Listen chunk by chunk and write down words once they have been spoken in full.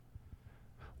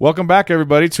Welcome back,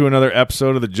 everybody, to another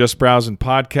episode of the Just Browsing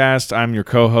podcast. I'm your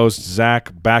co-host,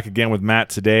 Zach, back again with Matt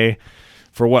today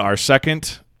for our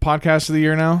second podcast of the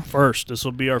year now? First. This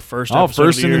will be our first episode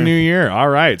first of the in year. the new year. All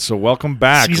right, so welcome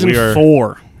back. Season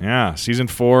 4. Yeah, Season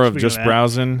 4 of Just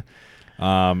Browsing.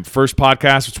 First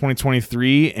podcast of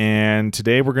 2023, and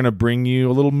today we're going to bring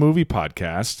you a little movie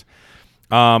podcast.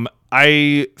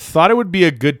 I thought it would be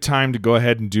a good time to go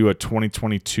ahead and do a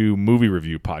 2022 movie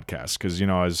review podcast because, you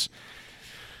know, as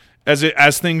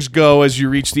things go, as you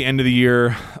reach the end of the year,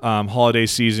 holiday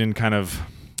season, kind of,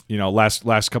 you know,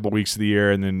 last couple of weeks of the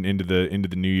year, and then into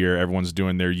the new year, everyone's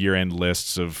doing their year-end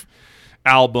lists of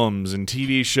albums and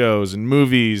TV shows and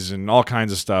movies and all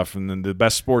kinds of stuff, and then the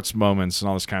best sports moments and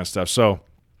all this kind of stuff. So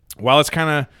while it's kind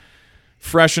of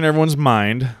fresh in everyone's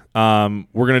mind,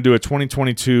 we're going to do a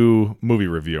 2022 movie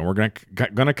review, and we're going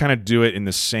to kind of do it in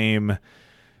the same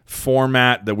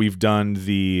format that we've done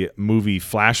the movie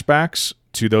flashbacks.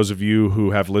 To those of you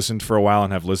who have listened for a while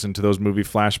and have listened to those movie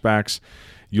flashbacks,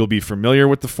 you'll be familiar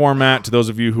with the format. To those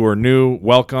of you who are new,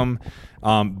 welcome.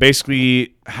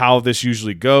 Basically, how this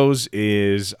usually goes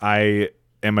is I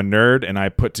am a nerd, and I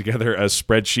put together a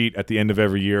spreadsheet at the end of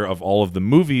every year of all of the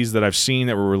movies that I've seen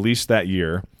that were released that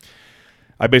year.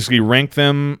 I basically rank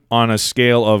them on a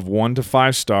scale of 1 to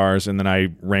 5 stars, and then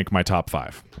I rank my top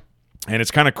 5. And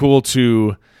it's kind of cool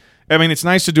to... I mean, it's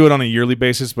nice to do it on a yearly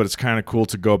basis, but it's kind of cool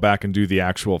to go back and do the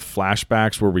actual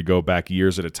flashbacks where we go back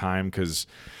years at a time, because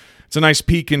it's a nice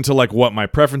peek into like what my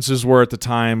preferences were at the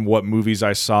time, what movies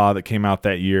I saw that came out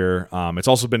that year. It's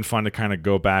also been fun to kind of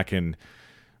go back and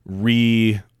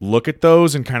re-look at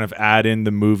those and kind of add in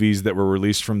the movies that were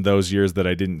released from those years that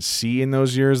I didn't see in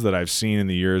those years that I've seen in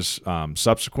the years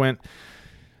subsequent.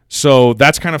 So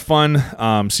that's kind of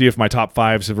fun. See if my top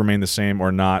 5s have remained the same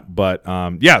or not. But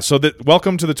yeah, so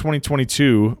welcome to the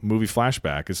 2022 movie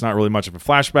flashback. It's not really much of a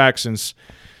flashback since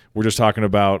we're just talking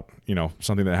about, you know,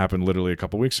 something that happened literally a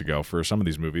couple weeks ago for some of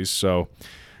these movies. So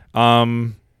yeah,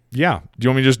 do you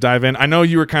want me to just dive in? I know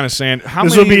you were kind of saying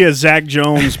this will be a Zach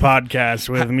Jones podcast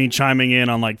with me chiming in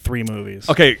on like 3 movies.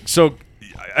 Okay, so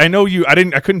I know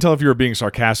I couldn't tell if you were being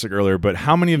sarcastic earlier, but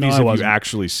how many of these have you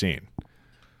actually seen?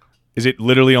 Is it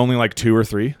literally only like 2 or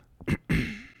 3?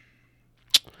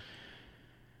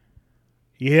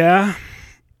 Yeah.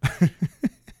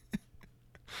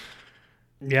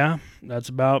 Yeah, that's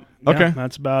about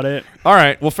it. All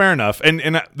right, well, fair enough.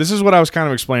 And this is what I was kind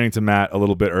of explaining to Matt a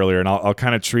little bit earlier, and I'll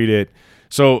kind of treat it.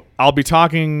 So I'll be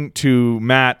talking to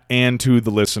Matt and to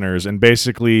the listeners, and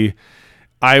basically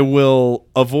I will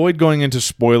avoid going into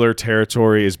spoiler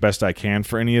territory as best I can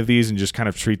for any of these and just kind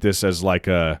of treat this as like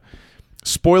a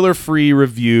spoiler-free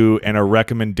review and a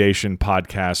recommendation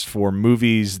podcast for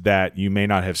movies that you may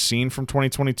not have seen from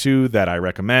 2022 that I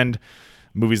recommend,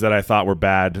 movies that I thought were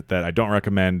bad that I don't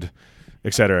recommend,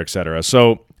 et cetera, et cetera.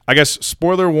 So I guess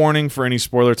spoiler warning for any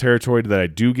spoiler territory that I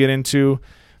do get into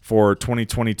for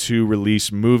 2022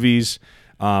 release movies.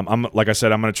 Like I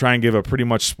said, I'm going to try and give a pretty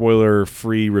much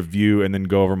spoiler-free review and then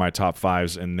go over my top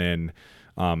 5s, and then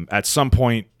at some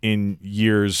point in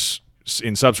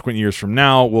subsequent years from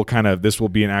now, this will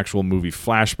be an actual movie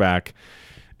flashback,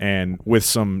 and with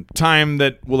some time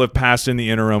that will have passed in the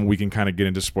interim, we can kind of get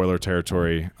into spoiler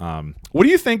territory. What do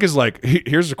you think is like?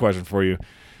 Here's a question for you.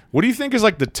 What do you think is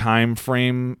like the time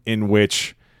frame in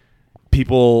which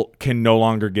people can no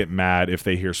longer get mad if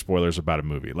they hear spoilers about a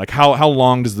movie? Like how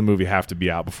long does the movie have to be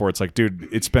out before it's like, dude,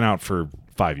 it's been out for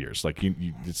 5 years. Like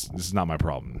this is not my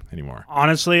problem anymore.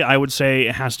 Honestly, I would say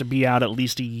it has to be out at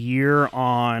least a year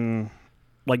on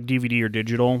like DVD or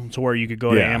digital, to where you could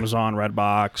go to Amazon,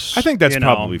 Redbox. I think that's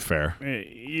probably fair.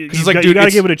 You got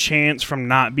to give it a chance from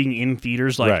not being in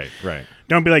theaters. Like, right.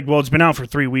 Don't be like, well, it's been out for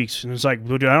 3 weeks, and it's like,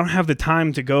 well, dude, I don't have the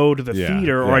time to go to the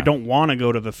theater, or I don't want to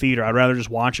go to the theater. I'd rather just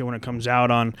watch it when it comes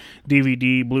out on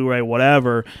DVD, Blu-ray,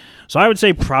 whatever. So I would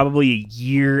say probably a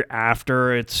year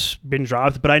after it's been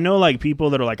dropped. But I know like people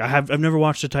that are like, I've never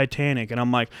watched the Titanic, and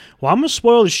I'm like, well, I'm gonna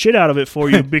spoil the shit out of it for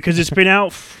you because it's been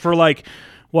out for like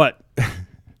what?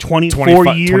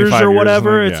 24 years or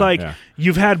whatever. It's like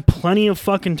you've had plenty of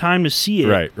fucking time to see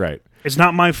it. Right. It's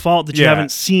not my fault that you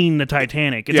haven't seen the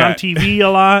Titanic. It's on TV a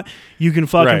lot. You can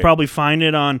fucking probably find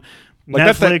it on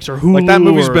Netflix or Hulu. Like that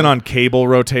movie's been on cable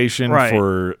rotation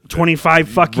for 25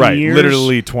 fucking years.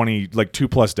 Literally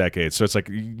 2+ decades. So it's like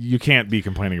you can't be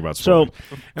complaining about spoilers.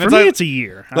 So for me, it's a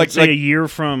year. I'd say a year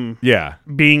from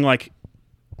being like,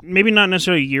 maybe not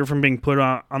necessarily a year from being put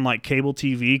on like cable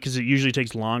TV, because it usually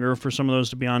takes longer for some of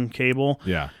those to be on cable.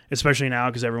 Yeah. Especially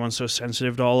now because everyone's so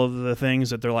sensitive to all of the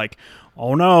things that they're like,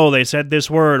 oh no, they said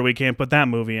this word, we can't put that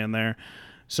movie in there.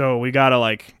 So we gotta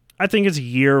I think it's a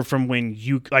year from when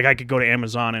I could go to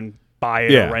Amazon and buy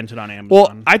it or rent it on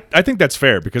Amazon. Well, I think that's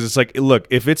fair because it's like, look,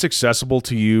 if it's accessible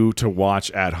to you to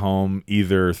watch at home,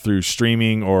 either through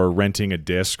streaming or renting a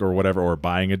disc or whatever, or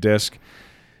buying a disc,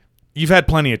 you've had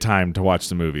plenty of time to watch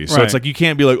the movie. So it's like, you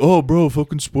can't be like, oh, bro,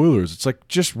 fucking spoilers. It's like,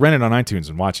 just rent it on iTunes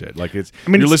and watch it. Like, you're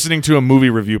listening to a movie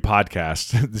review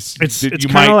podcast. It's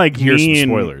kind of like hear some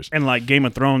spoilers. And like Game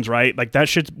of Thrones, right? Like that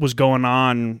shit was going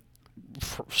on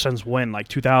since when? Like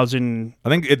 2000? I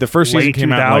think the first season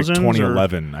came out in like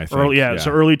 2011, I think. So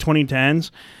early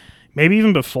 2010s. Maybe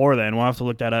even before then. We'll have to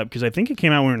look that up because I think it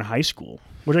came out when we were in high school.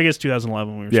 Which I guess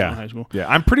 2011 when we were still in high school. Yeah,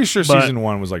 I'm pretty sure season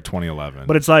 1 was like 2011.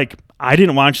 But it's like, I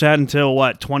didn't watch that until,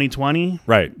 2020?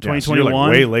 Right. 2021? So you're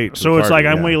like way late. So it's like,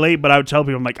 I'm way late, but I would tell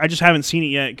people, I'm like, I just haven't seen it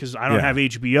yet because I don't have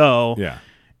HBO. Yeah.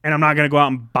 And I'm not going to go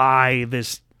out and buy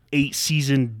this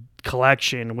 8-season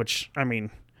collection, which, I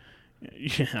mean,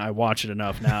 I watch it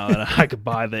enough now that I could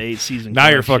buy the 8-season now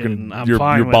collection. Now you're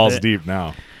balls deep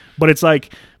now. But it's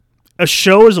like, a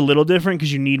show is a little different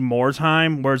because you need more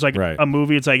time. Whereas like a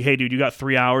movie, it's like, hey, dude, you got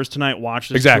 3 hours tonight. Watch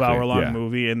this 2-hour-long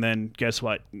movie, and then guess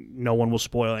what? No one will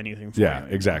spoil anything for you. Yeah,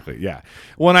 exactly. Yeah.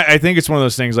 Well, and I think it's one of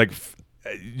those things like,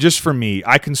 just for me,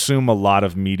 I consume a lot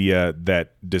of media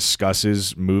that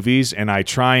discusses movies, and I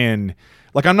try and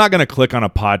like, I'm not going to click on a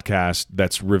podcast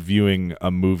that's reviewing a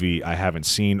movie I haven't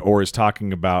seen or is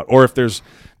talking about, or if there's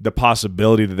the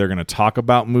possibility that they're going to talk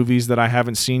about movies that I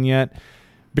haven't seen yet,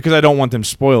 because I don't want them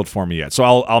spoiled for me yet. So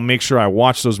I'll make sure I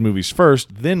watch those movies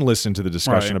first, then listen to the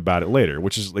discussion about it later,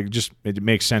 which is like, just, it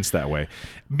makes sense that way.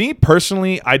 Me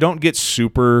personally, I don't get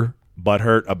super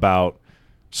butthurt about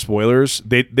spoilers.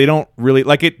 They don't really,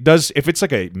 like, it does, if it's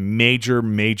like a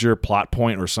major plot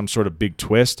point or some sort of big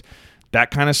twist,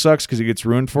 that kind of sucks because it gets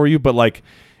ruined for you. But like,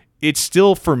 it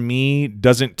still, for me,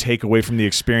 doesn't take away from the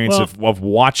experience of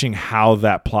watching how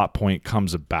that plot point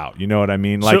comes about. You know what I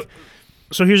mean? Like,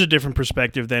 So here's a different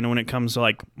perspective then when it comes to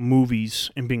like movies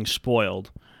and being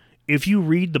spoiled. If you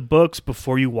read the books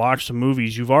before you watch the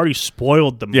movies, you've already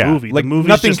spoiled the movie. Like, the movie's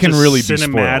nothing just can a really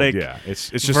cinematic be spoiled. Yeah, it's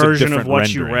just version a of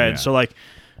what you rendering, read. Yeah. So like,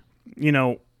 you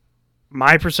know,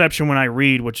 my perception when I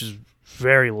read, which is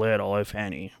very little, if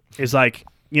any, is like,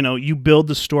 you know, you build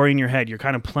the story in your head. You're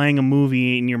kind of playing a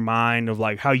movie in your mind of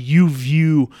like how you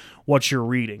view what you're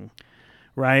reading.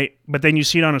 Right? But then you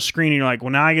see it on a screen and you're like,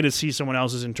 well, now I get to see someone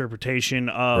else's interpretation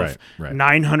of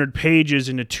 900 pages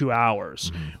into 2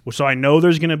 hours. Mm-hmm. So I know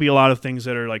there's going to be a lot of things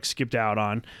that are like skipped out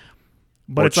on.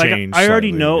 But it's like, I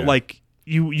already know, like,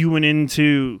 you went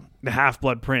into the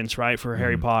Half-Blood Prince, right, for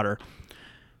Harry Potter,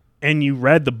 and you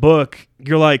read the book,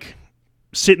 you're like,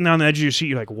 sitting on the edge of your seat,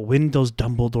 you're like, well, when does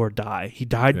Dumbledore die? He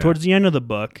died towards the end of the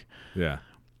book. Yeah.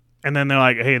 And then they're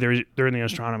like, hey, they're in the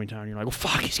astronomy town. You're like, well,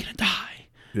 fuck, he's going to die.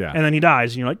 Yeah. And then he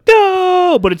dies, and you're like,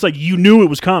 no! But it's like you knew it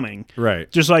was coming. Right.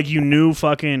 Just like you knew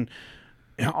fucking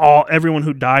everyone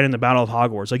who died in the Battle of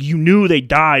Hogwarts. Like, you knew they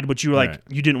died, but you were like,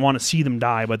 you didn't want to see them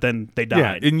die, but then they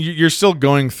died. Yeah, and you're still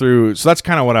going through, so that's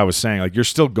kind of what I was saying. Like, you're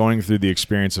still going through the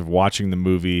experience of watching the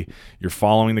movie. You're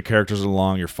following the characters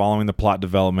along. You're following the plot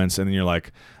developments, and then you're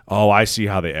like, oh, I see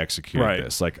how they executed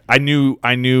this. Like, I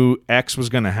knew X was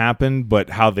going to happen,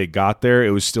 but how they got there,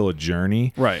 it was still a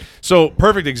journey. Right. So,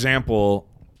 perfect example,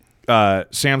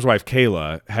 Sam's wife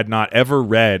Kayla had not ever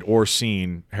read or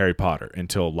seen Harry Potter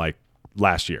until like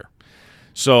last year.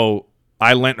 So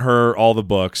I lent her all the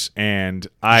books, and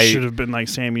I should have been like,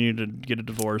 Sam, you need to get a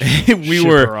divorce.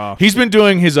 He's been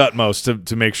doing his utmost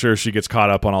to make sure she gets caught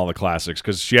up on all the classics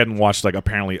because she hadn't watched like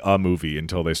apparently a movie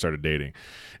until they started dating.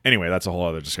 Anyway, that's a whole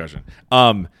other discussion.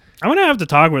 I'm going to have to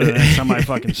talk with her next time I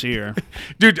fucking see her.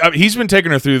 Dude, he's been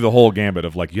taking her through the whole gambit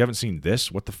of like, you haven't seen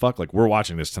this? What the fuck? Like, we're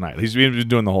watching this tonight. He's been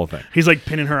doing the whole thing. He's like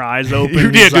pinning her eyes open.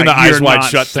 Doing the eyes wide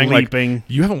shut sleeping. thing. Like,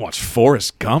 you haven't watched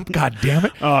Forrest Gump? God damn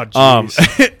it. Oh,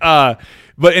 jeez.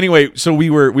 But anyway, so we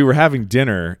were having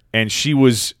dinner, and she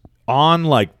was on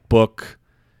like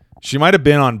she might have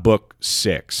been on book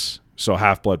 6, so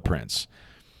Half-Blood Prince.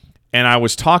 And I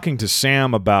was talking to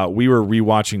Sam about, we were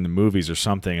rewatching the movies or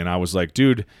something, and I was like,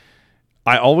 dude,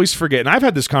 I always forget, and I've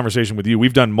had this conversation with you.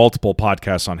 We've done multiple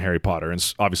podcasts on Harry Potter,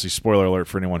 and obviously, spoiler alert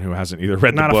for anyone who hasn't either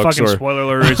read the books or... Not a fucking spoiler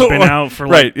alert. It's been out for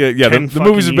like the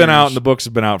movies have been out, and the books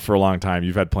have been out for a long time.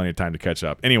 You've had plenty of time to catch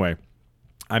up. Anyway,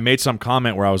 I made some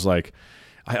comment where I was like,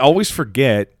 I always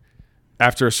forget,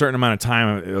 after a certain amount of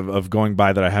time of going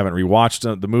by that I haven't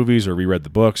rewatched the movies or reread the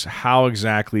books, how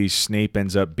exactly Snape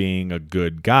ends up being a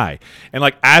good guy. And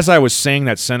like, as I was saying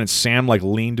that sentence, Sam like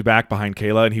leaned back behind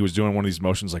Kayla, and he was doing one of these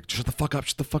motions like, shut the fuck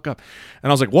up. And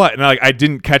I was like, what? And I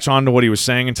didn't catch on to what he was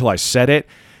saying until I said it.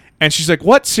 And she's like,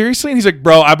 "What? Seriously?" And he's like,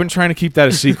 "Bro, I've been trying to keep that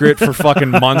a secret for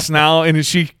fucking months now." And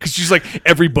because she's like,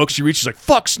 every book she reads, she's like,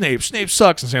 "Fuck Snape. Snape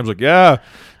sucks." And Sam's like, "Yeah,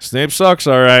 Snape sucks.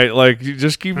 All right, like you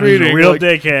just keep reading." He's a real like,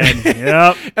 dickhead.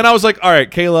 Yep. And I was like, "All right,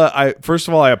 Kayla. First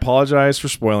of all, I apologize for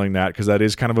spoiling that because that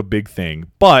is kind of a big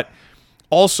thing. But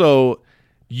also,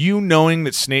 you knowing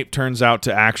that Snape turns out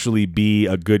to actually be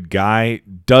a good guy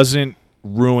doesn't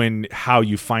ruin how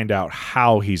you find out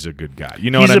how he's a good guy.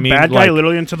 You know what I mean? He's a bad guy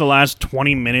literally until the last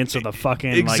 20 minutes of the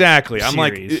fucking exactly. I'm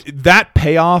series. like, that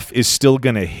payoff is still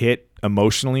gonna hit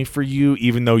emotionally for you,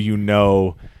 even though you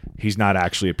know he's not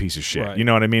actually a piece of shit. Right. You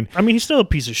know what I mean? I mean, he's still a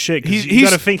piece of shit. You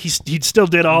got to think he still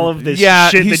did all of this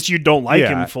shit that you don't like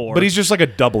him for. But he's just like a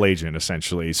double agent,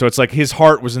 essentially. So it's like his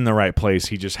heart was in the right place.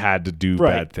 He just had to do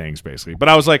bad things, basically. But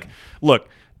I was like, look,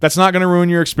 that's not going to ruin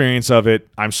your experience of it.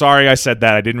 I'm sorry I said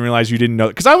that. I didn't realize you didn't know.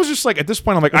 Because I was just like, at this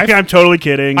point, I'm like, I'm totally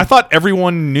kidding. I thought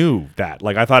everyone knew that.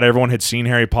 Like, I thought everyone had seen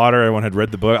Harry Potter. Everyone had read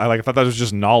the book. I thought that was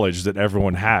just knowledge that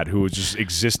everyone had who just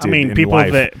existed. I mean, in people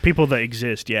life. people that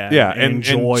exist, and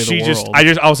enjoy the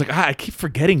world. I was like, I keep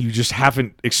forgetting you just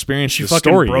haven't experienced the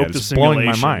story yet. It's blowing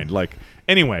my mind. Like,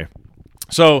 anyway,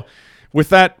 so. With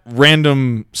that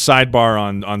random sidebar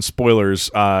on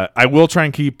spoilers, I will try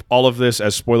and keep all of this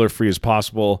as spoiler-free as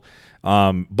possible.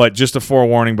 But just a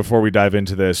forewarning before we dive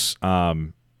into this,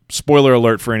 spoiler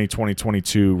alert for any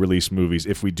 2022 release movies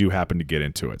if we do happen to get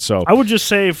into it. So I would just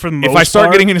say for the most if I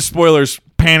start getting into spoilers,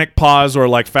 panic, pause, or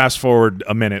like fast forward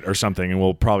a minute or something, and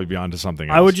we'll probably be on to something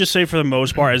else. I would just say for the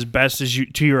most part, as best as you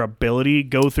to your ability,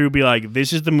 go through, be like,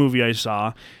 this is the movie I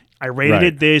saw. I rated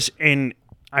it this, and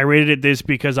I rated it this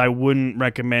because I wouldn't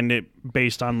recommend it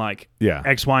based on like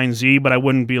X, Y, and Z, but I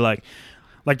wouldn't be like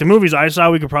the movies I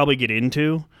saw we could probably get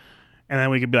into, and then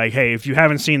we could be like, hey, if you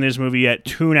haven't seen this movie yet,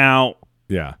 tune out.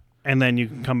 Yeah. And then you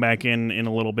can come back in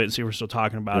a little bit and see if we're still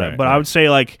talking about it. But I would say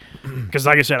because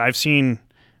like I said, I've seen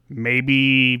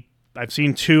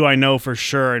two I know for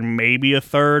sure and maybe a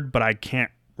third, but I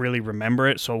can't really remember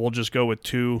it. So we'll just go with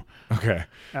two. Okay.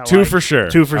 Two for sure.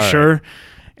 Two for sure. Right.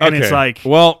 And it's like...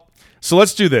 Well... So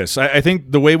let's do this. I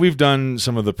think the way we've done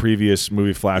some of the previous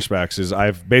movie flashbacks is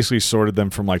I've basically sorted them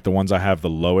from like the ones I have the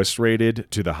lowest rated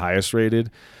to the highest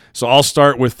rated. So I'll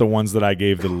start with the ones that I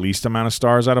gave the least amount of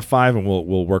stars out of 5, and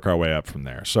we'll work our way up from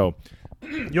there. So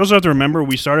you also have to remember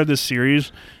we started this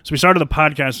series. So we started the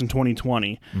podcast in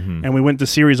 2020, and we went the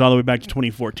series all the way back to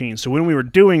 2014. So when we were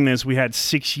doing this, we had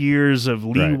 6 years of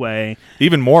leeway. Right.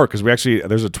 Even more because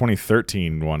there's a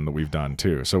 2013 one that we've done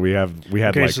too. So we had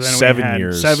like 7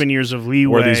 years. 7 years of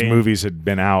leeway where these movies had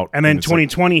been out, and then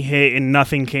 2020 hit and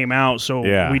nothing came out. So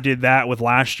we did that with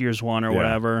last year's one or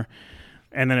whatever,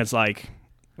 and then it's like.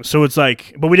 So it's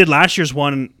like, but we did last year's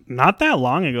one not that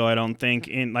long ago, I don't think.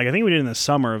 I think we did in the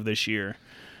summer of this year.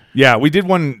 Yeah, we did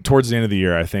one towards the end of the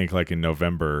year, I think, like in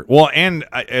November. Well, and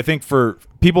I think for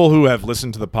people who have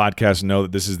listened to the podcast know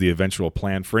that this is the eventual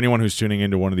plan. For anyone who's tuning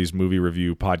into one of these movie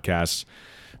review podcasts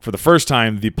for the first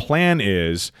time, the plan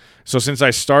is, so since I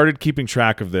started keeping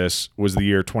track of this was the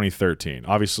year 2013.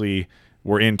 Obviously,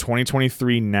 we're in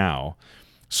 2023 now.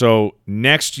 So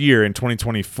next year in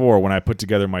 2024, when I put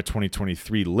together my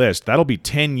 2023 list, that'll be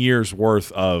 10 years worth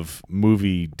of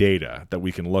movie data that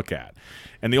we can look at.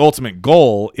 And the ultimate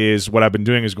goal is what I've been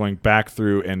doing is going back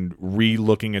through and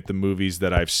re-looking at the movies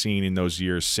that I've seen in those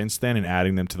years since then and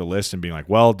adding them to the list and being like,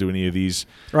 well, do any of these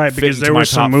right? Because there were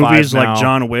some movies like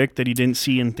John Wick that he didn't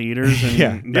see in theaters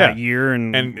that year,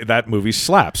 and that movie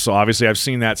slaps. So obviously I've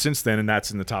seen that since then, and that's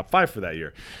in the top 5 for that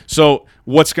year. So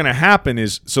what's going to happen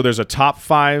is, so there's a top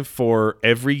 5 for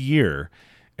every year,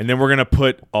 and then we're going to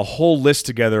put a whole list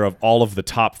together of all of the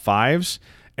top 5s.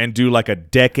 And do like a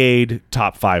decade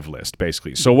top 5 list,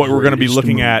 basically. So what we're going to be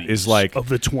looking at is like of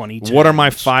the 2010s. What are my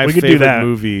 5 favorite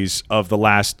movies of the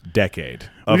last decade?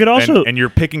 We could also, and you're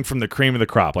picking from the cream of the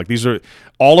crop. Like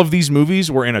all of these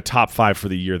movies were in a top 5 for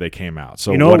the year they came out.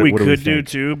 So you know what we could do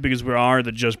too, because we are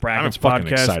the Just Brackets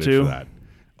podcast too. For that.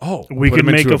 Oh, we could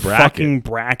make a fucking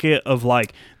bracket of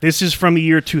like, this is from the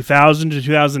year 2000 to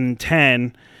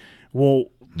 2010. Well,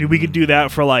 we could do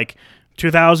that for like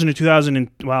 2000 to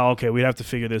 2000. Well, okay, we'd have to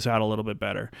figure this out a little bit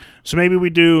better. So maybe we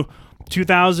do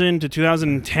 2000 to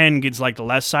 2010 gets like the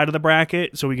left side of the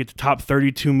bracket, so we get the top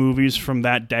 32 movies from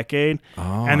that decade.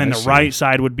 And then the right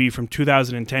side would be from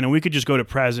 2010, and we could just go to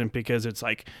present because it's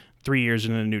like 3 years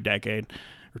into the new decade.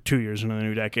 Or 2 years into the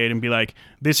new decade, and be like,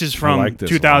 this is from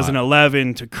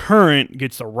 2011 to current,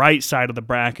 gets the right side of the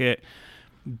bracket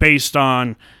based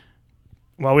on.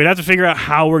 Well, we'd have to figure out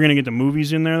how we're going to get the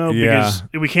movies in there, though, because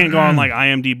we can't go on like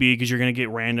IMDb because you're going to get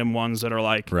random ones that are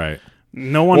like,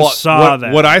 no one saw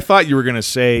that. What I thought you were going to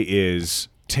say is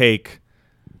take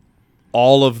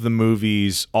all of the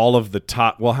movies, all of the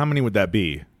top. Well, how many would that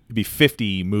be? It'd be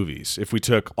 50 movies. If we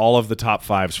took all of the top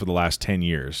 5s for the last 10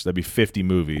 years, that'd be 50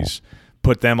 movies.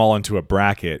 Put them all into a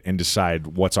bracket and decide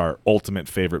what's our ultimate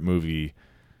favorite movie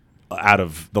out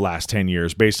of the last 10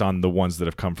 years based on the ones that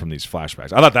have come from these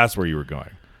flashbacks. I thought that's where you were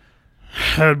going.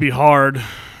 That would be hard.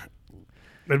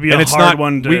 It'd be a hard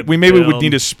one to we maybe would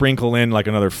need to sprinkle in like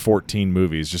another 14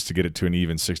 movies just to get it to an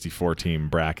even 64 team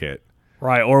bracket.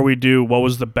 Right, or we do what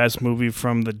was the best movie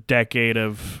from the decade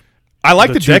of I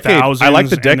like the decade. I like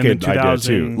the decade idea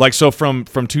too. Like so from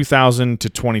 2000 to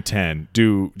 2010,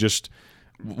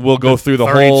 we'll go through the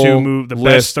whole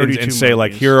list and say,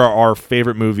 like, here are our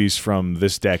favorite movies from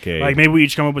this decade. Like, maybe we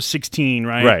each come up with 16,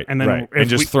 right? Right, and then right. And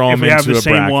just throw them if we into have the a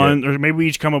same bracket. one, or maybe we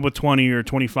each come up with 20 or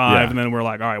 25, Yeah. and then we're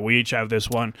like, all right, we each have this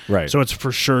one. Right. So it's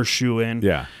for sure shoe in.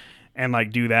 Yeah. And,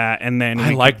 like, do that. And then I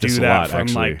we like could this do a that lot, from,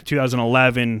 actually. like,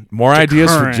 2011 More to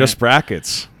ideas current. for just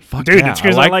brackets. Fuck Dude, yeah, it's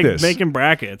because I like this. making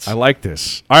brackets. I like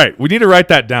this. All right, we need to write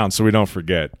that down so we don't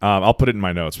forget. I'll put it in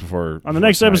my notes before. On the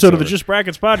next episode of the Just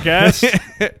Brackets podcast,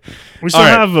 we still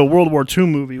have a World War II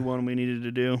movie one we needed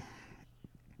to do.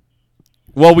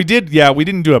 Well, we did. Yeah, we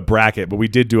didn't do a bracket, but we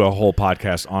did do a whole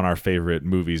podcast on our favorite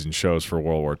movies and shows for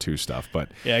World War II stuff.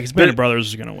 But yeah, because Band of Brothers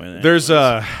is going to win it.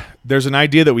 There's an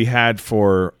idea that we had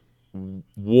for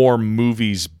war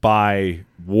movies by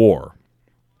war.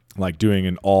 Like doing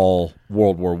an all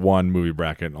World War I movie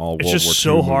bracket and all World War II movie bracket. It's just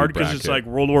so hard because it's like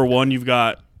World War I, you've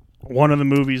got one of the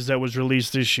movies that was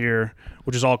released this year,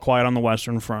 which is All Quiet on the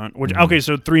Western Front. Which okay,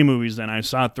 so 3 movies then. I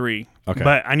saw 3. Okay.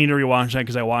 But I need to rewatch that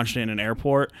because I watched it in an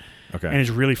airport. Okay. And it's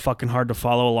really fucking hard to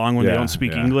follow along when they don't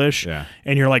speak English. Yeah.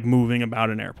 And you're like moving about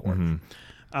an airport.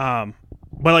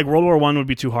 But like World War I would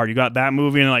be too hard. You got that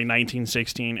movie in like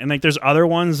 1916, and like there's other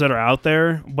ones that are out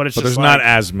there, but just there's not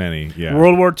as many. Yeah,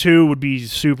 World War II would be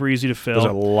super easy to fill. There's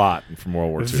a lot from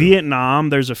World War II.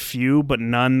 Vietnam, there's a few, but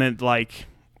none that like.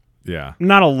 Yeah,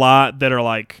 not a lot that are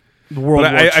like World War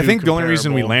II. I think the only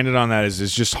reason we landed on that is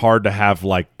it's just hard to have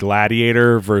like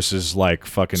Gladiator versus like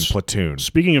fucking Platoon.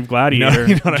 Speaking of Gladiator,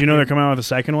 do you know they're coming out with a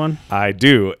second one? I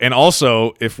do. And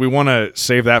also, if we want to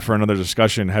save that for another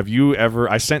discussion, have you ever...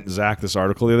 I sent Zach this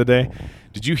article the other day.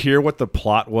 Did you hear what the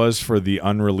plot was for the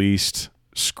unreleased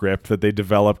script that they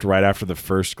developed right after the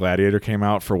first Gladiator came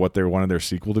out for what they wanted their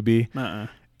sequel to be?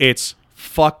 It's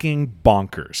fucking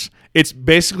bonkers. It's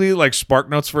basically like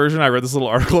SparkNotes version. I read this little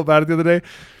article about it the other day.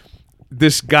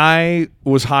 This guy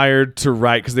was hired to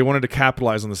write because they wanted to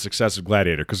capitalize on the success of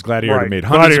Gladiator because Gladiator made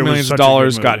hundreds of millions of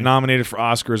dollars, got nominated for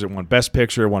Oscars, it won Best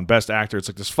Picture, it won Best Actor. It's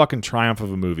like this fucking triumph of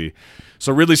a movie.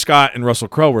 So Ridley Scott and Russell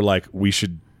Crowe were like, we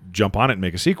should jump on it and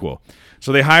make a sequel.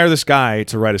 So they hire this guy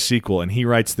to write a sequel, and he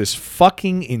writes this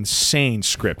fucking insane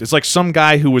script. It's like some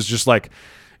guy who was just like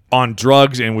on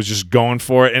drugs and was just going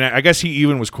for it. And I guess he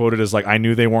even was quoted as like, I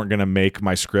knew they weren't going to make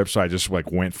my script, so I just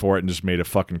like went for it and just made a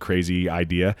fucking crazy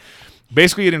idea.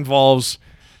 Basically, it involves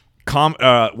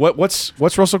what's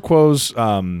Russell Crowe's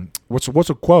what's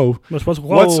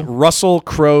Russell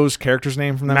Crowe's character's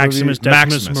name from that Maximus movie?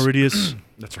 Decimus Meridius.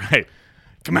 That's right.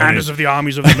 Commanders of the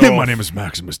armies of the North. My name is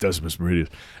Maximus Decimus Meridius.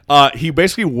 He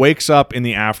basically wakes up in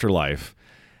the afterlife,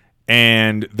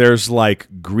 and there's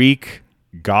like Greek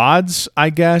gods, I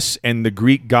guess, and the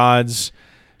Greek gods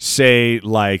say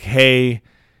like, hey,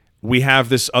 we have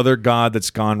this other god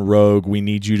that's gone rogue. We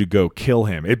need you to go kill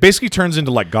him. It basically turns into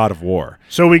like God of War.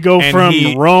 So we go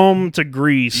from Rome to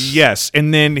Greece. Yes.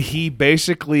 And then he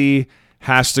basically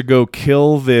has to go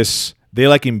kill this. They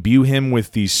like imbue him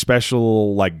with these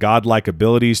special like godlike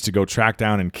abilities to go track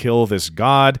down and kill this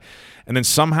god. And then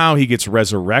somehow he gets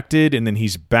resurrected and then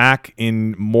he's back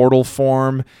in mortal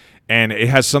form. And it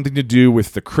has something to do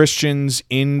with the Christians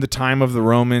in the time of the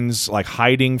Romans, like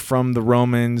hiding from the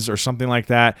Romans or something like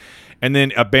that. And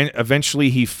then eventually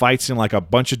he fights in like a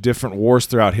bunch of different wars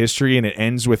throughout history, and it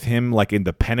ends with him like in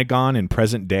the Pentagon in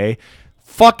present day.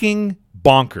 Fucking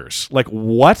bonkers. Like,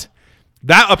 what?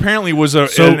 That apparently was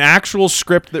an actual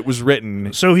script that was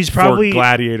written for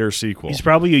Gladiator sequel. He's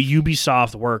probably a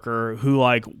Ubisoft worker who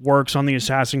like works on the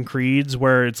Assassin's Creeds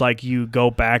where it's like you go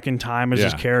back in time as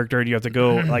his character and you have to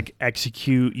go like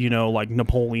execute, like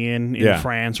Napoleon in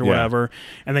France or whatever.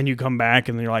 And then you come back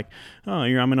and you're like, oh,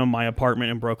 I'm in my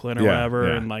apartment in Brooklyn or whatever.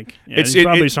 Yeah. And like, it's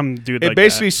probably some dude like that. It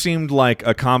basically seemed like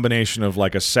a combination of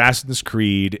like Assassin's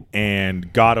Creed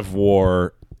and God of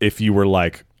War if you were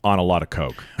like on a lot of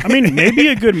coke. I mean, maybe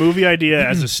a good movie idea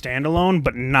as a standalone,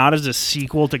 but not as a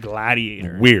sequel to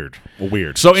Gladiator. Weird.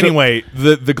 So anyway,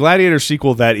 the Gladiator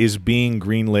sequel that is being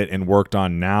greenlit and worked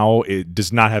on now, it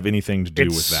does not have anything to do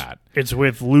with that. It's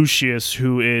with Lucius,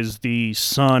 who is the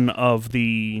son of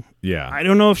the... Yeah. I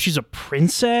don't know if she's a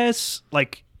princess,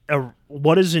 like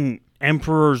what is an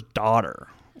emperor's daughter?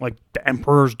 Like the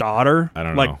emperor's daughter? I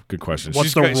don't like, know. Good question.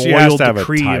 What's She has to have a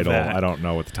title. I don't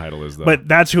know what the title is though. But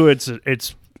that's who it's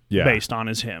based on,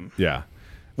 is him. Yeah.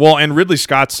 Well, and Ridley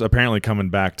Scott's apparently coming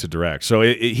back to direct, so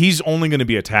he's only going to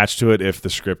be attached to it if the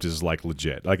script is like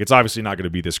legit. Like it's obviously not going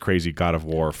to be this crazy God of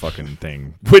War fucking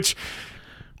thing, which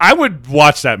I would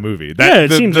watch that movie.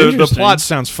 It seems interesting. The plot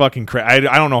sounds fucking crazy.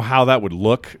 I don't know how that would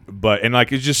look, but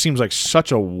like it just seems like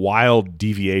such a wild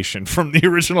deviation from the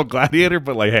original Gladiator.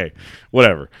 But like, hey,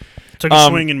 whatever. Took a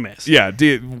swing and miss. Yeah,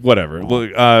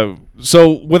 whatever.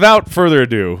 So without further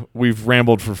ado, we've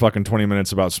rambled for fucking 20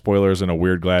 minutes about spoilers and a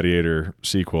weird Gladiator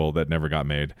sequel that never got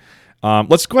made.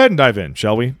 Let's go ahead and dive in,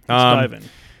 shall we? Let's dive in.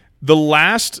 The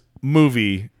last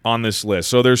movie on this list.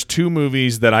 So there's 2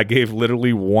 movies that I gave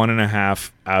literally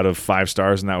 1.5 out of 5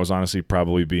 stars, and that was honestly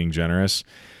probably being generous.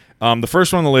 The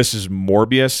first one on the list is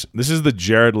Morbius. This is the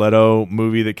Jared Leto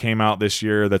movie that came out this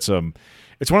year.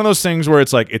 It's one of those things where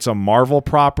it's like it's a Marvel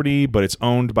property, but it's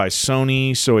owned by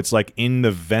Sony, so it's like in the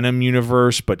Venom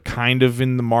universe, but kind of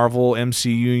in the Marvel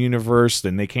MCU universe.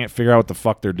 Then they can't figure out what the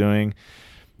fuck they're doing.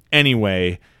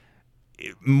 Anyway,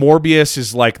 Morbius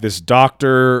is like this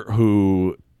doctor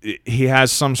who he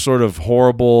has some sort of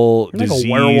horrible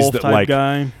disease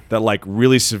that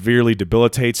really severely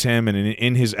debilitates him, and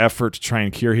in his effort to try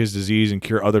and cure his disease and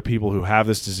cure other people who have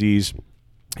this disease,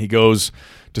 he goes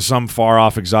to some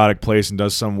far-off exotic place and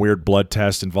does some weird blood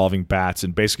test involving bats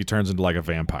and basically turns into like a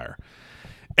vampire.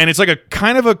 And it's like a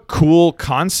kind of a cool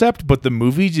concept, but the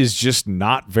movie is just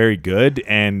not very good,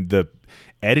 and the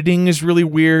editing is really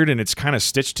weird, and it's kind of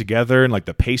stitched together, and like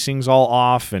the pacing's all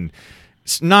off, and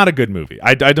it's not a good movie.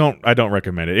 I don't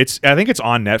recommend it. I think it's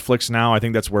on Netflix now. I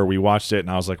think that's where we watched it, and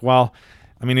I was like, well,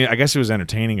 I mean, I guess it was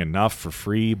entertaining enough for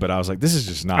free, but I was like, this is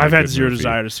just not. I've had zero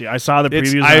desire to see. I saw the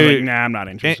previews. And I was like, nah, I'm not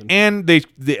interested. And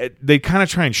they kind of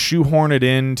try and shoehorn it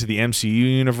into the MCU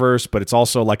universe, but it's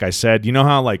also, like I said, you know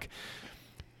how like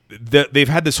they've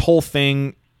had this whole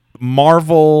thing.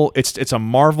 Marvel, it's a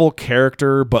Marvel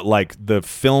character, but like the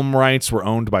film rights were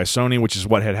owned by Sony, which is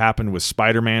what had happened with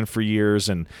Spider-Man for years.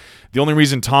 And the only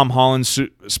reason Tom Holland's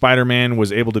Spider-Man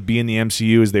was able to be in the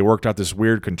MCU is they worked out this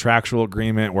weird contractual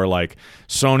agreement where like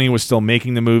Sony was still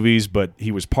making the movies, but he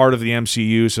was part of the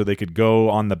MCU, so they could go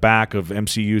on the back of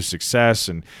MCU's success.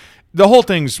 And the whole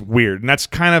thing's weird, and that's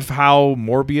kind of how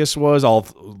Morbius was, all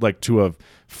like to a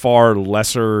far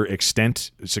lesser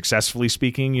extent, successfully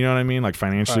speaking, you know what I mean, like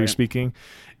financially speaking.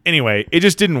 Anyway, it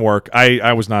just didn't work.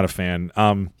 I was not a fan.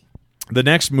 The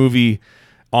next movie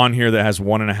on here that has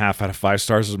 1.5 out of 5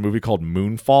 stars is a movie called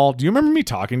Moonfall. Do you remember me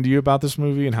talking to you about this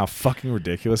movie and how fucking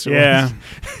ridiculous it was?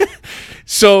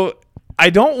 So I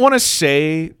don't want to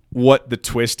say what the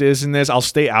twist is in this. I'll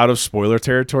stay out of spoiler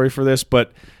territory for this,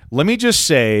 but let me just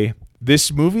say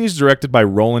this movie is directed by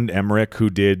Roland Emmerich,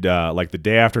 who did like The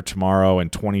Day After Tomorrow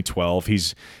in 2012.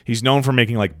 He's known for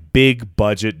making like big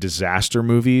budget disaster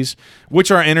movies, which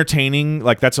are entertaining.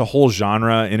 Like that's a whole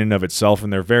genre in and of itself,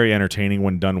 and they're very entertaining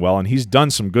when done well. And he's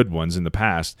done some good ones in the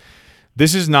past.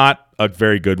 This is not a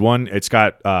very good one. It's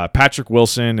got Patrick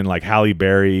Wilson and like Halle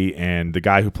Berry and the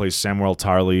guy who plays Samuel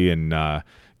Tarly in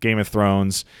Game of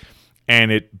Thrones.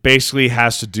 And it basically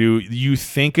has to do, you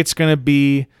think it's going to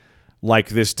be like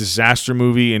this disaster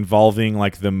movie involving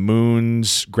like the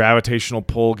moon's gravitational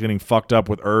pull getting fucked up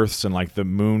with Earth's and like the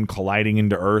moon colliding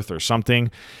into Earth or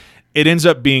something. It ends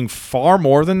up being far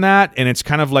more than that, and it's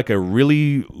kind of like a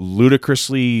really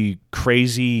ludicrously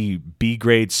crazy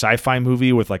B-grade sci-fi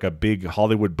movie with like a big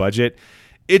Hollywood budget.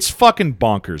 It's fucking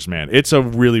bonkers, man. It's a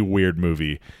really weird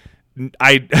movie.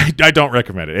 I don't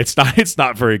recommend it. It's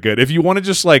not very good. If you want to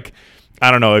just like, I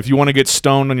don't know, if you want to get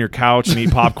stoned on your couch and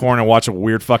eat popcorn and watch a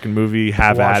weird fucking movie,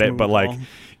 have at it. But like,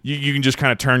 you can just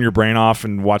kind of turn your brain off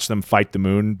and watch them fight the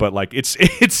moon. But like, it's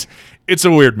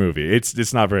a weird movie.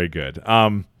 It's not very good.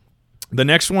 The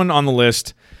next one on the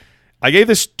list, I gave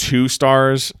this 2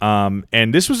 stars,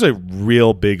 and this was a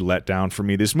real big letdown for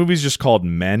me. This movie's just called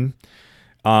Men.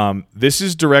 This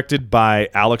is directed by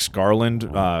Alex Garland,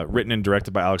 written and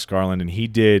directed by Alex Garland, and he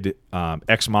did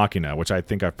Ex Machina, which I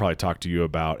think I've probably talked to you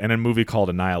about, and a movie called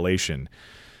Annihilation,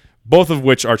 both of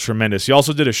which are tremendous. He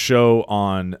also did a show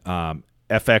on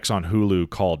FX on Hulu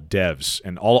called Devs,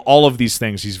 and all of these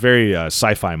things, he's very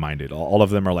sci-fi minded. All of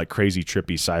them are like crazy,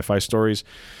 trippy sci-fi stories.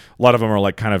 A lot of them are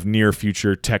like kind of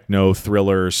near-future techno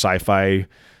thriller sci-fi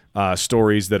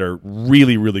stories that are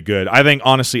really, really good. I think,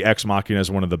 honestly, Ex Machina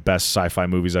is one of the best sci-fi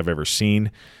movies I've ever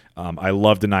seen. I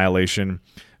loved Annihilation.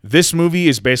 This movie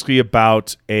is basically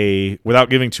about without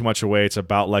giving too much away, it's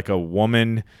about like a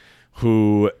woman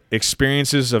who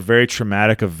experiences a very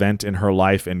traumatic event in her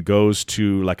life and goes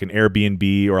to like an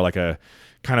Airbnb or like a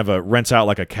kind of rents out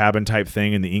like a cabin type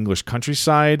thing in the English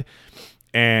countryside,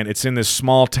 and it's in this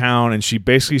small town, and she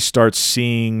basically starts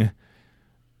seeing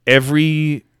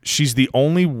she's the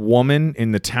only woman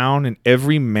in the town, and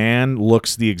every man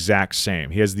looks the exact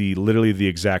same. He has literally the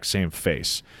exact same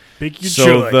face.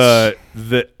 So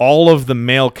the all of the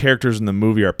male characters in the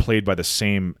movie are played by the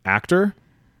same actor,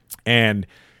 and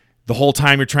the whole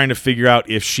time you're trying to figure out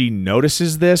if she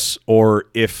notices this or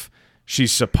if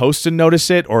she's supposed to notice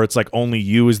it, or it's like only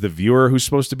you as the viewer who's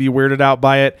supposed to be weirded out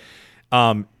by it.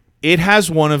 It has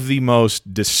one of the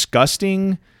most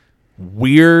disgusting,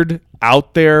 weird,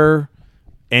 out there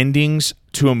endings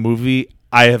to a movie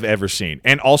I have ever seen.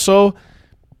 And also,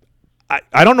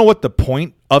 I don't know what the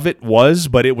point of it was,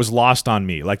 but it was lost on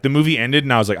me. Like, the movie ended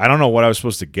and I was like, I don't know what I was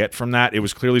supposed to get from that. It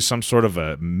was clearly some sort of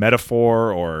a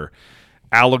metaphor or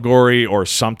allegory or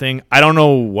something. I don't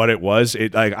know what it was.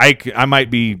 I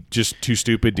might be just too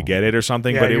stupid to get it or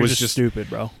something, but it was just stupid,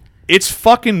 bro. It's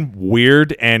fucking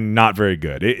weird and not very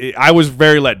good. I was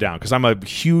very let down because I'm a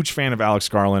huge fan of Alex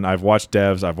Garland. I've watched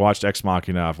Devs, I've watched Ex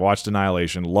Machina, I've watched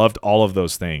Annihilation, loved all of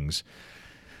those things.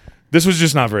 This was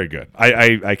just not very good.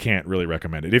 I can't really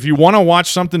recommend it. If you want to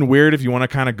watch something weird, if you want to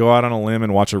kind of go out on a limb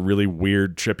and watch a really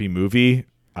weird, trippy movie,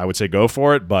 I would say go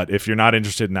for it. But if you're not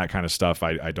interested in that kind of stuff,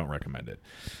 I don't recommend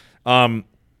it.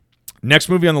 Next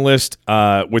movie on the list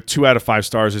with 2 out of 5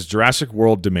 stars is Jurassic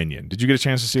World Dominion. Did you get a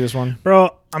chance to see this one?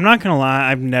 Bro, I'm not going to lie.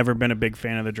 I've never been a big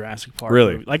fan of the Jurassic Park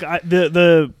Really? movie. Like,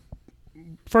 the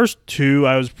first 2,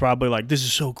 I was probably like, this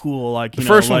is so cool. Like, the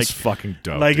first one's fucking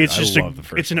dope. Like, dude. it's just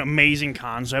it's an one. amazing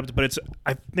concept, but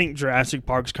I think Jurassic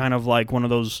Park's kind of like one of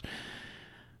those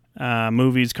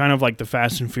movies, kind of like the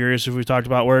Fast and Furious, if we talked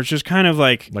about, where it's just kind of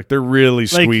like they're really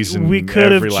squeezing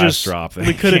every last drop.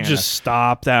 We could have just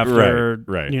stopped after,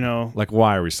 right. You know, like,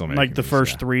 why are we still making like the these?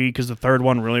 first 3, because the third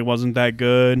one really wasn't that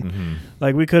good. Mm-hmm.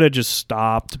 Like, we could have just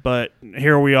stopped, but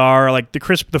here we are. Like the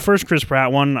first Chris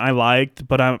Pratt one, I liked,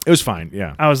 but it was fine.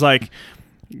 Yeah, I was like,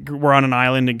 we're on an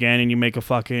island again, and you make a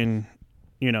fucking.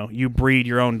 You know, you breed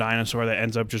your own dinosaur that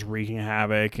ends up just wreaking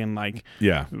havoc and like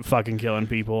fucking killing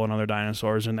people and other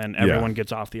dinosaurs, and then everyone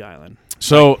gets off the island.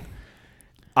 So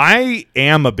I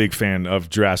am a big fan of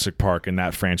Jurassic Park and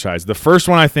that franchise. The first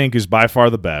one I think is by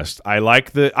far the best. I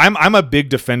like I'm a big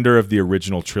defender of the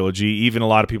original trilogy. Even a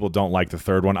lot of people don't like the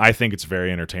third one. I think it's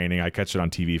very entertaining. I catch it on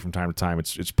TV from time to time.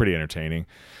 It's pretty entertaining.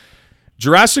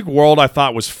 Jurassic World I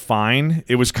thought was fine.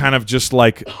 It was kind of just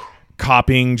like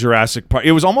copying Jurassic Park.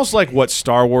 It was almost like what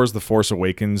Star Wars The Force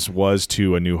Awakens was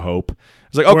to A New Hope.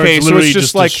 It's like, okay, so it's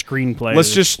just like a screenplay.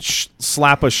 Let's just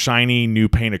slap a shiny new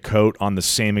painted coat on the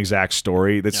same exact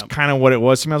story. That's kind of what it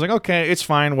was to me. I was like, okay, it's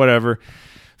fine, whatever.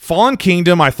 Fallen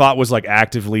Kingdom I thought was like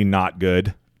actively not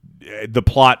good. The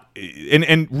plot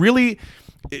and really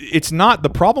it's not, the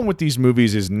problem with these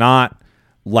movies is not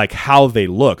like how they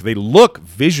look. They look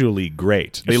visually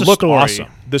great. They look awesome.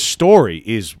 The story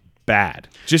is bad.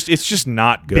 It's just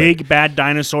not good. Big bad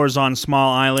dinosaurs on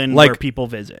small island where people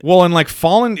visit. Well, and like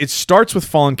it starts with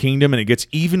Fallen Kingdom and it gets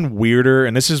even weirder,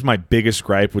 and this is my biggest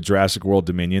gripe with Jurassic World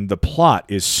Dominion. The plot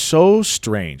is so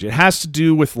strange. It has to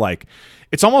do with like,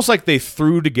 it's almost like they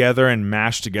threw together and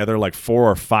mashed together like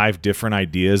 4 or 5 different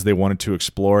ideas they wanted to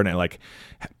explore, and it like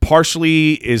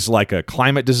partially is like a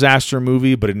climate disaster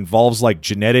movie, but it involves like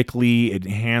genetically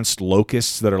enhanced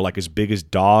locusts that are like as big as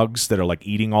dogs that are like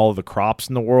eating all of the crops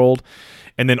in the world.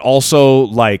 And then also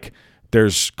like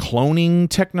there's cloning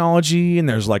technology and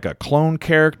there's like a clone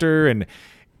character, and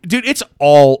dude, it's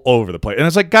all over the place. And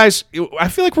it's like, guys, I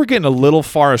feel like we're getting a little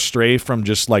far astray from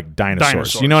just like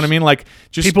dinosaurs. You know what I mean? Like,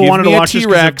 just people wanted to watch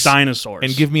T-Rex dinosaurs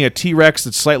and give me a T-Rex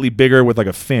that's slightly bigger with like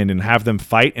a fin and have them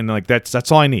fight, and like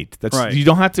that's all I need. That's right. We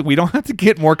don't have to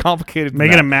get more complicated.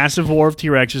 Make it a massive war of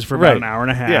T-Rexes for about an hour and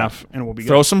a half, and we'll be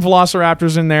throw some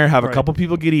Velociraptors in there. Have a couple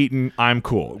people get eaten. I'm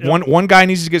cool. One guy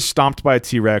needs to get stomped by a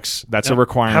T-Rex. That's a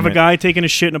requirement. Have a guy taking a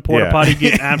shit in a porta potty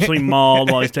get absolutely mauled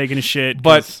while he's taking a shit.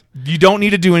 But you don't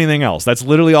need to do anything else. That's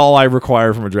literally all I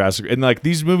require from a Jurassic. And like,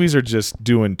 these movies are just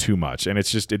doing too much, and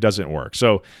it doesn't work.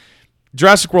 So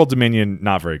Jurassic World Dominion,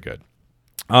 not very good.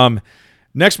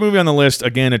 Next movie on the list,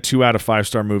 again, a 2 out of 5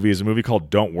 star movie, is a movie called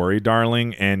Don't Worry,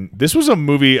 Darling. And this was a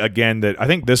movie, again, that I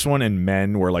think this one and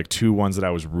Men were like 2 ones that I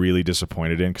was really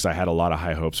disappointed in because I had a lot of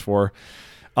high hopes for.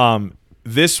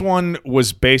 This one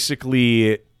was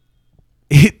basically,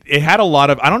 it had a lot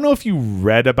of, I don't know if you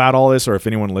read about all this or if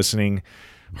anyone listening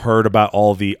heard about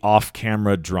all the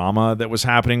off-camera drama that was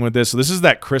happening with this. So this is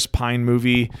that Chris Pine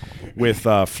movie with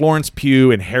Florence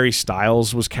Pugh, and Harry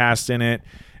Styles was cast in it.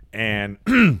 And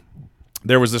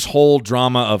there was this whole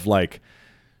drama of like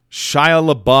Shia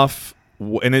LaBeouf,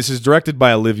 and this is directed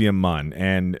by Olivia Munn,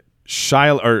 and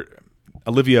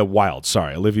Olivia Wilde.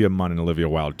 Sorry, Olivia Munn and Olivia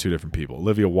Wilde, two different people.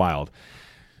 Olivia Wilde.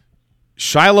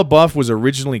 Shia LaBeouf was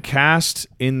originally cast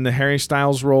in the Harry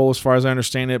Styles role, as far as I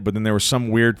understand it, but then there was some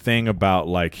weird thing about,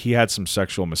 like, he had some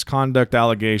sexual misconduct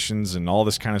allegations and all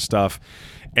this kind of stuff.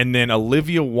 And then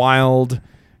Olivia Wilde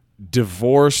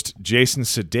divorced Jason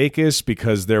Sudeikis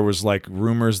because there was, like,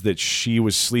 rumors that she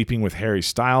was sleeping with Harry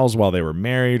Styles while they were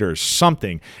married or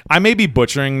something. I may be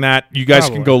butchering that. You guys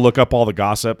can go look up all the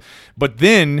gossip. But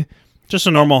then... just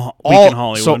a normal week in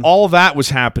Hollywood. So all that was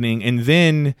happening, and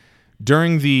then...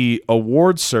 during the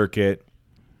award circuit,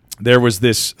 there was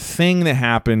this thing that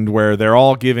happened where they're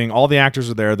all the actors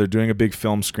are there. They're doing a big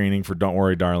film screening for Don't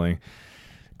Worry, Darling.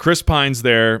 Chris Pine's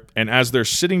there, and as they're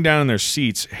sitting down in their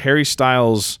seats, Harry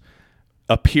Styles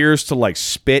appears to, like,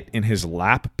 spit in his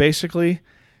lap, basically.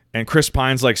 And Chris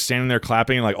Pine's, like, standing there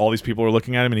clapping, and, like, all these people are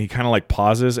looking at him, and he kind of, like,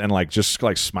 pauses and, like, just,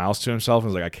 like, smiles to himself and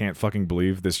is like, I can't fucking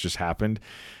believe this just happened.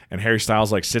 And Harry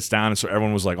Styles, like, sits down, and so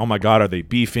everyone was like, oh my God, are they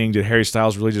beefing? Did Harry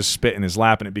Styles really just spit in his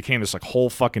lap? And it became this, like, whole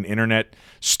fucking internet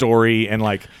story, and,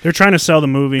 like... they're trying to sell the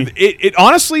movie. It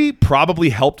honestly probably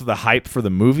helped the hype for the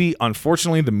movie.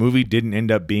 Unfortunately, the movie didn't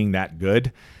end up being that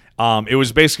good. It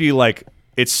was basically, like,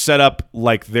 it's set up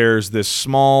like there's this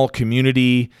small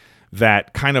community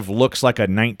that kind of looks like a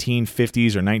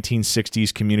 1950s or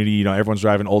 1960s community. You know, everyone's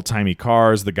driving old-timey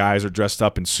cars. The guys are dressed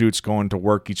up in suits going to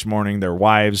work each morning. Their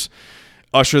wives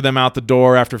usher them out the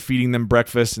door after feeding them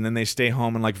breakfast, and then they stay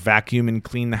home and, like, vacuum and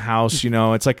clean the house. You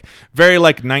know, it's like very,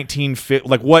 like, 1950,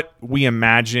 like what we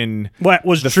imagine what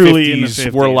was the truly 50s in the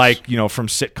 50s were like, you know, from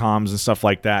sitcoms and stuff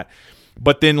like that.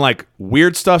 But then, like,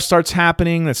 weird stuff starts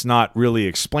happening that's not really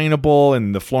explainable,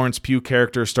 and the Florence Pugh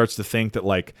character starts to think that,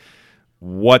 like,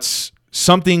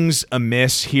 something's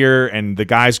amiss here, and the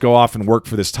guys go off and work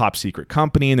for this top secret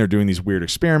company, and they're doing these weird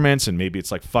experiments, and maybe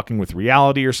it's, like, fucking with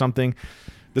reality or something.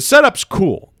 The setup's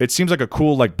cool. It seems like a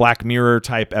cool, like, Black Mirror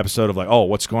type episode of, like, oh,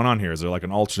 what's going on here? Is there, like,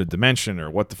 an alternate dimension, or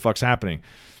what the fuck's happening?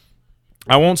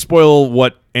 I won't spoil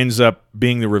what ends up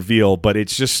being the reveal, but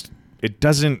it's just, it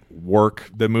doesn't work.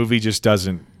 The movie just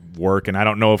doesn't work, and I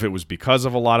don't know if it was because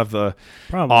of a lot of the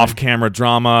off-camera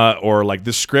drama, or, like,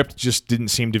 the script just didn't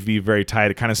seem to be very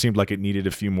tight. It kind of seemed like it needed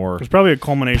a few more. It's probably a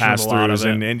culmination of a lot of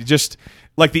it. And just,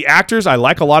 like, the actors, I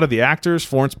like a lot of the actors.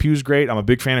 Florence Pugh's great. I'm a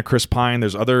big fan of Chris Pine.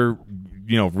 There's other...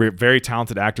 you know, very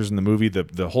talented actors in the movie.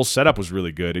 The whole setup was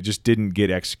really good. It just didn't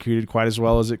get executed quite as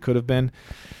well as it could have been.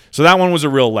 So that one was a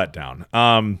real letdown.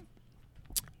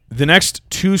 The next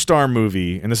 2-star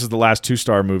movie, and this is the last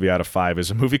 2-star movie out of 5,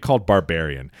 is a movie called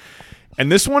Barbarian. And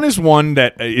this one is one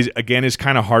that is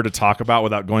kind of hard to talk about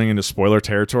without going into spoiler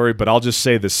territory, but I'll just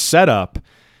say the setup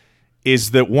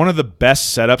is that one of the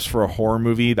best setups for a horror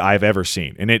movie that I've ever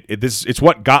seen. And it's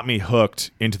what got me hooked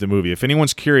into the movie. If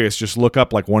anyone's curious, just look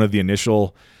up, like, one of the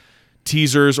initial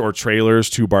teasers or trailers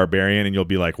to Barbarian, and you'll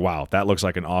be like, wow, that looks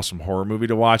like an awesome horror movie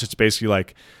to watch. It's basically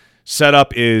like,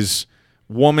 setup is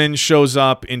woman shows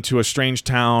up into a strange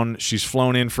town. She's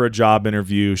flown in for a job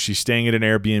interview. She's staying at an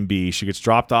Airbnb. She gets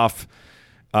dropped off.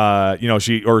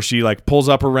 She like pulls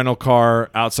up a rental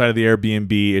car outside of the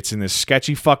Airbnb. It's in this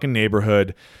sketchy fucking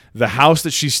neighborhood. The house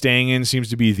that she's staying in seems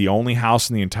to be the only house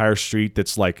in the entire street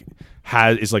that's like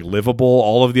is like livable.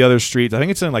 All of the other streets, I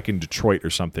think it's in Detroit or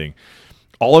something.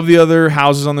 All of the other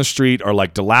houses on the street are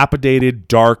like dilapidated,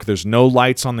 dark. There's no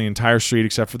lights on the entire street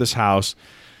except for this house.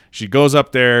 She goes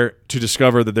up there to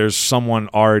discover that there's someone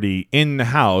already in the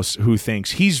house who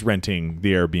thinks he's renting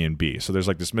the Airbnb. So there's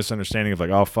like this misunderstanding of like,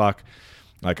 oh fuck,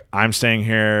 like I'm staying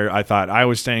here. I thought I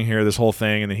was staying here, this whole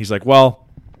thing. And then he's like, well,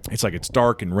 it's like it's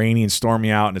dark and rainy and stormy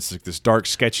out, and it's like this dark,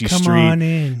 sketchy street. Come on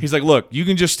in. He's like, look, you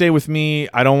can just stay with me.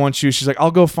 I don't want you. She's like,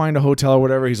 I'll go find a hotel or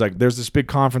whatever. He's like, there's this big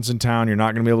conference in town. You're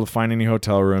not going to be able to find any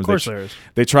hotel rooms. Of course there is.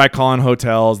 They try calling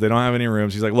hotels. They don't have any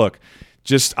rooms. He's like, look,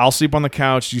 just I'll sleep on the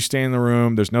couch. You stay in the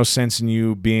room. There's no sense in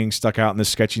you being stuck out in this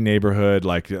sketchy neighborhood.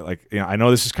 Like I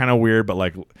know this is kind of weird, but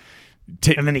like.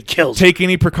 And then he kills. Take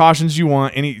any precautions you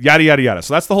want, any yada yada yada.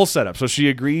 So that's the whole setup. So she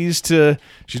agrees to.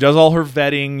 She does all her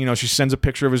vetting. You know, she sends a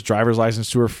picture of his driver's license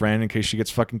to her friend in case she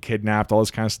gets fucking kidnapped. All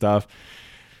this kind of stuff.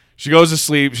 She goes to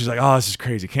sleep. She's like, "Oh, this is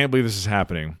crazy. Can't believe this is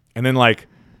happening." And then like,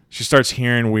 she starts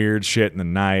hearing weird shit in the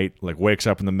night. Like wakes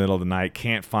up in the middle of the night,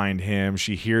 can't find him.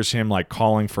 She hears him like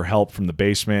calling for help from the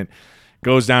basement.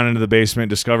 Goes down into the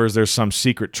basement, discovers there's some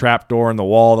secret trap door in the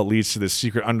wall that leads to this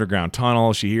secret underground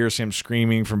tunnel. She hears him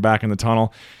screaming from back in the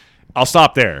tunnel. I'll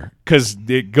stop there because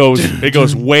it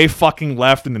goes way fucking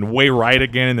left and then way right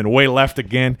again and then way left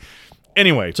again.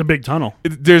 Anyway, it's a big tunnel.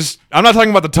 I'm not talking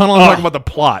about the tunnel. I'm talking about the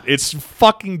plot. It's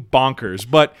fucking bonkers,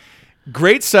 but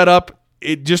great setup.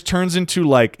 it just turns into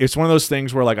like, it's one of those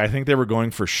things where like I think they were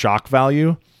going for shock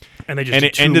value. And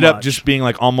it ended up just being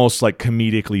like almost like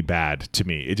comedically bad to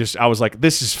me. I was like,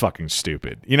 this is fucking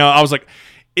stupid. You know, I was like,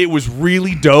 it was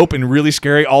really dope and really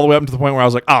scary all the way up to the point where I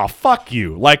was like, oh, fuck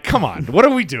you. Like, come on, what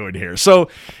are we doing here? So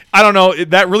I don't know.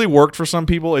 That really worked for some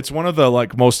people. It's one of the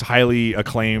like most highly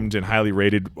acclaimed and highly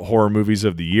rated horror movies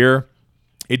of the year.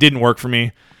 It didn't work for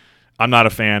me. I'm not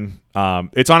a fan.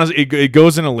 It's honestly, it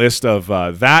goes in a list of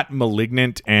that,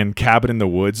 Malignant, and Cabin in the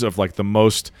Woods of like the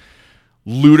most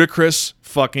ludicrous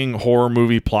fucking horror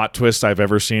movie plot twist I've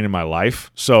ever seen in my life.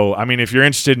 So, I mean, if you're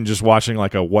interested in just watching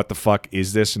like a what the fuck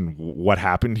is this and what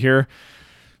happened here,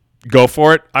 go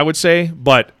for it, I would say.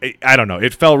 But I don't know.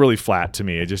 It fell really flat to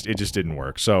me. It just didn't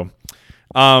work. So,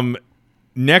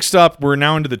 next up, we're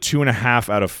now into the 2.5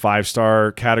 out of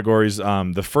 5-star categories.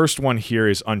 The first one here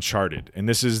is Uncharted, and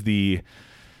this is the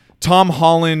Tom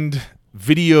Holland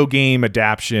video game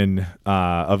adaptation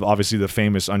of obviously the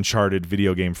famous Uncharted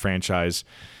video game franchise.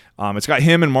 It's got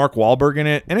him and Mark Wahlberg in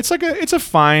it, and it's a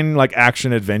fine like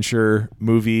action adventure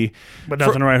movie, but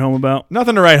nothing to write home about.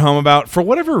 Nothing to write home about. For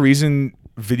whatever reason,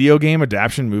 video game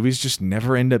adaptation movies just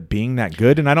never end up being that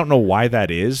good, and I don't know why that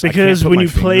is. Because when you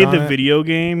play the video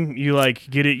game, you like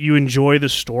get it, you enjoy the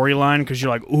storyline because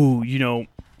you're like, ooh, you know,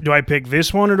 do I pick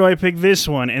this one or do I pick this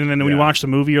one? And then when you watch the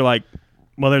movie, you're like,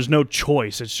 well, there's no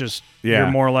choice. It's just you're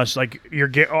more or less like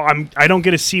I don't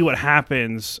get to see what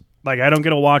happens. Like I don't get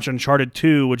to watch Uncharted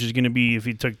 2, which is going to be if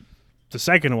you took the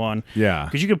second one. Yeah,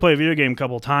 because you could play a video game a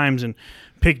couple of times and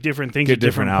pick different things at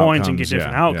different points and get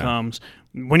different outcomes.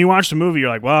 Yeah. When you watch the movie, you're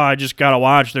like, well, I just gotta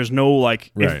watch. There's no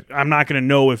like, I'm not gonna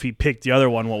know if he picked the other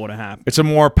one, what would have happened. It's a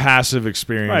more passive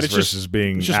experience versus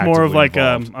being. It's just more of like,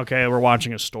 okay, we're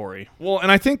watching a story. Well,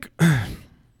 and I think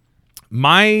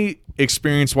my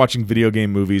experience watching video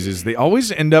game movies is they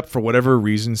always end up, for whatever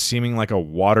reason, seeming like a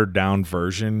watered down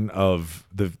version of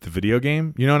the video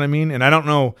game. You know what I mean? And I don't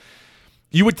know.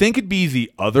 You would think it'd be the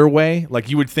other way. Like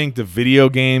you would think the video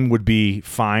game would be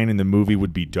fine and the movie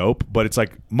would be dope. But it's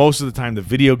like most of the time the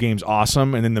video game's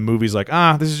awesome and then the movie's like,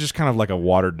 this is just kind of like a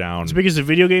watered down. It's because the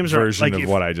video games version are like of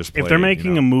what I just played. If they're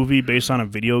making a movie based on a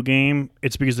video game,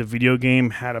 it's because the video game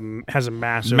has a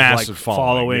massive like,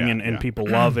 following and people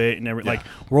love it and like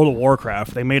World of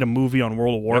Warcraft. They made a movie on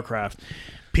World of Warcraft.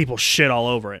 People shit all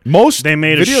over it. They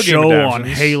made a show on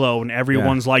Halo, and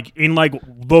everyone's like in like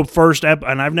the first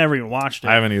and I've never even watched it.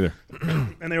 I haven't either.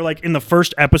 And they were like in the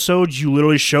first episode, you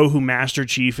literally show who Master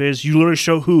Chief is. You literally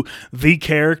show who the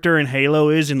character in Halo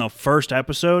is in the first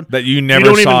episode. That you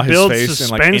never saw his face in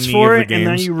like any of the games. And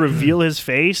then you reveal his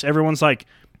face. Everyone's like,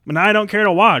 "Now I don't care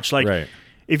to watch." Like.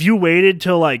 If you waited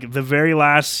till like the very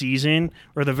last season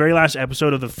or the very last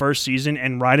episode of the first season,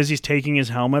 and right as he's taking his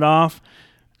helmet off.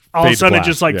 All of a sudden, it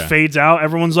just like fades out.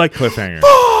 Everyone's like, cliffhanger.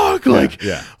 Fuck! Like,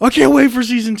 I can't wait for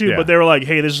season 2. But they were like,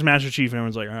 hey, this is Master Chief. And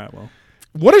everyone's like, all right, well.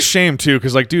 What a shame, too,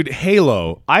 because, like, dude,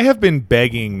 Halo, I have been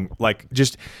begging, like,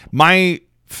 just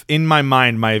in my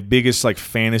mind, my biggest, like,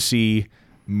 fantasy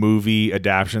movie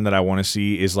adaptation that I want to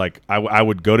see is, like, I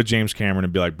would go to James Cameron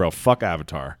and be like, bro, fuck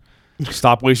Avatar.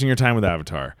 Stop wasting your time with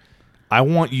Avatar. I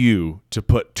want you to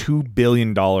put $2 billion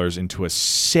into a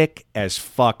sick as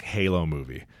fuck Halo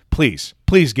movie.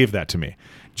 Please give that to me.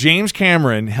 James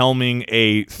Cameron helming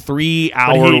a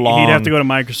 3-hour long. He'd have to go to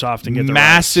Microsoft and get the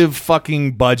massive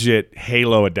fucking budget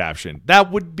Halo adaptation.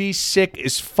 That would be sick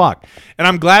as fuck. And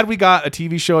I'm glad we got a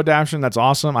TV show adaptation. That's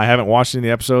awesome. I haven't watched any of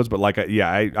the episodes, but like,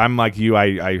 I'm like you.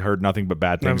 I heard nothing but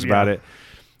bad things about it,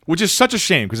 which is such a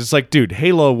shame because it's like, dude,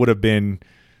 Halo would have been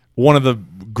one of the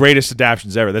greatest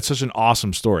adaptations ever. That's such an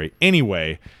awesome story.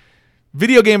 Anyway.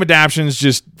 Video game adaptions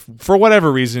just, for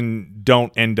whatever reason,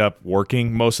 don't end up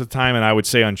working most of the time, and I would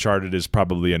say Uncharted is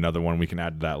probably another one we can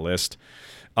add to that list.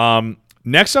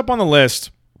 Next up on the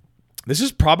list, this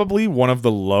is probably one of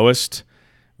the lowest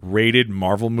rated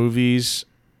Marvel movies,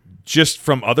 just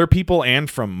from other people and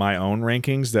from my own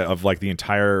rankings of like the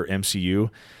entire MCU.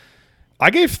 I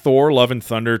gave Thor: Love and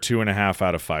Thunder 2.5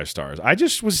 out of 5 stars. I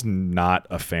just was not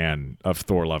a fan of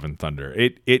Thor: Love and Thunder.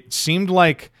 It seemed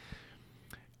like...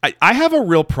 I have a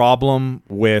real problem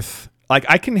with, like,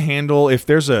 I can handle if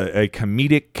there's a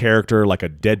comedic character like a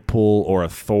Deadpool or a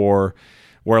Thor,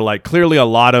 where, like, clearly a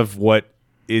lot of what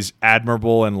is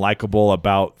admirable and likable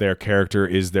about their character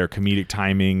is their comedic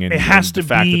timing and it has and to the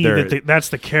fact be that that's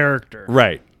the character.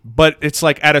 Right. But it's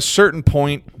like at a certain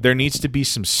point, there needs to be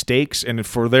some stakes. And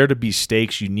for there to be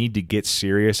stakes, you need to get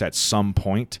serious at some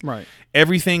point. Right.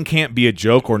 Everything can't be a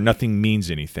joke or nothing means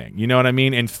anything. You know what I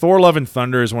mean? And Thor: Love and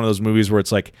Thunder is one of those movies where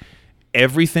it's like,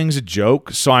 everything's a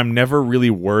joke, so I'm never really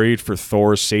worried for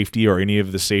Thor's safety or any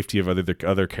of the safety of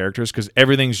other characters because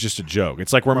everything's just a joke.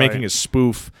 It's like we're making a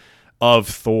spoof of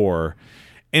Thor.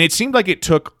 And it seemed like it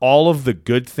took all of the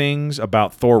good things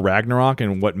about Thor Ragnarok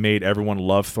and what made everyone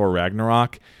love Thor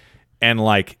Ragnarok and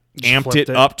like amped it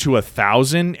up to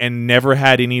 1,000 and never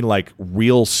had any like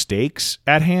real stakes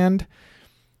at hand.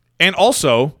 And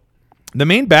also, the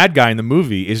main bad guy in the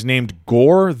movie is named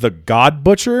Gore the God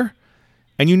Butcher,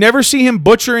 and you never see him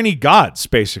butcher any gods,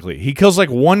 basically. He kills like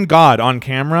one god on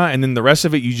camera, and then the rest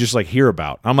of it you just like hear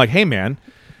about. I'm like, hey, man.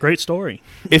 Great story.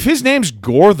 If his name's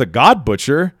Gore the God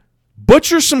Butcher,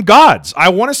 butcher some gods. I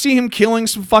want to see him killing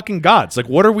some fucking gods. Like,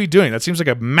 what are we doing? That seems like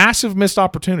a massive missed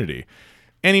opportunity.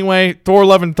 Anyway, Thor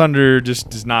Love and Thunder just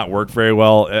does not work very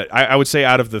well. I would say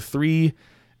out of the 3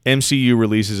 MCU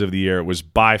releases of the year, it was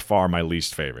by far my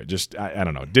least favorite. Just, I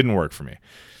don't know. It didn't work for me.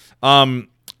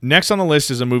 Next on the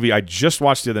list is a movie I just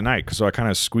watched the other night, so I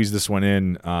kind of squeezed this one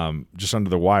in just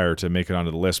under the wire to make it onto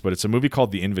the list, but it's a movie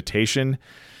called The Invitation.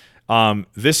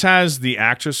 This has the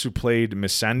actress who played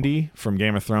Missandei from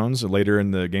Game of Thrones, later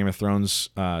in the Game of Thrones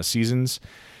seasons.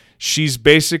 She's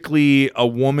basically a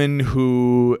woman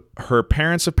who her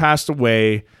parents have passed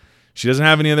away. She doesn't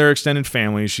have any other extended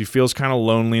family. She feels kind of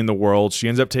lonely in the world. She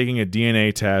ends up taking a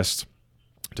DNA test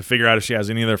to figure out if she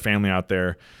has any other family out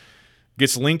there.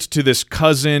 Gets linked to this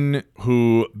cousin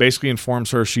who basically informs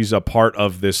her she's a part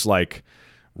of this like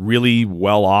really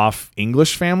well-off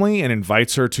English family and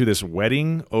invites her to this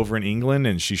wedding over in England.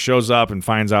 And she shows up and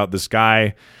finds out this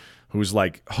guy who's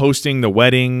like hosting the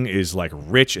wedding is like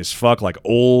rich as fuck, like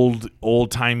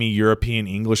old-timey European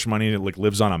English money that like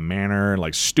lives on a manor and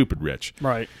like stupid rich.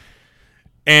 Right.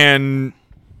 And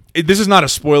this is not a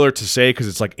spoiler to say because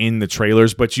it's like in the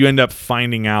trailers, but you end up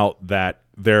finding out that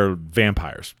they're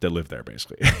vampires that live there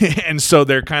basically. And so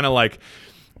they're kind of like,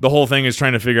 the whole thing is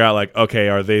trying to figure out like, okay,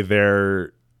 are they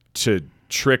there to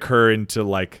trick her into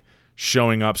like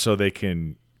showing up so they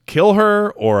can kill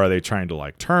her, or are they trying to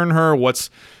like turn her? What's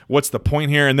the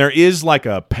point here? And there is like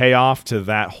a payoff to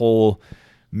that whole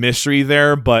mystery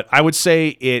there, but I would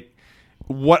say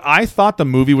what I thought the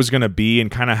movie was going to be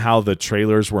and kind of how the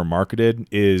trailers were marketed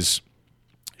is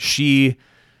she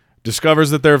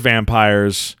discovers that they're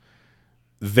vampires.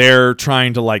 They're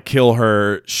trying to like kill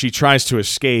her. She tries to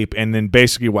escape. And then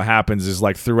basically what happens is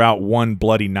like throughout one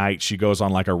bloody night, she goes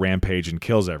on like a rampage and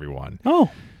kills everyone.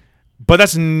 Oh, but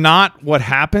that's not what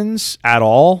happens at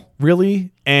all,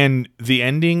 really. And the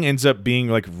ending ends up being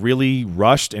like really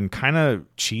rushed and kind of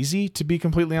cheesy, to be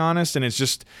completely honest. And it's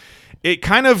just, it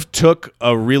kind of took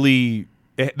the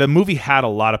movie had a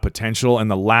lot of potential,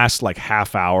 and the last like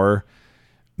half hour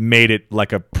made it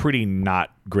like a pretty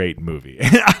not great movie.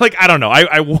 Like, I don't know.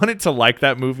 I wanted to like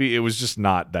that movie. It was just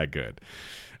not that good.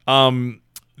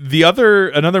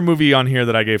 Another movie on here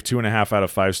that I gave 2.5 out of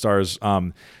 5 stars.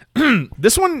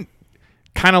 This one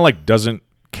kind of like doesn't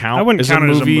count as a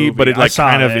movie, but it like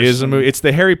kind of is a movie. It's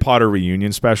the Harry Potter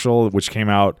reunion special, which came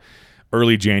out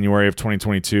early January of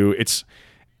 2022.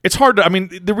 It's hard to, I mean,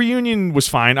 the reunion was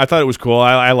fine. I thought it was cool.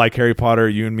 I like Harry Potter.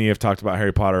 You and me have talked about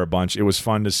Harry Potter a bunch. It was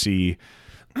fun to see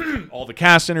all the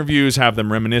cast interviews, have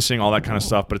them reminiscing, all that kind of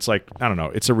stuff. But it's like, I don't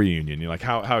know. It's a reunion. You're like,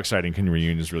 how exciting can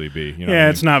reunions really be? You know yeah,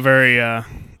 it's not very...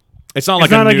 It's not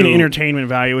like an entertainment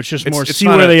value. It's just more see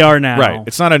where they are now. Right.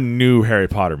 It's not a new Harry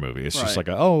Potter movie. It's just like,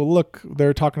 oh, look,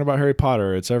 they're talking about Harry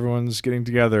Potter. It's everyone's getting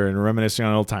together and reminiscing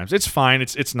on old times. It's fine.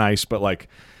 It's nice, but like,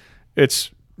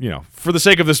 it's, you know, for the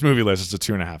sake of this movie list, it's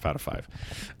a 2.5 out of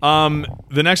 5.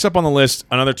 The next up on the list,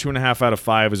 another 2.5 out of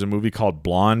 5, is a movie called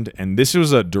Blonde, and this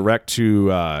was a direct to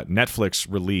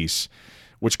Netflix release,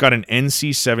 which got an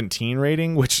NC-17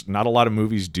 rating, which not a lot of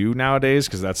movies do nowadays,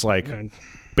 because that's like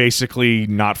basically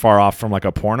not far off from like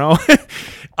a porno.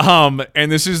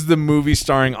 And this is the movie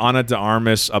starring Ana de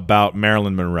Armas about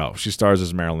Marilyn Monroe. She stars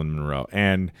as Marilyn Monroe,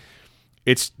 and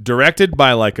it's directed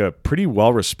by like a pretty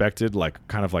well-respected, like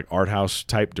kind of like art house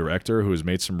type director who has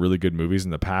made some really good movies in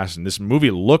the past. And this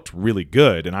movie looked really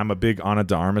good, and I'm a big Ana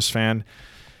de Armas fan.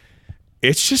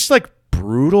 It's just like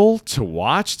brutal to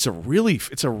watch. It's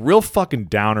a real fucking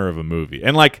downer of a movie,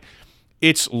 and like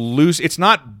it's loose. It's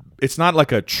not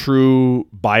like a true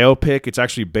biopic. It's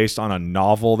actually based on a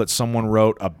novel that someone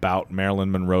wrote about Marilyn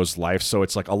Monroe's life. So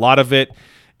it's like a lot of it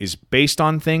is based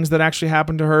on things that actually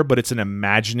happened to her, but it's an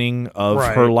imagining of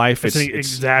her life. It's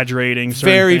exaggerating.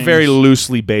 Very, very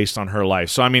loosely based on her life.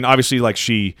 So, I mean, obviously, like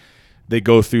they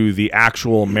go through the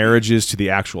actual marriages to the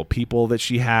actual people that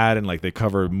she had, and like they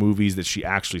cover movies that she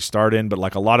actually starred in, but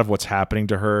like a lot of what's happening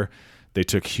to her, they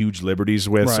took huge liberties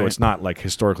with. So it's not like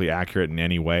historically accurate in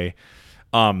any way.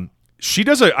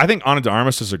 I think Ana de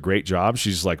Armas does a great job.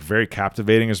 She's like very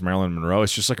captivating as Marilyn Monroe.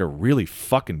 It's just like a really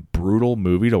fucking brutal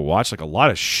movie to watch. Like a lot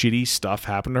of shitty stuff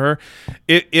happened to her.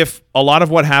 If a lot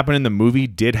of what happened in the movie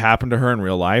did happen to her in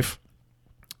real life,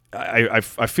 I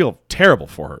feel terrible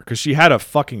for her because she had a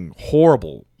fucking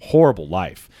horrible, horrible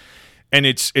life. And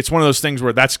it's one of those things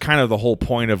where that's kind of the whole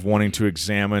point of wanting to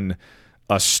examine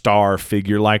a star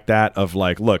figure like that, of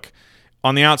like, look,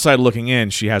 on the outside looking in,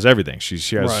 she has everything.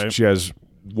 She has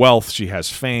wealth, she has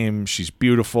fame, she's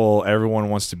beautiful, everyone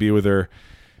wants to be with her.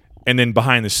 And then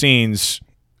behind the scenes,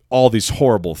 all these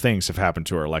horrible things have happened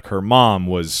to her. Like her mom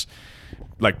was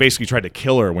like basically tried to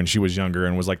kill her when she was younger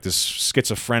and was like this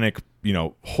schizophrenic,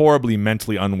 horribly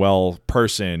mentally unwell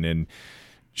person. And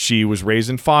she was raised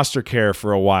in foster care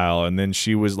for a while, and then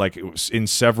she was like in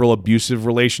several abusive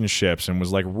relationships and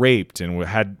was like raped and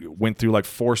went through like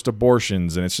forced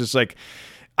abortions. And it's just like,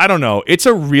 I don't know. It's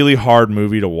a really hard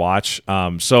movie to watch.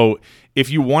 So if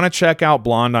you want to check out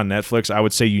Blonde on Netflix, I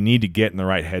would say you need to get in the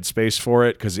right headspace for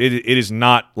it, because it is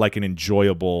not like an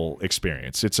enjoyable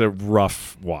experience. It's a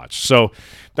rough watch. So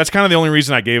that's kind of the only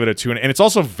reason I gave it a 2. And it's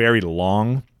also very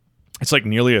long. It's like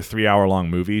nearly a 3-hour-long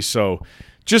movie. So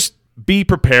just be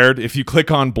prepared if you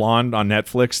click on Blonde on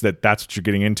Netflix that's what you're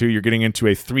getting into. You're getting into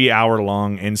a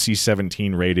 3-hour-long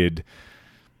NC-17 rated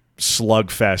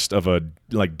slugfest of a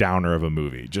like downer of a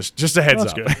movie. Just a heads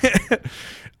up. Good.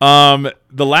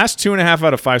 The last 2.5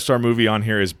 out of 5-star movie on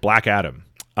here is Black Adam.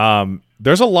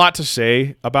 There's a lot to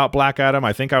say about Black Adam.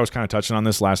 I think I was kind of touching on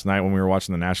this last night when we were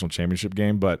watching the national championship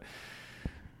game, but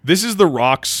this is The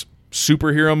Rock's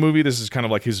superhero movie. This is kind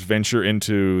of like his venture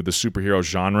into the superhero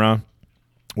genre,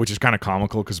 which is kind of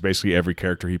comical because basically every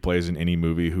character he plays in any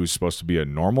movie who's supposed to be a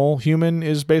normal human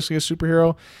is basically a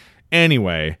superhero.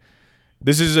 Anyway,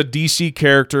 this is a DC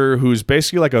character who's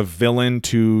basically like a villain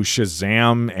to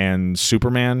Shazam and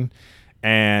Superman.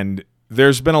 And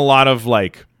there's been a lot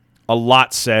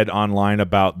said online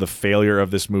about the failure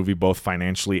of this movie, both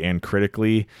financially and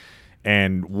critically,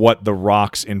 and what The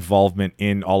Rock's involvement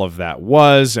in all of that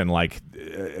was, and like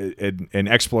an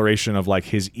exploration of like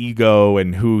his ego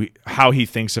and how he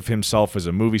thinks of himself as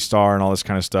a movie star and all this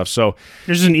kind of stuff. So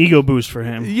there's an ego boost for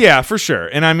him. Yeah, for sure.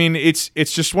 And I mean, it's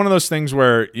just one of those things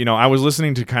where, I was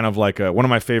listening to kind of like one of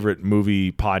my favorite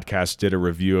movie podcasts did a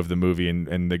review of the movie,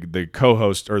 and the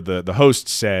co-host or the host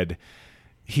said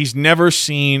he's never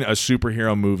seen a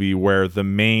superhero movie where the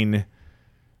main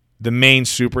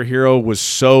superhero was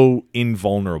so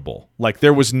invulnerable. Like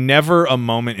there was never a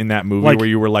moment in that movie where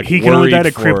you were like, he can only die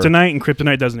to kryptonite, and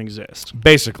kryptonite doesn't exist.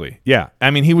 Basically, yeah.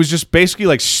 I mean, he was just basically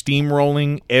like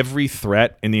steamrolling every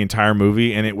threat in the entire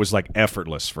movie, and it was like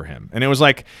effortless for him. And it was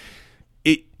like,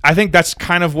 I think that's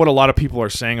kind of what a lot of people are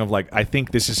saying of like, I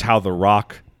think this is how The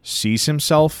Rock sees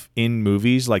himself in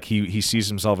movies. Like he sees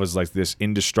himself as like this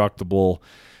indestructible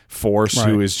force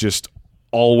who is just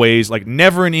always like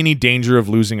never in any danger of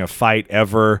losing a fight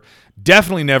ever,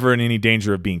 definitely never in any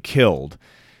danger of being killed.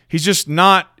 He's just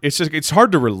not, it's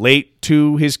hard to relate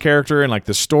to his character and like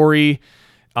the story.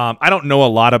 I don't know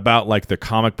a lot about like the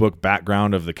comic book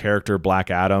background of the character Black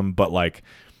Adam, but like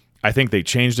I think they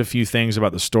changed a few things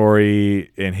about the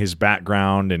story and his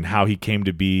background and how he came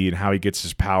to be and how he gets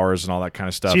his powers and all that kind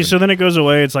of stuff. So then it goes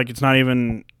away. It's like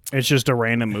it's just a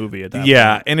random movie at that point.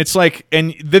 Yeah, and it's like,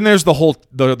 and then there's the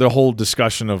whole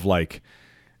discussion of like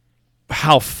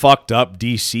how fucked up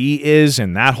DC is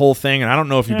and that whole thing. And I don't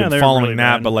know if you've been following really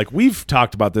that, but like we've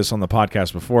talked about this on the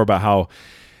podcast before about how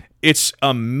it's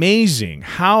amazing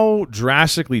how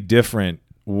drastically different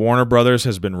Warner Brothers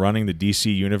has been running the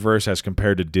DC universe as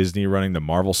compared to Disney running the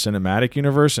Marvel Cinematic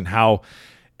Universe, and how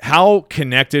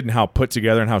connected and how put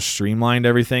together and how streamlined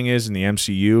everything is in the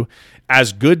MCU.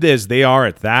 As good as they are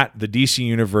at that, the DC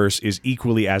universe is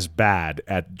equally as bad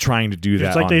at trying to do that.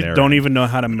 It's like they don't even know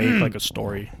how to make like a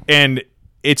story. And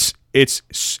it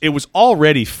was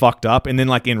already fucked up. And then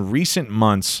like in recent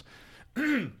months,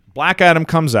 Black Adam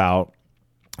comes out.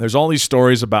 There's all these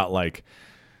stories about like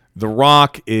The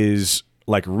Rock is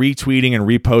like retweeting and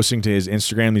reposting to his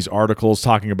Instagram these articles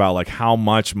talking about like how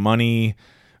much money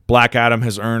Black Adam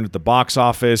has earned at the box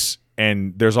office,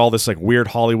 and there's all this like weird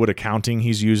Hollywood accounting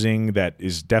he's using that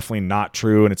is definitely not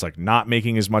true, and it's like not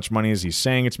making as much money as he's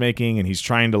saying it's making, and he's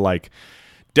trying to like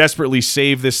desperately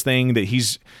save this thing that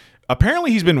he's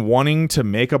been wanting to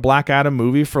make a Black Adam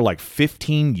movie for like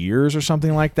 15 years or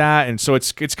something like that. And so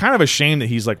it's kind of a shame that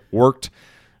he's like worked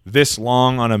this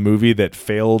long on a movie that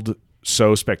failed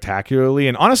so spectacularly.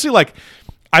 And honestly, like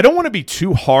I don't want to be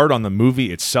too hard on the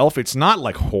movie itself. It's not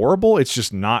like horrible. It's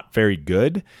just not very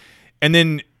good. And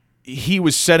then he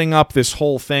was setting up this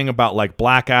whole thing about like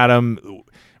Black Adam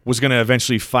was going to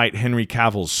eventually fight Henry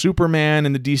Cavill's Superman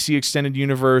in the DC Extended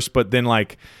Universe. But then,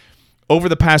 like, over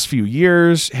the past few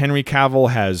years, Henry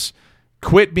Cavill has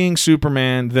quit being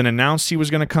Superman, then announced he was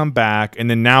going to come back, and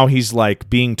then now he's, like,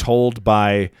 being told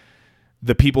by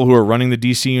the people who are running the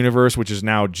DC Universe, which is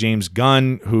now James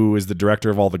Gunn, who is the director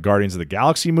of all the Guardians of the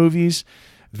Galaxy movies,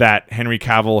 that Henry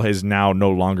Cavill is now no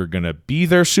longer going to be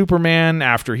their Superman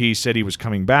after he said he was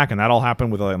coming back, and that all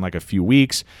happened within, like, a few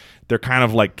weeks. They're kind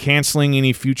of, like, canceling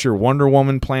any future Wonder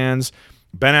Woman plans.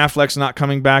 Ben Affleck's not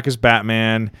coming back as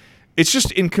Batman. It's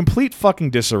just in complete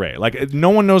fucking disarray. Like, no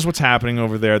one knows what's happening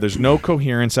over there. There's no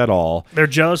coherence at all. They're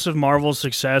jealous of Marvel's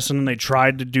success, and then they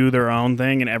tried to do their own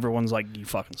thing, and everyone's like, you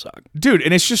fucking suck. Dude,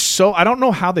 and it's just so... I don't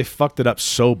know how they fucked it up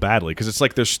so badly, because it's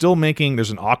like they're still making...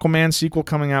 There's an Aquaman sequel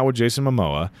coming out with Jason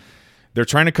Momoa. They're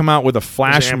trying to come out with a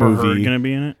Flash is Amber movie. Heard gonna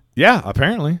be in it? Yeah,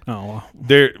 apparently. Oh,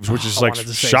 well. Which is, like,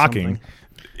 shocking.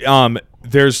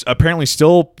 There's apparently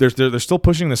still they're still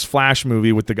pushing this Flash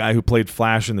movie with the guy who played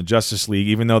Flash in the Justice League,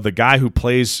 even though the guy who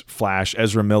plays Flash,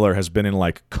 Ezra Miller, has been in,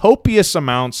 like, copious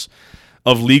amounts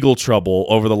of legal trouble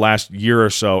over the last year or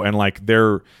so, and, like,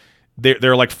 they're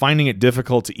like finding it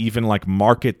difficult to even, like,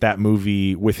 market that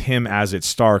movie with him as its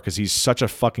star because he's such a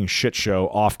fucking shit show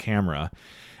off camera.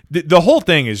 The whole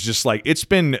thing is just, like, it's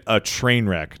been a train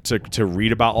wreck to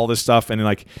read about all this stuff, and,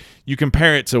 like, you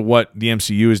compare it to what the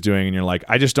MCU is doing, and you're like,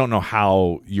 I just don't know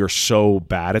how you're so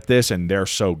bad at this and they're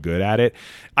so good at it.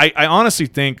 I honestly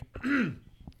think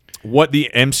what the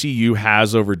MCU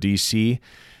has over DC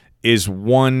is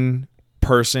one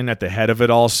person at the head of it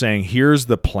all saying, here's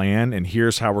the plan and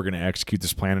here's how we're going to execute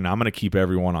this plan, and I'm going to keep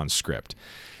everyone on script.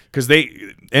 Because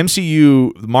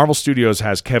Marvel Studios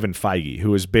has Kevin Feige,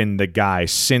 who has been the guy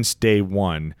since day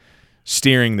one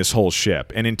steering this whole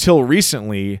ship. And until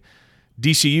recently,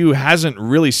 DCU hasn't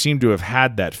really seemed to have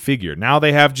had that figure. Now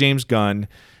they have James Gunn.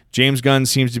 James Gunn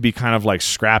seems to be kind of like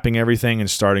scrapping everything and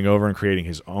starting over and creating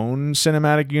his own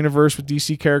cinematic universe with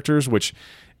DC characters, which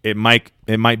it might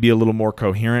be a little more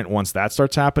coherent once that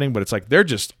starts happening. But it's like they're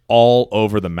just all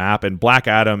over the map. And Black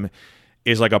Adam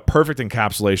is like a perfect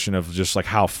encapsulation of just like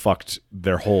how fucked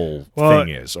their whole thing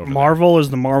is. Marvel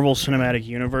is the Marvel Cinematic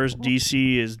Universe.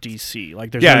 DC is DC. Like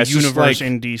there's no universe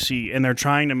in DC, and they're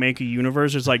trying to make a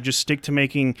universe. It's like just stick to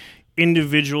making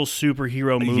individual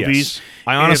superhero movies. Yes.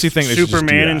 I honestly think they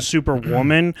Superman and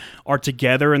Superwoman are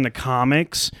together in the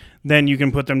comics, then you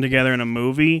can put them together in a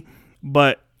movie.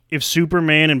 But if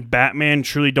Superman and Batman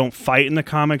truly don't fight in the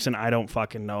comics, and I don't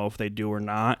fucking know if they do or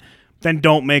not, then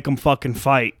don't make them fucking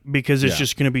fight because it's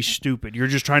just going to be stupid. You're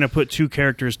just trying to put two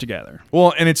characters together.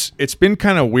 Well, and it's been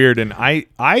kind of weird, and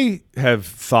I have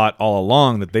thought all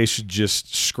along that they should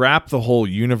just scrap the whole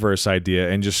universe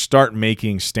idea and just start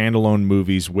making standalone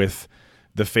movies with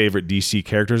the favorite DC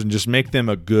characters and just make them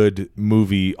a good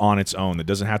movie on its own that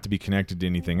doesn't have to be connected to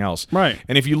anything else. Right.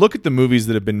 And if you look at the movies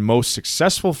that have been most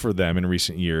successful for them in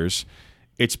recent years,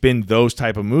 it's been those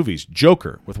type of movies.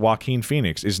 Joker with Joaquin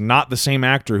Phoenix is not the same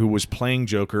actor who was playing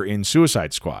Joker in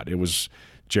Suicide Squad. It was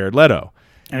Jared Leto.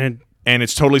 And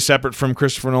it's totally separate from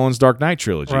Christopher Nolan's Dark Knight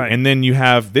trilogy. Right. And then you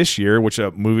have this year, which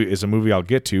is a movie I'll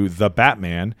get to, The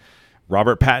Batman.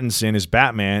 Robert Pattinson is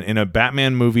Batman in a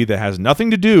Batman movie that has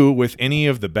nothing to do with any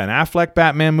of the Ben Affleck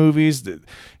Batman movies.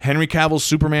 Henry Cavill's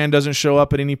Superman doesn't show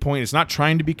up at any point. It's not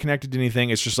trying to be connected to anything.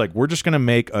 It's just like, we're just going to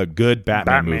make a good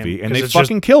Batman movie. And they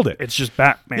fucking killed it. It's just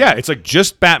Batman. Yeah, it's like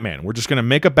just Batman. We're just going to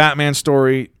make a Batman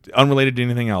story unrelated to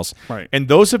anything else. Right. And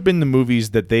those have been the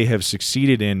movies that they have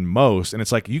succeeded in most. And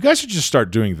it's like, you guys should just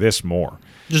start doing this more.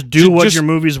 Just do what your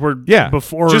movies were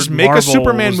before. Just make Marvel a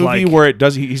Superman movie like, where it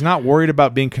does. He's not worried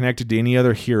about being connected to any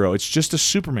other hero. It's just a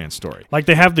Superman story. Like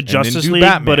they have the Justice League,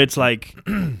 Batman. but it's like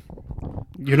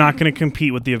you're not going to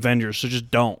compete with the Avengers, so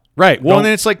just don't. Right. Well, and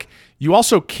then it's like you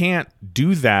also can't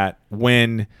do that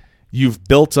when you've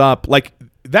built up like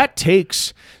that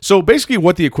takes. So basically,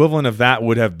 what the equivalent of that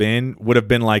would have been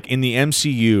like in the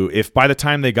MCU. If by the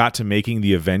time they got to making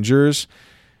the Avengers,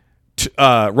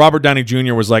 Robert Downey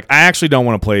Jr. was like, I actually don't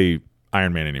want to play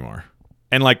Iron Man anymore.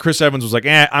 And like Chris Evans was like,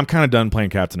 I'm kind of done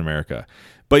playing Captain America.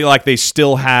 But like they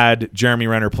still had Jeremy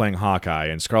Renner playing Hawkeye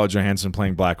and Scarlett Johansson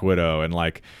playing Black Widow, and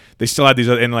like they still had these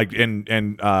other,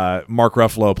 and Mark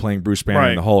Ruffalo playing Bruce Banner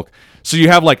and the Hulk. So you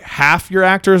have like half your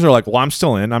actors are like, well, I'm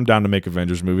still in, I'm down to make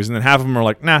Avengers movies, and then half of them are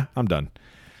like, nah, I'm done.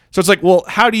 So it's like, well,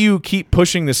 how do you keep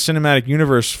pushing this cinematic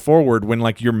universe forward when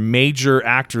like your major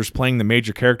actors playing the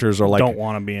major characters are like don't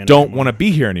want to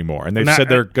be here anymore, and they've said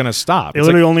they're gonna stop? It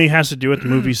literally only has to do with the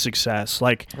movie's success.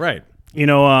 Like, right? You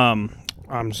know,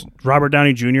 Robert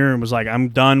Downey Jr. was like, I'm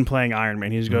done playing Iron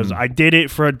Man. He goes, I did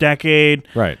it for a decade.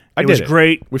 Right. It was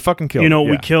great. We fucking killed it.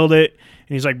 We killed it.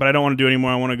 he's like, but I don't want to do it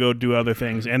anymore. I want to go do other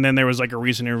things. And then there was like a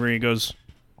recent interview where he goes,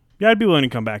 yeah, I'd be willing to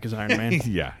come back as Iron Man.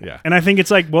 Yeah. And I think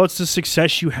it's like, well, it's the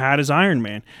success you had as Iron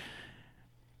Man.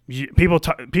 People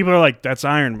are like, that's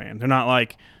Iron Man. They're not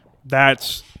like,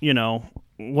 that's,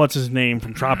 what's his name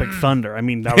from Tropic Thunder. I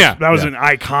mean, that was an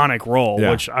iconic role,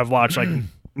 which I've watched like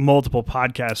multiple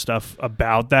podcast stuff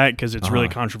about that because it's really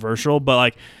controversial. But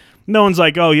like, no one's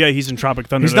like, oh yeah, he's in Tropic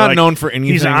Thunder. He's not known for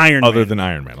anything other than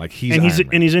Iron Man. Like he's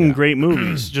in great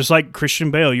movies, just like Christian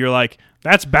Bale. You're like,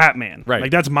 that's Batman, right?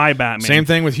 Like that's my Batman. Same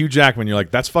thing with Hugh Jackman. You're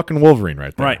like, that's fucking Wolverine,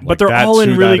 right there. Right, like, but they're all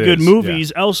in really good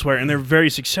movies elsewhere, and they're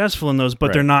very successful in those.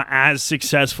 But they're not as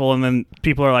successful. And then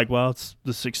people are like, well, it's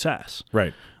the success,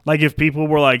 right? Like if people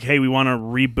were like, hey, we want to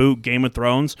reboot Game of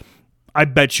Thrones. I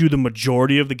bet you the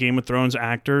majority of the Game of Thrones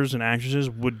actors and actresses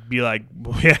would be like,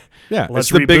 yeah, let's it's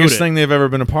the reboot biggest it. thing they've ever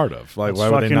been a part of. Like, let's why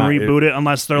would they not reboot it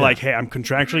unless they're like, hey, I'm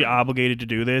contractually obligated to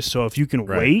do this. So if you can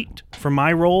wait for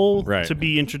my role to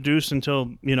be introduced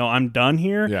until I'm done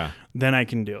here, then I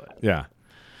can do it. Yeah,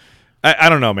 I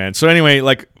don't know, man. So anyway,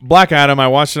 like Black Adam, I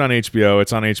watched it on HBO.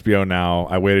 It's on HBO now.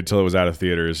 I waited till it was out of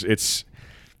theaters. It's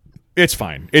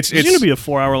fine. It's going to be a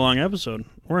 4-hour-long episode.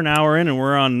 We're an hour in and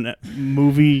we're on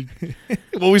movie.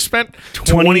 Well, we spent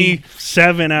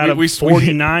 27 out of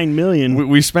 49 million.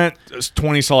 We spent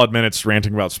 20 solid minutes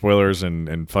ranting about spoilers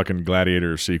and fucking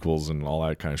Gladiator sequels and all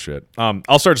that kind of shit.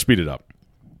 I'll start to speed it up.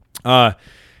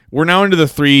 We're now into the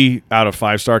 3 out of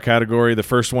 5-star category. The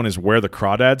first one is Where the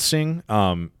Crawdads Sing.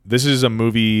 This is a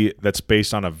movie that's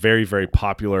based on a very, very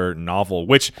popular novel,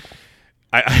 which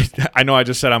I know I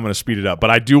just said I'm going to speed it up, but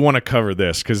I do want to cover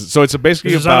this because it's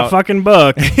basically this is about not a fucking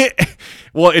book.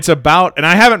 Well, it's about, and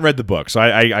I haven't read the book, so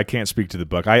I can't speak to the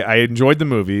book. I enjoyed the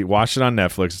movie, watched it on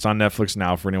Netflix. It's on Netflix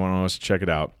now for anyone who wants to check it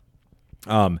out.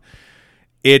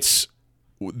 It's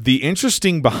the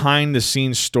interesting behind the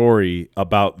scenes story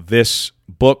about this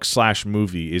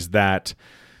book/movie is that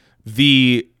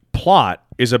the plot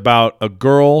is about a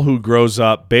girl who grows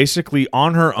up basically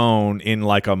on her own in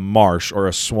like a marsh or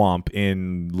a swamp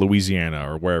in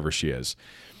Louisiana or wherever she is,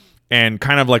 and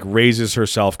kind of like raises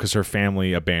herself because her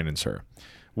family abandons her.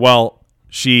 Well,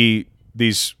 she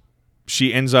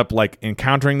ends up like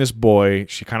encountering this boy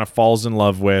she kind of falls in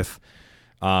love with.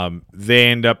 They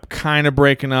end up kind of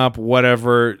breaking up,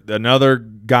 whatever. Another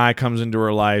guy comes into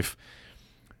her life.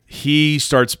 He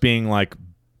starts being like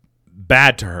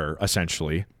bad to her,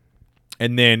 essentially.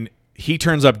 And then he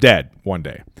turns up dead one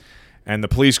day. And the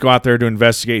police go out there to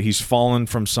investigate. He's fallen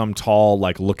from some tall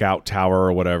like lookout tower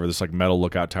or whatever, this like metal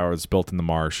lookout tower that's built in the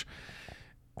marsh.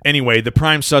 Anyway, the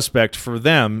prime suspect for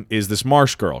them is this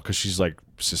marsh girl because she's like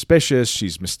suspicious.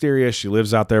 She's mysterious. She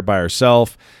lives out there by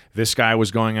herself. This guy was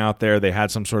going out there. They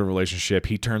had some sort of relationship.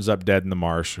 He turns up dead in the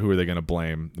marsh. Who are they going to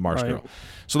blame? The marsh girl.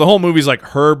 So the whole movie's like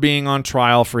her being on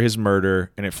trial for his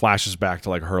murder, and it flashes back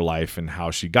to like her life and how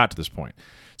she got to this point.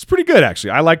 It's pretty good,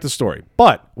 actually. I like the story.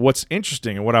 But what's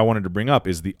interesting and what I wanted to bring up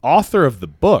is the author of the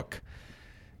book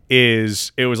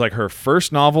it was like her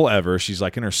first novel ever. She's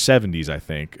like in her 70s, I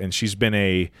think. And she's been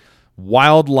a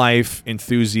wildlife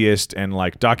enthusiast and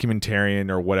like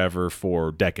documentarian or whatever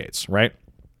for decades, right?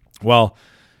 Well,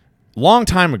 long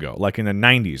time ago, like in the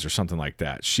 90s or something like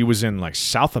that, she was in like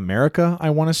South America,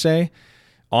 I want to say,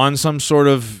 on some sort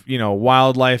of,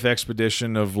 wildlife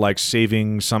expedition of like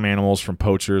saving some animals from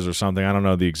poachers or something. I don't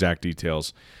know the exact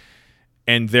details.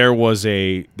 And there was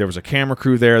a camera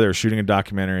crew there. They were shooting a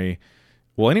documentary.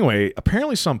 Well, anyway,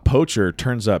 apparently some poacher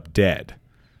turns up dead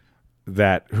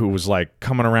who was like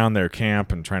coming around their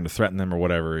camp and trying to threaten them or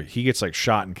whatever. He gets like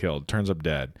shot and killed, turns up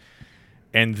dead.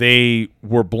 And they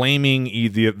were blaming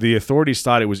the authorities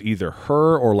thought it was either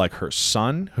her or like her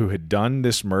son who had done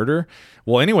this murder.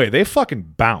 Well, anyway, they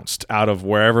fucking bounced out of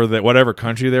whatever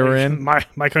country they were in.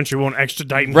 My country won't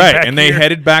extradite me. Right, and they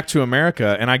headed back to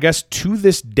America. And I guess to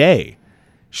this day,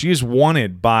 she is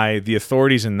wanted by the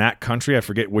authorities in that country. I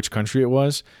forget which country it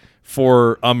was,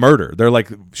 for a murder. They're like,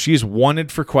 she's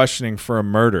wanted for questioning for a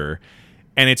murder.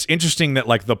 And it's interesting that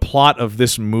like the plot of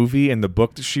this movie and the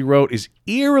book that she wrote is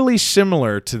eerily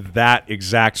similar to that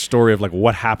exact story of like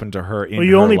what happened to her in her life. Well,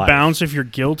 you only bounce if you're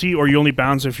guilty, or you only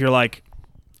bounce if you're like,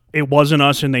 it wasn't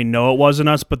us and they know it wasn't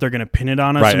us, but they're going to pin it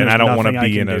on us. Right, and I don't want to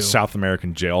be in a South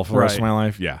American jail for the rest of my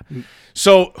life. Yeah.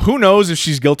 So who knows if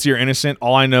she's guilty or innocent?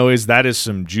 All I know is that is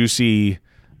some juicy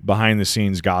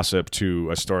behind-the-scenes gossip to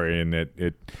a story, and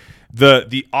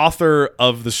the author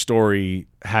of the story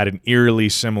had an eerily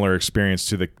similar experience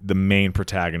to the main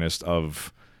protagonist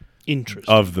of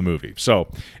the movie. So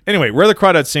anyway, Where the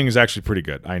Crawdads Sing is actually pretty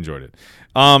good. I enjoyed it.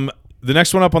 The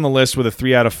next one up on the list with a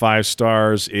 3 out of 5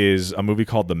 stars is a movie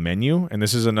called The Menu. And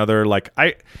this is another, like,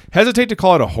 I hesitate to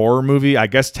call it a horror movie. I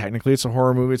guess technically it's a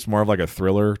horror movie. It's more of like a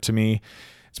thriller to me.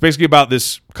 It's basically about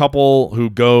this couple who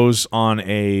goes on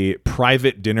a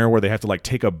private dinner where they have to like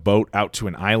take a boat out to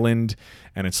an island.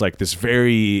 And it's like this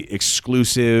very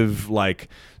exclusive, like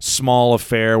small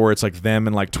affair where it's like them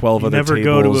and like 12 other tables. Never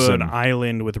go to an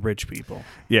island with rich people.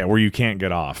 Yeah, where you can't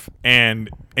get off. And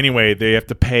anyway, they have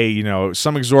to pay, you know,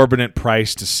 some exorbitant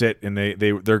price to sit, and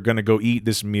they're going to go eat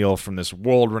this meal from this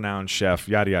world-renowned chef,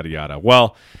 yada, yada, yada.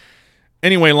 Well,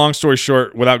 anyway, long story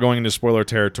short, without going into spoiler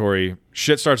territory,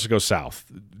 shit starts to go south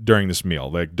during this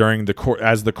meal. Like during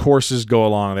as the courses go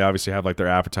along, they obviously have like their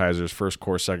appetizers, first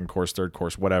course, second course, third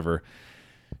course, whatever.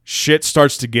 Shit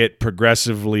starts to get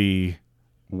progressively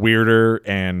weirder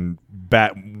and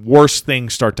worse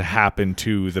things start to happen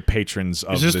to the patrons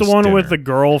of this Is this the one dinner. with the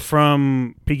girl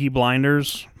from Peaky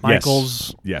Blinders?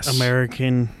 Michael's Yes.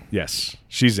 American. Yes,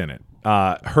 she's in it.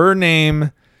 Her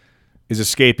name is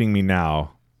escaping me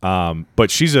now,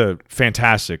 but she's a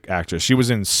fantastic actress. She was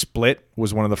in Split,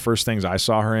 was one of the first things I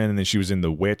saw her in, and then she was in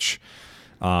The Witch.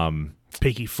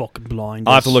 Peaky fucking Blinders.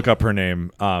 I'll have to look up her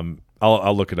name.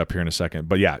 I'll look it up here in a second.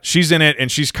 But yeah, she's in it,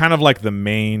 and she's kind of like the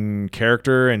main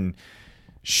character, and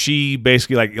she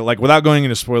basically like without going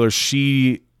into spoilers,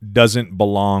 she doesn't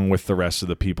belong with the rest of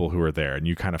the people who are there, and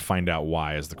you kind of find out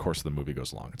why as the course of the movie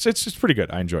goes along. It's pretty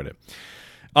good. I enjoyed it.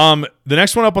 The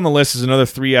next one up on the list is another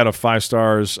 3 out of 5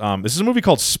 stars. This is a movie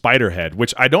called Spiderhead,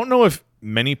 which I don't know if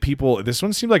many people. This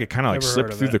one seemed like it kind of like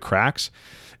slipped through the cracks.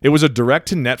 It was a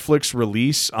direct-to-Netflix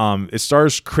release. It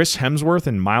stars Chris Hemsworth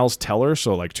and Miles Teller,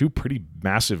 so like two pretty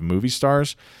massive movie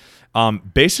stars.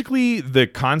 Basically, the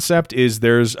concept is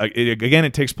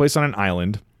it takes place on an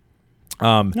island.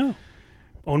 No.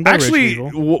 Owned by actually,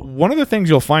 rich people. One of the things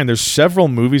you'll find, there's several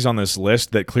movies on this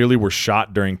list that clearly were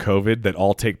shot during COVID that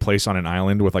all take place on an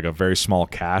island with like a very small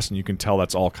cast, and you can tell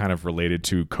that's all kind of related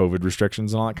to COVID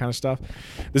restrictions and all that kind of stuff.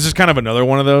 This is kind of another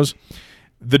one of those.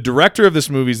 The director of this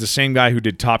movie is the same guy who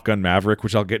did Top Gun Maverick,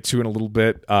 which I'll get to in a little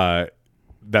bit. That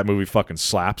movie fucking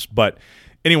slaps. But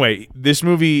anyway, this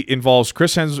movie involves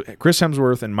Chris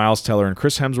Hemsworth and Miles Teller, and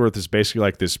Chris Hemsworth is basically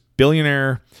like this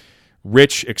billionaire,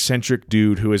 rich, eccentric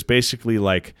dude who has basically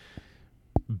like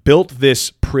built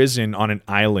this prison on an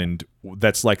island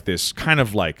that's like this kind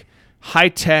of like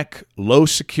high-tech,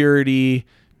 low-security,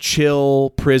 chill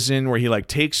prison where he like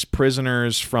takes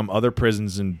prisoners from other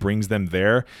prisons and brings them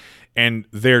there. And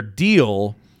their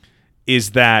deal is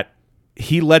that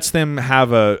he lets them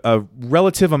have a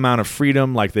relative amount of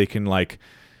freedom. Like they can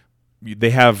they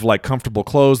have like comfortable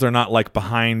clothes. They're not like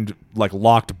behind like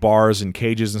locked bars and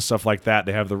cages and stuff like that.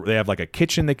 They have like a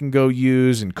kitchen they can go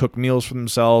use and cook meals for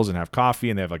themselves and have coffee,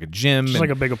 and they have like a gym. It's like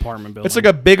a big apartment building. It's like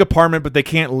a big apartment, but they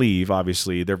can't leave.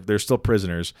 Obviously, they're still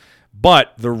prisoners.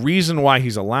 But the reason why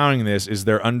he's allowing this is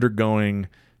they're undergoing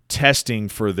testing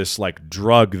for this like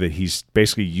drug that he's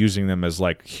basically using them as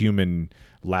like human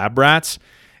lab rats,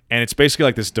 and it's basically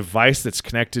like this device that's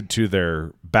connected to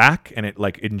their back, and it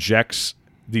like injects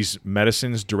these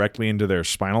medicines directly into their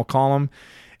spinal column.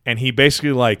 And he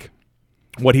basically like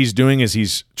what he's doing is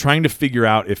he's trying to figure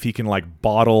out if he can like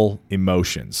bottle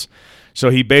emotions.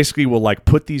 So he basically will like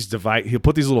put these he'll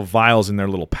put these little vials in their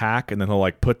little pack, and then he'll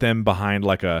like put them behind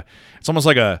like it's almost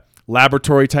like a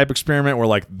laboratory type experiment where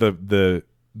like the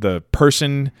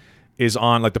person is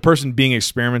on, like the person being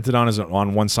experimented on is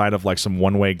on one side of like some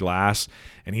one-way glass,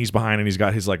 and he's behind, and he's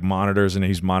got his like monitors, and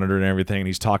he's monitoring everything, and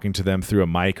he's talking to them through a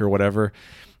mic or whatever.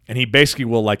 And he basically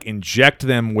will like inject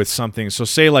them with something. So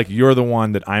say like you're the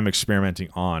one that I'm experimenting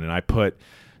on, and I put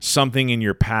something in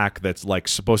your pack that's like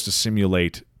supposed to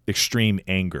simulate extreme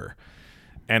anger.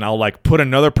 And I'll like put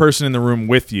another person in the room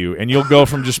with you, and you'll go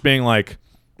from just being like,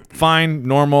 fine,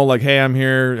 normal, like, hey, I'm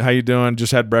here, how you doing,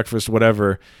 just had breakfast,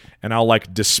 whatever, and I'll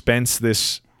like dispense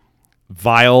this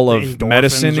vial of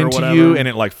medicine into you, and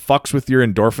it like fucks with your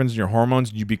endorphins and your hormones,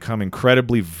 and you become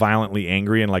incredibly violently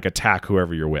angry and like attack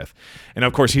whoever you're with. And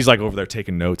of course he's like over there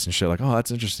taking notes and shit, like, oh,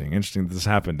 that's interesting that this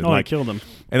happened, and like killed him.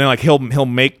 And then like he'll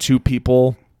make two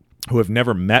people who have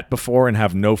never met before and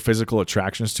have no physical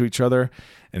attractions to each other,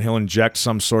 and he'll inject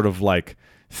some sort of like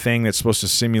thing that's supposed to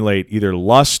simulate either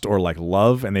lust or like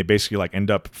love, and they basically like end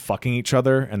up fucking each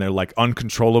other, and they're like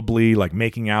uncontrollably like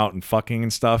making out and fucking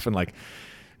and stuff, and like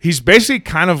he's basically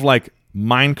kind of like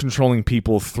mind controlling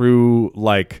people through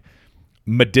like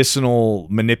medicinal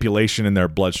manipulation in their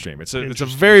bloodstream. It's a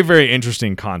very, very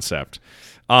interesting concept.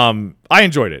 I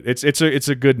enjoyed it. It's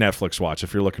a good Netflix watch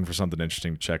if you're looking for something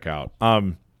interesting to check out.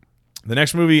 The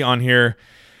next movie on here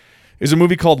is a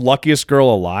movie called Luckiest Girl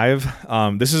Alive.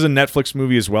 This is a Netflix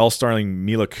movie as well, starring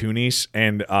Mila Kunis.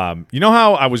 And you know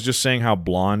how I was just saying how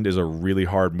Blonde is a really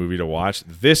hard movie to watch?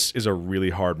 This is a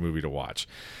really hard movie to watch.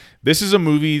 This is a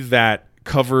movie that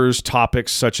covers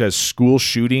topics such as school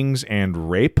shootings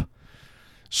and rape.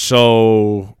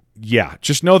 So, yeah,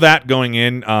 just know that going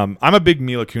in. I'm a big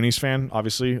Mila Kunis fan,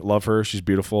 obviously. Love her. She's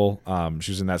beautiful.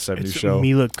 She was in that 70s show.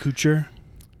 Mila Kuchar?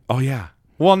 Oh, yeah.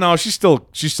 Well, no, she's still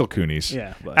Kunis.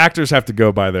 Yeah, but actors have to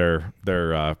go by their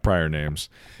prior names.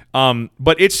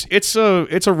 But it's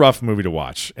a rough movie to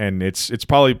watch, and it's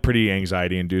probably pretty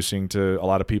anxiety inducing to a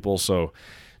lot of people. So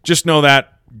just know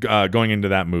that going into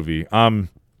that movie.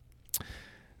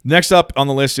 Next up on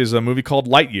the list is a movie called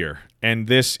Lightyear, and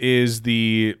this is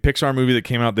the Pixar movie that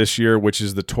came out this year, which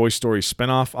is the Toy Story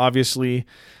spinoff, obviously.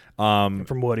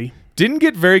 From Woody. Didn't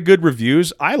get very good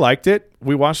reviews. I liked it.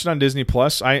 We watched it on Disney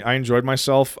Plus. I enjoyed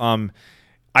myself.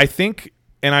 I think,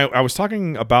 and I was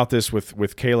talking about this with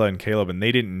Kayla and Caleb, and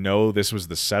they didn't know this was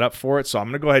the setup for it. So I'm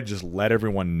gonna go ahead and just let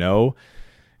everyone know,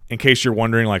 in case you're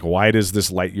wondering, like, why does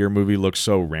this Lightyear movie look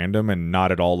so random and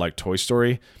not at all like Toy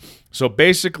Story? So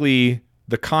basically,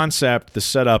 the concept, the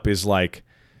setup is like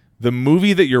the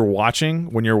movie that you're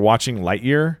watching when you're watching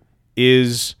Lightyear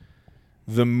is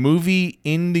the movie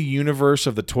in the universe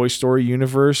of the Toy Story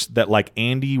universe that like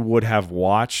Andy would have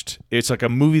watched. It's like a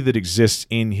movie that exists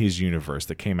in his universe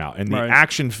that came out. And the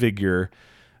action figure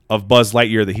of Buzz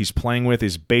Lightyear that he's playing with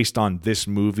is based on this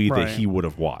movie that he would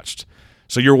have watched.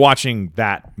 So you're watching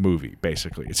that movie,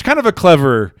 basically. It's kind of a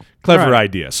clever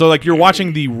idea. So like you're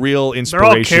watching the real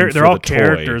inspiration they're all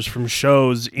characters from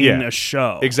shows in a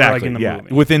show. Exactly. Like in the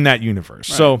movie. Within that universe.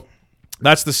 Right. So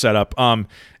that's the setup.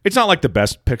 It's not like the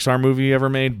best Pixar movie ever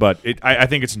made, but I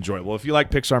think it's enjoyable. If you like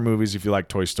Pixar movies, if you like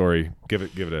Toy Story, give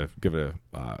it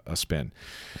a spin.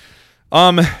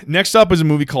 Next up is a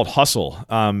movie called Hustle.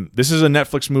 This is a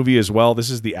Netflix movie as well. This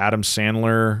is the Adam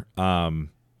Sandler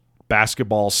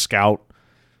basketball scout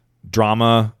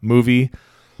drama movie.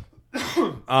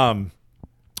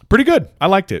 Pretty good. I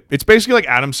liked it. It's basically like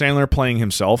Adam Sandler playing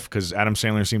himself, because Adam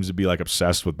Sandler seems to be like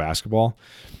obsessed with basketball.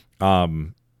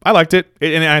 I liked it,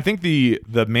 and I think the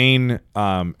main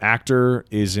actor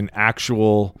is an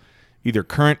actual either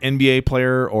current NBA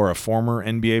player or a former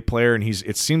NBA player, and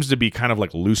it seems to be kind of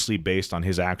like loosely based on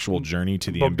his actual journey to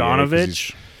the NBA.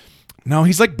 Bogdanovich? No,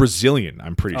 he's like Brazilian,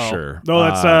 I'm pretty sure. No,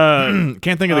 that's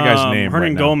can't think of the guy's name.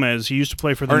 Hernan right Gomez. He used to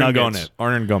play for the Nuggets.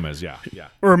 Hernan Gomez, yeah.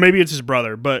 Or maybe it's his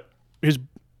brother, but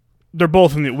they're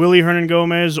both in the Willie Hernan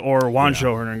Gomez or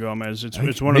Juancho Hernan Gomez. It's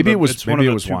one of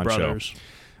the two brothers.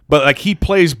 But like he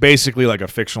plays basically like a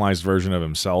fictionalized version of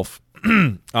himself.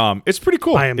 It's pretty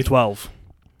cool. I am 12.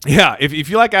 Yeah, if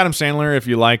you like Adam Sandler, if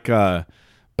you like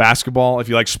basketball, if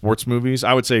you like sports movies,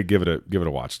 I would say give it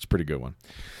a watch. It's a pretty good one.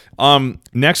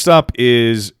 Next up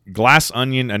is Glass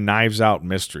Onion: A Knives Out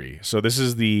Mystery. So this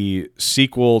is the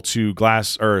sequel to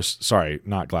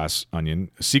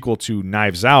sequel to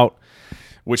Knives Out,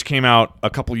 which came out a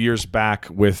couple years back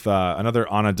with another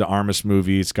Ana de Armas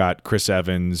movie. It's got Chris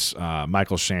Evans,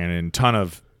 Michael Shannon.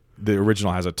 The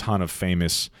original has a ton of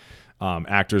famous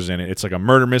actors in it. It's like a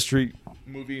murder mystery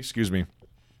movie. Excuse me.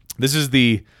 This is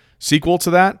the sequel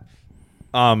to that.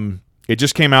 It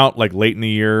just came out like late in the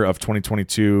year of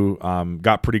 2022.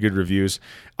 Got pretty good reviews.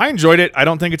 I enjoyed it. I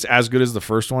don't think it's as good as the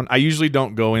first one. I usually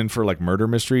don't go in for like murder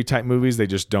mystery type movies. They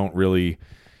just don't really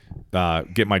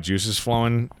get my juices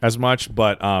flowing as much,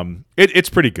 but it's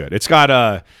pretty good. It's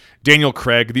got Daniel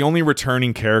Craig. The only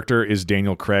returning character is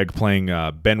Daniel Craig playing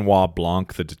Benoit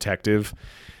Blanc, the detective,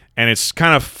 and it's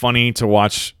kind of funny to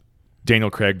watch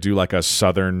Daniel Craig do like a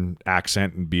southern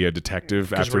accent and be a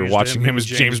detective after watching him as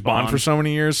James Bond for so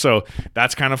many years. So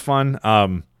that's kind of fun.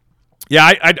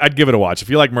 Yeah, I'd give it a watch if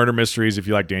you like murder mysteries. If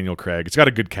you like Daniel Craig, it's got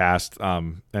a good cast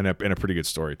and a pretty good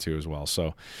story too as well.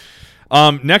 So.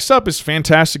 Next up is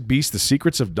Fantastic Beasts: The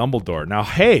Secrets of Dumbledore. Now,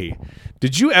 hey,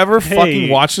 did you ever fucking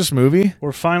watch this movie?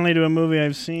 We're finally to a movie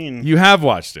I've seen. You have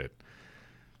watched it.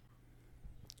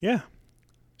 Yeah.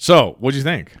 So, what'd you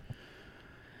think?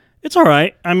 It's all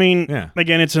right. I mean,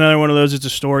 again, it's another one of those. It's a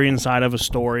story inside of a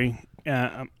story.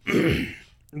 The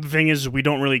thing is, we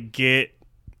don't get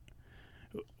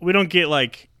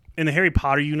like in the Harry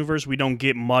Potter universe. We don't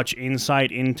get much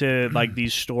insight into like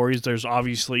these stories. There's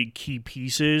obviously key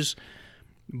pieces.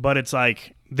 But it's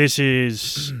like, this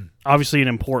is obviously an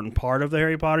important part of the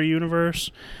Harry Potter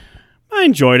universe. I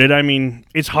enjoyed it. I mean,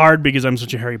 it's hard because I'm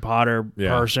such a Harry Potter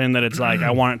person that it's like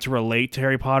I want it to relate to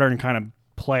Harry Potter and kind of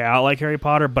play out like Harry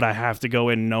Potter, but I have to go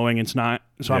in knowing it's not.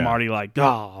 So I'm already like,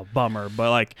 bummer. But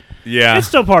like, it's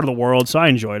still part of the world, so I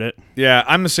enjoyed it. Yeah,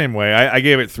 I'm the same way. I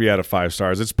gave it 3 out of 5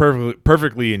 stars. It's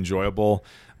perfectly enjoyable.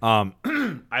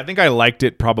 I think I liked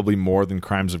it probably more than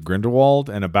Crimes of Grindelwald,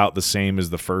 and about the same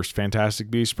as the first Fantastic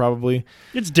Beasts. Probably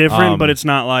it's different, but it's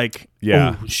not like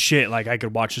yeah, oh shit. Like I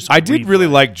could watch this. I did really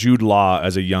like Jude Law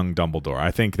as a young Dumbledore.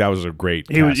 I think that was a great.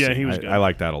 He was good. I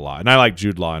like that a lot, and I like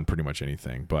Jude Law in pretty much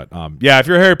anything. But yeah, if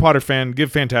you're a Harry Potter fan,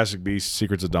 give Fantastic Beasts: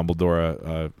 Secrets of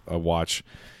Dumbledore a watch.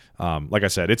 Like I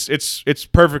said, it's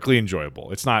perfectly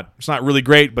enjoyable. It's not really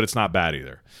great, but it's not bad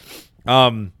either.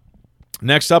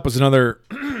 Next up is another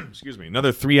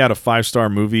 3 out of 5 star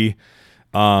movie.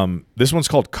 This one's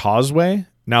called Causeway.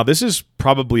 Now, this is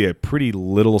probably a pretty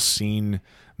little seen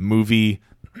movie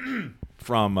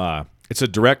from. It's a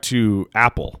direct to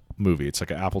Apple movie. It's like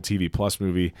an Apple TV Plus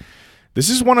movie. This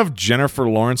is one of Jennifer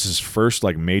Lawrence's first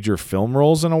like major film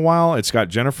roles in a while. It's got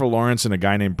Jennifer Lawrence and a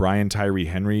guy named Brian Tyree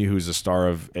Henry, who's the star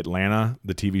of Atlanta,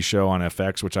 the TV show on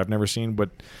FX, which I've never seen, but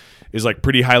is like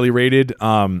pretty highly rated.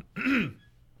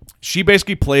 She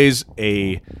basically plays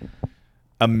a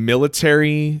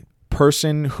military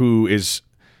person who is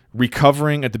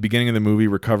recovering at the beginning of the movie,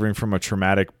 recovering from a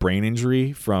traumatic brain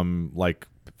injury from like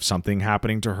something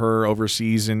happening to her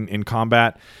overseas in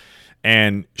combat.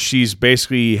 And she's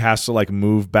basically has to like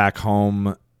move back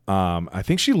home. I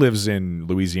think she lives in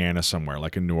Louisiana somewhere,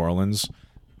 like in New Orleans.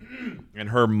 And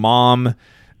her mom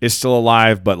is still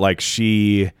alive, but like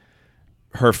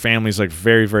her family's like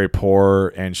very, very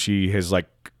poor, and she has like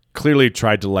clearly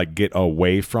tried to like get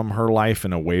away from her life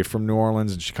and away from New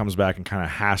Orleans, and she comes back and kind of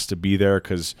has to be there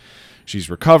because she's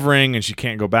recovering and she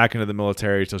can't go back into the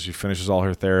military until she finishes all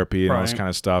her therapy and all this kind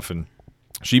of stuff. And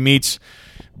she meets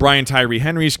Brian Tyree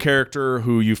Henry's character,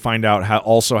 who you find out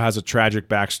also has a tragic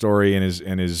backstory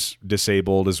and is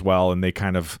disabled as well, and they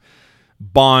kind of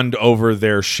bond over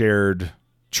their shared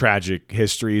tragic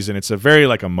histories, and it's a very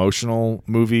like emotional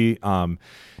movie.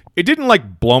 It didn't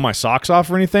like blow my socks off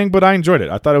or anything, but I enjoyed it.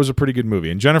 I thought it was a pretty good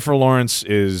movie. And Jennifer Lawrence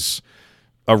is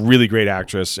a really great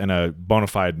actress and a bona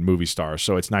fide movie star.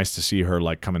 So it's nice to see her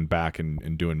like coming back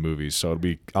and doing movies. So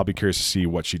I'll be curious to see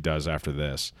what she does after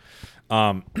this.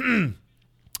 The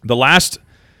last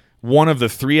one of the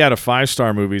 3 out of 5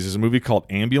 star movies is a movie called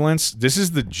Ambulance. This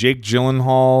is the Jake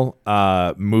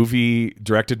Gyllenhaal movie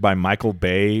directed by Michael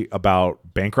Bay about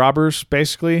bank robbers,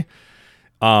 basically.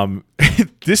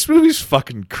 This movie's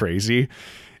fucking crazy.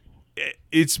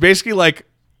 It's basically like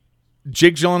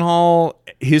Jake Gyllenhaal,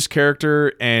 his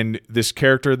character, and this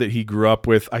character that he grew up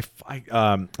with. I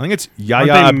think it's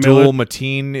Yahya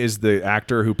Abdul-Mateen is the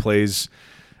actor who plays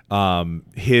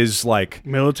his like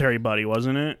military buddy,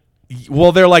 wasn't it?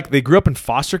 Well, they grew up in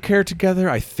foster care together,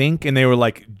 I think, and they were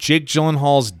like Jake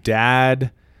Gyllenhaal's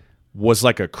dad was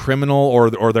like a criminal, or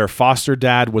their foster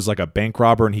dad was like a bank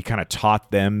robber, and he kind of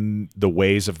taught them the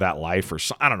ways of that life, or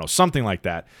I don't know, something like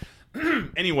that.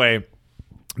 Anyway,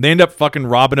 they end up fucking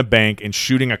robbing a bank and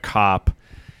shooting a cop,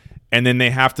 and then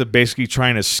they have to basically try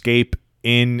and escape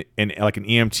in an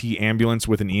EMT ambulance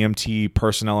with an EMT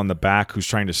personnel in the back who's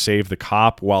trying to save the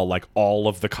cop while like all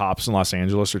of the cops in Los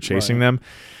Angeles are chasing them.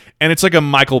 And it's like a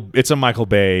Michael Bay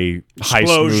heist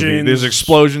movie. There's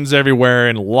explosions everywhere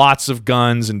and lots of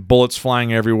guns and bullets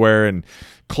flying everywhere and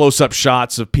close-up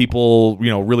shots of people,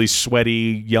 really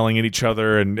sweaty, yelling at each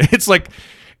other. And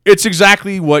it's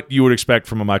exactly what you would expect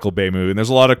from a Michael Bay movie. And there's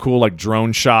a lot of cool like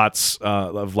drone shots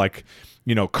of like,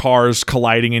 cars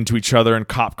colliding into each other and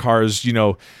cop cars,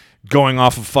 going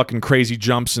off of fucking crazy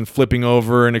jumps and flipping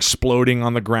over and exploding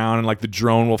on the ground, and like the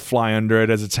drone will fly under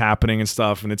it as it's happening and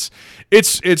stuff. And it's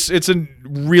a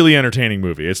really entertaining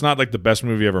movie. It's not like the best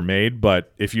movie ever made,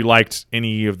 but if you liked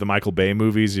any of the Michael Bay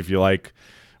movies, if you like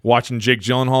watching Jake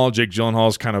Gyllenhaal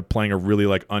is kind of playing a really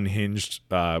like unhinged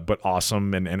but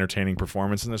awesome and entertaining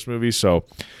performance in this movie. So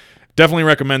definitely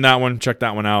recommend that one. Check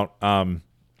that one out.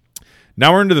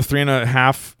 Now we're into the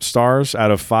 3.5 stars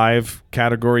out of 5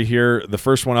 category here. The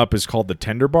first one up is called The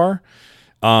Tender Bar.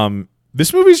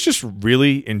 This movie is just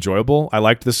really enjoyable. I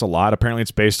liked this a lot. Apparently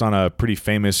it's based on a pretty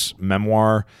famous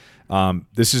memoir.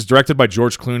 This is directed by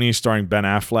George Clooney, starring Ben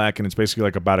Affleck, and it's basically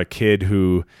like about a kid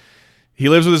who he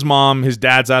lives with his mom. His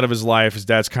dad's out of his life. His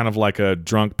dad's kind of like a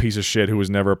drunk piece of shit who was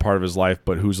never a part of his life,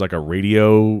 but who's like a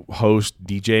radio host,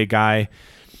 DJ guy.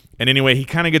 And anyway, he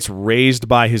kind of gets raised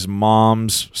by his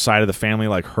mom's side of the family,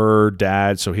 like her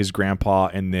dad, so his grandpa,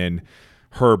 and then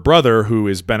her brother, who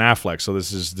is Ben Affleck. So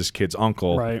this is this kid's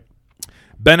uncle. Right.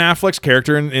 Ben Affleck's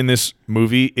character in this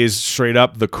movie is straight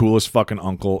up the coolest fucking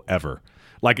uncle ever.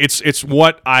 Like it's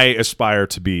what I aspire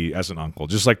to be as an uncle,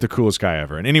 just like the coolest guy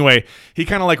ever. And anyway, he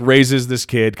kind of like raises this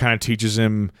kid, kind of teaches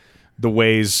him the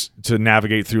ways to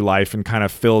navigate through life, and kind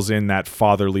of fills in that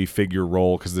fatherly figure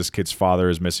role because this kid's father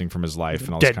is missing from his life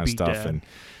and all this kind of stuff. Dad. And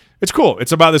It's cool.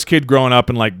 It's about this kid growing up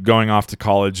and like going off to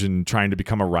college and trying to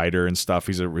become a writer and stuff.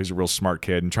 He's a real smart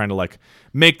kid and trying to like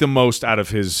make the most out of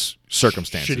his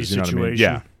circumstances. Shitty you know situation. what I mean?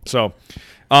 Yeah. So,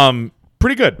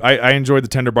 pretty good. I enjoyed The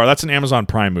Tender Bar. That's an Amazon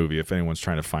Prime movie if anyone's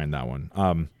trying to find that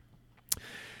one.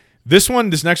 This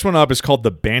next one up is called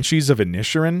The Banshees of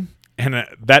Inisherin. And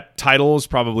that title is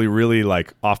probably really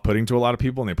like off-putting to a lot of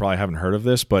people, and they probably haven't heard of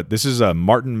this. But this is a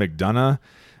Martin McDonagh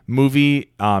movie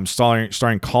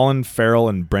starring Colin Farrell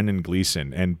and Brendan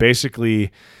Gleeson. And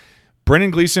basically,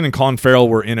 Brendan Gleeson and Colin Farrell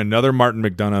were in another Martin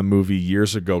McDonagh movie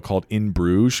years ago called In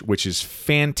Bruges, which is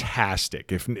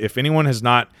fantastic. If anyone has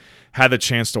not had the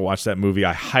chance to watch that movie,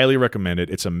 I highly recommend it.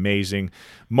 It's amazing.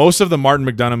 Most of the Martin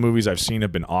McDonagh movies I've seen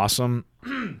have been awesome.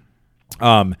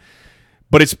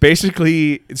 But it's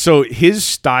basically, so his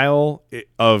style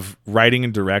of writing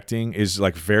and directing is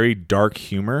like very dark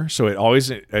humor. So it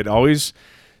always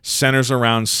centers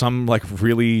around some like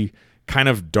really kind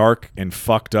of dark and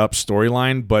fucked up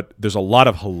storyline, but there's a lot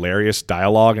of hilarious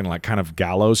dialogue and like kind of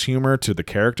gallows humor to the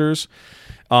characters.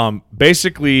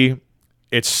 Basically,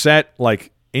 it's set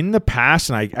like in the past,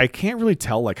 and I can't really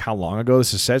tell like how long ago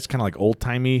this is set. It's kind of like old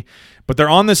timey, but they're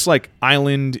on this like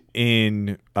island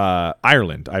in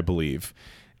Ireland, I believe,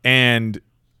 and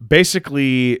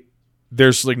basically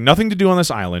there's like nothing to do on this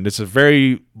island. It's a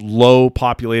very low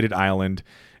populated island.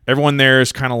 Everyone there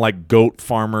is kind of like goat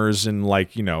farmers and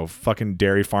like, you know, fucking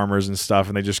dairy farmers and stuff,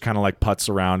 and they just kind of like putz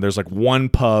around. There's like one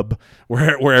pub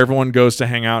where everyone goes to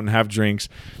hang out and have drinks,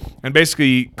 and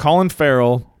basically Colin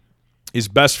Farrell is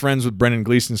best friends with Brendan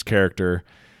Gleeson's character,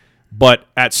 but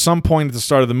at some point at the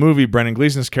start of the movie, Brendan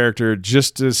Gleeson's character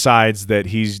just decides that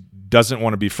he doesn't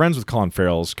want to be friends with Colin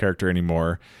Farrell's character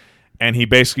anymore, and he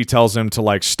basically tells him to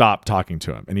like stop talking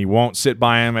to him, and he won't sit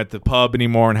by him at the pub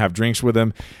anymore and have drinks with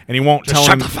him, and he won't tell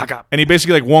him. Shut the fuck up. And he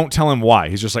basically like won't tell him why.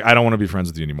 He's just like, I don't want to be friends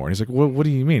with you anymore. And he's like, what do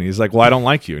you mean? He's like, well, I don't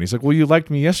like you. And he's like, well, you liked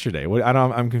me yesterday.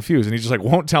 I'm confused. And he just like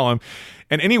won't tell him.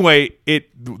 And anyway,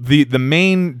 the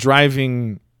main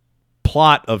driving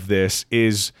plot of this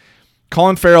is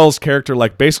Colin Farrell's character,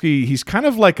 like basically he's kind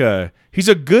of like he's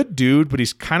a good dude, but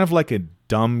he's kind of like a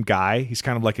dumb guy. He's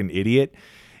kind of like an idiot,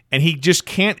 and he just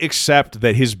can't accept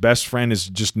that his best friend is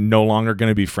just no longer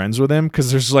going to be friends with him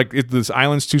because there's like this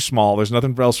island's too small. There's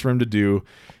nothing else for him to do.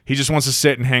 He just wants to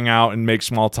sit and hang out and make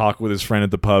small talk with his friend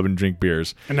at the pub and drink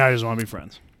beers. And now he doesn't want to be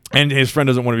friends. And his friend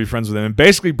doesn't want to be friends with him. And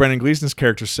basically Brendan Gleeson's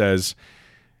character says,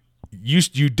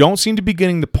 You don't seem to be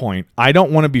getting the point. I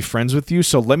don't want to be friends with you,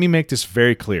 so let me make this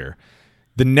very clear.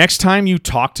 The next time you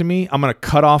talk to me, I'm going to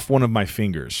cut off one of my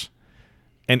fingers.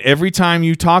 And every time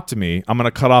you talk to me, I'm going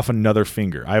to cut off another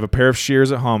finger. I have a pair of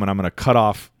shears at home, and I'm going to cut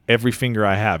off every finger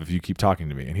I have if you keep talking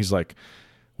to me. And he's like,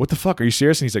 what the fuck? Are you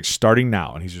serious? And he's like, starting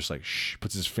now. And he's just like, shh,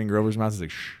 puts his finger over his mouth. He's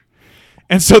like, shh.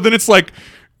 And so then it's like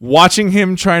watching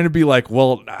him trying to be like,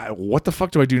 well, what the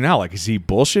fuck do I do now? Like, is he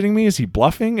bullshitting me? Is he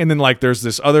bluffing? And then like there's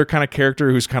this other kind of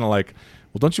character who's kind of like,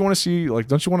 well, don't you want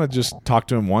to just talk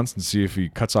to him once and see if he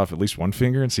cuts off at least one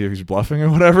finger and see if he's bluffing or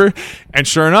whatever? And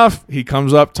sure enough, he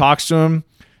comes up, talks to him.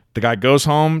 The guy goes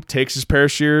home, takes his pair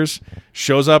of shears,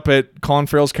 shows up at Colin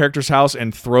Farrell's character's house,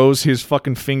 and throws his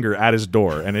fucking finger at his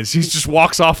door. And he just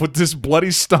walks off with this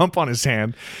bloody stump on his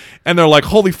hand. And they're like,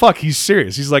 holy fuck, he's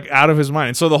serious. He's like out of his mind.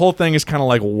 And so the whole thing is kind of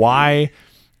like, why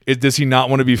does he not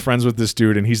want to be friends with this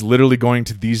dude? And he's literally going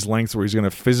to these lengths where he's going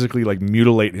to physically like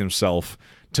mutilate himself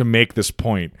to make this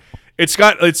point. It's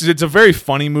a very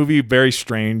funny movie, very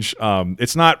strange.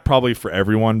 It's not probably for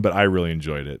everyone, but I really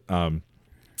enjoyed it.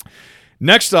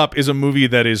 Next up is a movie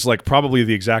that is like probably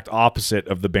the exact opposite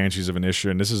of The Banshees of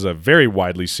Inisherin. This is a very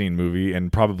widely seen movie,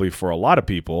 and probably for a lot of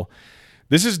people.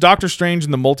 This is Doctor Strange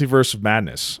in the Multiverse of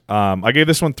Madness. I gave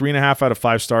this one 3.5 out of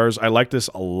 5 stars. I like this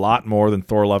a lot more than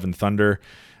Thor: Love and Thunder.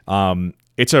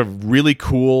 It's a really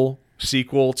cool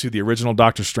sequel to the original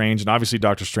Doctor Strange, and obviously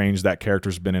Doctor Strange, that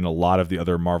character's been in a lot of the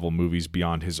other Marvel movies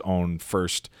beyond his own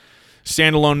first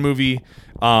standalone movie.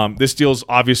 This deals,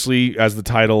 obviously, as the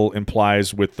title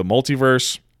implies, with the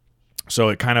multiverse. So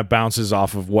it kind of bounces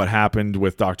off of what happened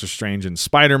with Doctor Strange and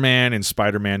Spider-Man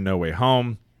No Way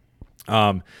Home.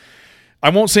 I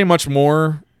won't say much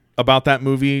more about that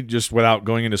movie just without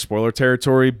going into spoiler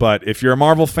territory, but if you're a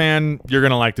Marvel fan, you're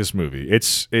going to like this movie.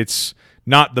 It's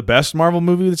not the best Marvel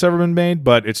movie that's ever been made,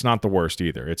 but it's not the worst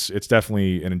either. It's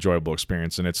definitely an enjoyable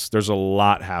experience, and there's a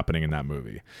lot happening in that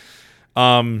movie.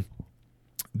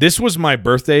 This was my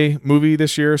birthday movie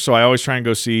this year, so I always try and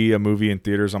go see a movie in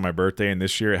theaters on my birthday, and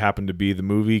this year it happened to be the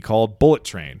movie called Bullet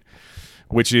Train,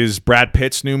 which is Brad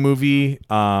Pitt's new movie,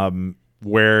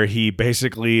 where he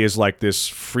basically is like this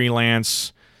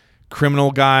freelance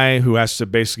criminal guy who has to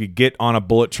basically get on a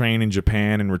bullet train in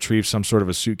Japan and retrieve some sort of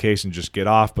a suitcase and just get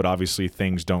off, but obviously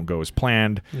things don't go as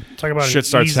planned. Talk about shit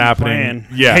starts happening. Plan.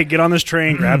 Yeah, hey, get on this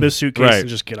train, grab this suitcase, and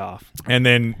just get off. And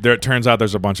then it turns out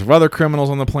there's a bunch of other criminals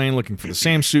on the plane looking for the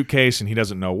same suitcase, and he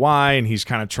doesn't know why, and he's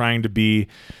kind of trying to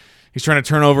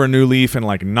turn over a new leaf and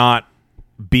like not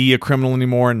be a criminal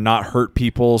anymore and not hurt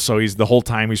people. So the whole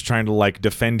time he's trying to like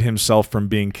defend himself from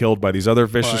being killed by these other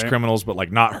vicious criminals, but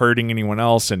like not hurting anyone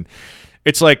else. And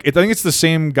it's like, I think it's the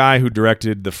same guy who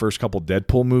directed the first couple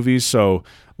Deadpool movies. So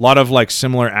a lot of like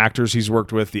similar actors he's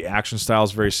worked with. The action style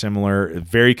is very similar,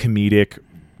 very comedic,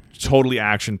 totally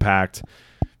action packed,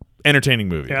 entertaining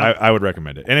movie. Yeah. I would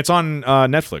recommend it. And it's on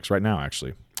Netflix right now,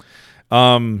 actually.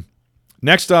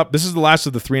 Next up, this is the last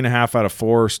of the 3.5 out of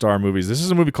 4-star movies. This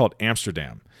is a movie called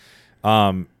Amsterdam.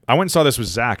 I went and saw this with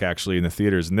Zach, actually, in the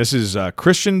theaters. And this is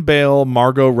Christian Bale,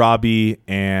 Margot Robbie,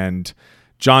 and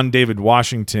John David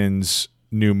Washington's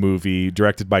new movie,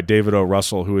 directed by David O.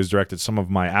 Russell, who has directed some of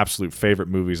my absolute favorite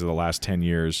movies of the last 10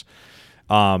 years.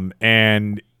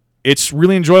 And it's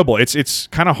really enjoyable. It's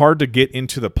kind of hard to get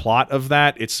into the plot of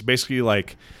that. It's basically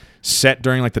like set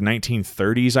during like the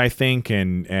 1930s, I think,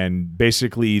 and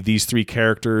basically these three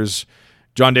characters,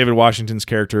 John David Washington's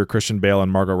character, Christian Bale,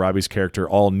 and Margot Robbie's character,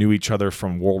 all knew each other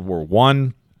from World War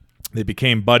I. They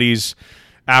became buddies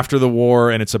after the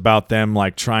war, and it's about them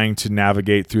like trying to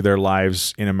navigate through their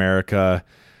lives in America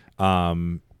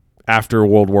after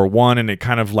World War I, and it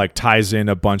kind of like ties in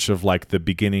a bunch of like the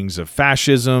beginnings of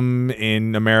fascism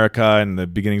in America and the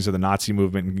beginnings of the Nazi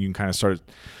movement, and you can kind of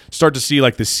start to see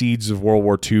like the seeds of World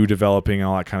War II developing and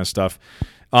all that kind of stuff.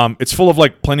 It's full of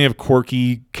like plenty of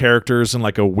quirky characters and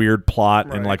like a weird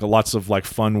plot and like lots of like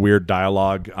fun, weird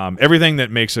dialogue. Everything that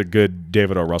makes a good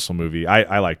David O. Russell movie.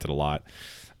 I liked it a lot.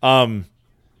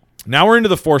 Now we're into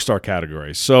the 4-star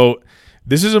category. So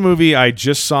this is a movie I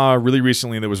just saw really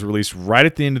recently that was released right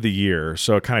at the end of the year.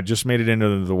 So it kind of just made it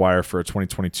into the wire for a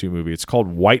 2022 movie. It's called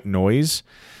White Noise.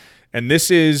 And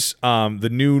this is the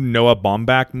new Noah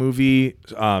Baumbach movie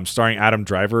starring Adam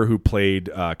Driver, who played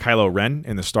Kylo Ren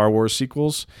in the Star Wars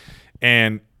sequels.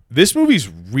 And this movie's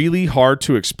really hard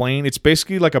to explain. It's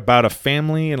basically like about a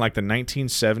family in like the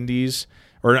 1970s,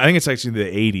 or I think it's actually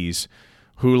the 80s,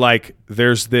 who like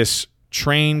there's this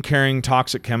train carrying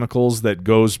toxic chemicals that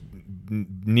goes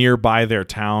nearby their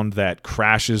town that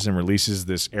crashes and releases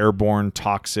this airborne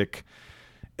toxic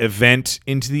event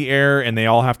into the air, and they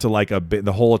all have to like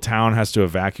the whole town has to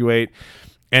evacuate,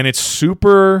 and it's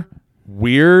super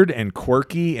weird and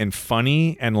quirky and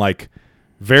funny and like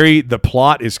the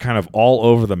plot is kind of all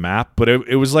over the map, but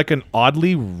it was like an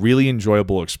oddly really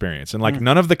enjoyable experience. And like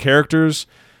none of the characters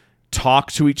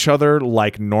talk to each other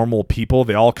like normal people.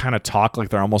 They all kind of talk like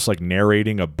they're almost like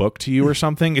narrating a book to you or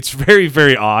something. It's very,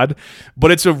 very odd, but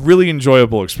it's a really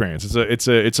enjoyable experience.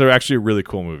 It's actually a really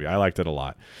cool movie. I liked it a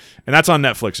lot. And that's on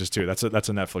Netflix too. That's a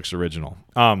Netflix original.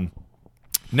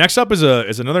 Next up is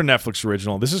another Netflix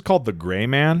original. This is called The Gray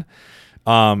Man.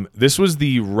 This was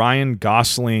the Ryan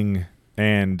Gosling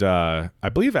and I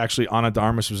believe actually Ana de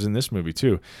Armas was in this movie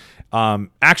too.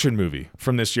 Action movie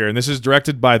from this year, and this is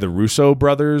directed by the Russo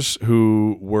brothers,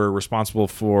 who were responsible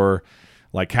for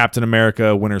like Captain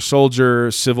America, Winter Soldier,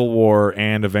 Civil War,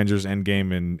 and Avengers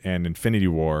Endgame and Infinity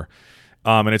War.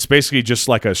 And it's basically just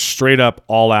like a straight up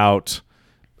all out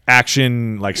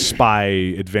action like spy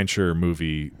adventure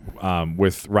movie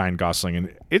with Ryan Gosling,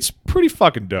 and it's pretty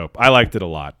fucking dope. I liked it a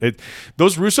lot.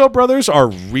 Those Russo brothers are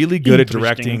really good at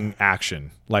directing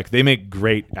action. Like they make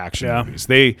great action movies.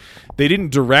 They didn't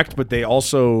direct, but they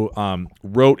also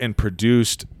wrote and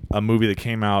produced a movie that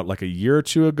came out like a year or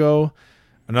two ago.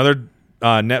 Another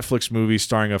Netflix movie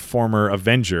starring a former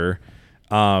Avenger,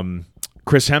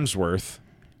 Chris Hemsworth.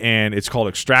 And it's called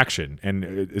Extraction, and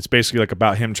it's basically like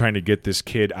about him trying to get this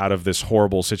kid out of this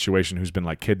horrible situation who's been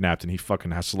like kidnapped, and he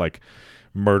fucking has to like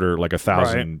murder like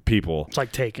 1,000 people. It's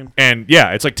like Taken. And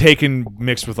yeah, it's like Taken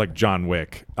mixed with like John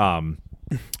Wick.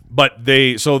 But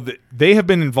they have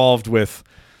been involved with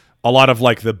a lot of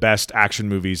like the best action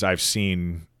movies I've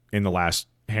seen in the last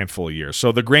handful of years.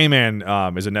 So The Gray Man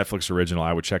is a Netflix original.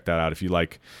 I would check that out if you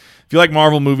like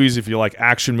Marvel movies, if you like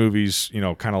action movies, you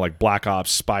know, kind of like Black Ops,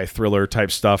 spy thriller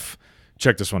type stuff,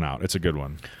 check this one out. It's a good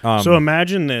one. So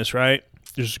imagine this, right?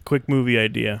 Just a quick movie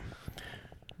idea.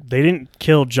 They didn't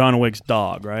kill John Wick's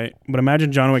dog, right? But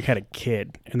imagine John Wick had a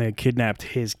kid, and they kidnapped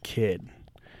his kid.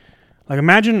 Like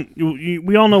imagine,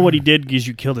 we all know what he did because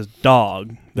you killed his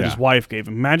dog that his wife gave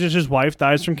him. Imagine his wife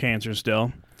dies from cancer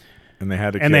still. And they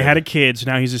had a kid, so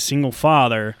now he's a single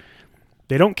father.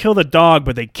 They don't kill the dog,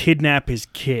 but they kidnap his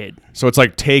kid. So it's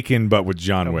like Taken, but with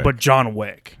John Wick. But John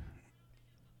Wick.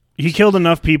 He killed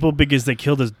enough people because they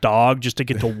killed his dog just to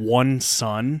get to one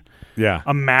son. Yeah.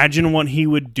 Imagine what he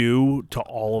would do to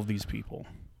all of these people.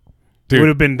 Dude, it would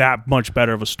have been that much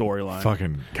better of a storyline.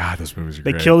 Fucking God, those movies are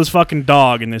They great. killed his fucking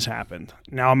dog and this happened.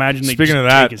 Now imagine they Speaking just of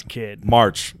that, take his kid.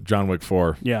 March, John Wick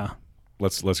 4. Yeah.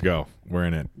 Let's go. We're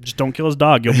in it. Just don't kill his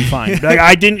dog. You'll be fine. Like,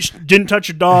 I didn't touch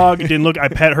your dog. Didn't look. I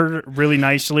pet her really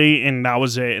nicely, and that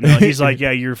was it. And he's like, "Yeah,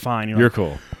 you're fine." You're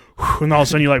cool. And all of a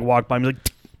sudden, you like walk by me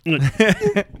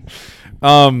like.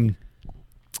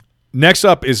 Next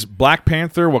up is Black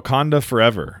Panther: Wakanda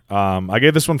Forever. I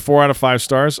gave this one 4 out of 5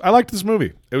 stars. I liked this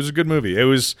movie. It was a good movie. It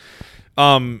was.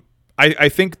 I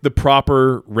think the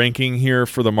proper ranking here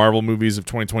for the Marvel movies of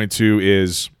 2022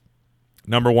 is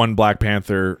number 1 Black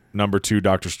Panther, number 2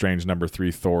 Doctor Strange, number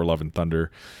 3 Thor: Love and Thunder.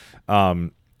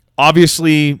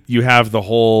 Obviously, you have the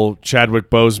whole Chadwick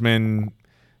Boseman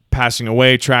passing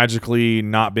away tragically,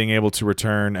 not being able to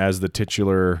return as the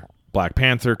titular Black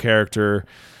Panther character.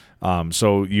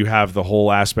 So you have the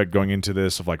whole aspect going into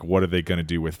this of like, what are they going to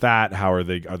do with that? Are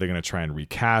they going to try and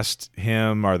recast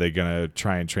him? Are they going to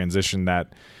try and transition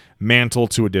that mantle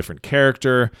to a different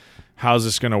character? How's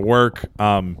this going to work?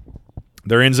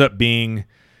 There ends up being,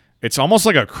 it's almost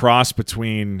like a cross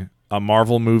between a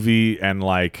Marvel movie and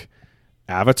like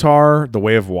Avatar, The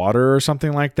Way of Water or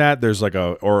something like that. There's like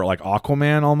or like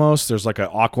Aquaman almost. There's like an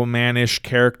Aquaman-ish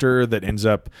character that ends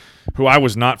up, who I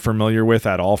was not familiar with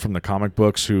at all from the comic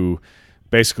books, who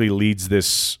basically leads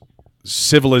this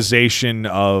civilization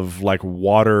of like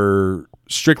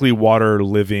strictly water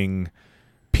living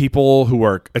people who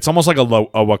are, it's almost like a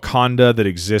Wakanda that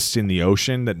exists in the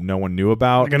ocean that no one knew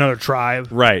about. Like another tribe.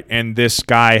 Right. And this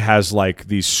guy has like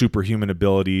these superhuman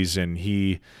abilities, and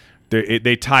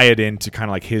they tie it into kind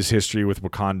of like his history with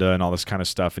Wakanda and all this kind of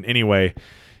stuff. And anyway,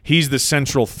 he's the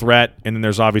central threat. And then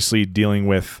there's obviously dealing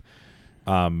with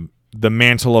the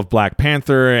mantle of Black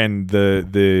Panther, and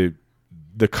the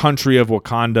country of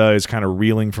Wakanda is kind of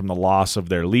reeling from the loss of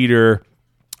their leader.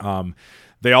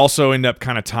 They also end up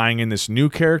kind of tying in this new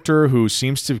character who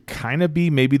seems to kind of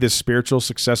be maybe the spiritual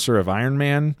successor of Iron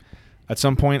Man at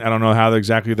some point. I don't know how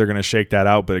exactly they're going to shake that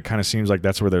out, but it kind of seems like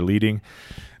that's where they're leading.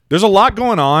 There's a lot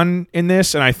going on in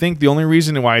this, and I think the only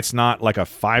reason why it's not like a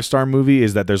 5-star movie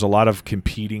is that there's a lot of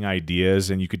competing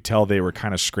ideas, and you could tell they were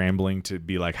kind of scrambling to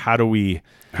be like, how do we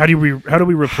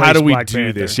replace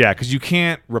do this? Yeah, because you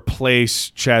can't replace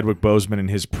Chadwick Boseman in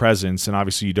his presence, and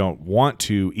obviously you don't want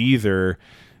to either.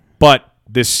 But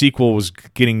this sequel was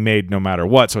getting made no matter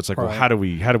what, so it's like, right. Well, how do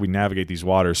we navigate these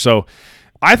waters? So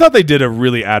I thought they did a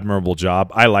really admirable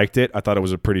job. I liked it. I thought it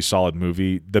was a pretty solid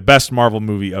movie. The best Marvel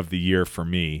movie of the year for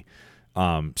me.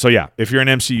 So yeah, if you're an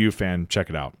MCU fan, check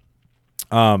it out.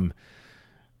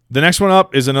 The next one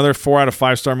up is another 4 out of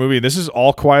 5-star movie. This is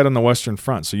All Quiet on the Western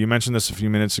Front. So you mentioned this a few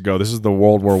minutes ago. This is the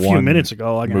World War I. A few minutes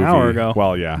ago, like movie. An hour ago.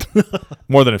 Well, yeah,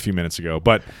 more than a few minutes ago.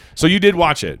 But so you did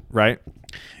watch it, right?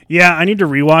 Yeah, I need to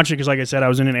rewatch it because, like I said, I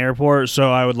was in an airport, so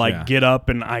I would get up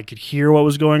and I could hear what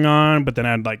was going on, but then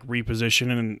I'd like reposition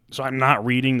it, and so I'm not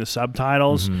reading the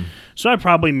subtitles. Mm-hmm. So I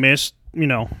probably missed,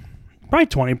 probably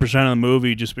 20% of the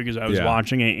movie just because I was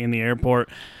watching it in the airport.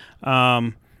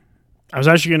 I was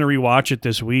actually going to rewatch it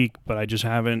this week, but I just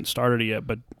haven't started it yet.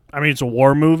 But I mean, it's a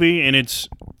war movie, and it's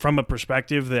from a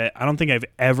perspective that I don't think I've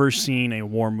ever seen a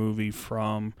war movie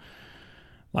from,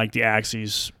 like, the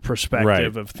Axis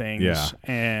perspective of things. Yeah.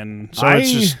 And so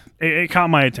it's just, it caught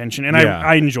my attention, and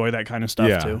I enjoy that kind of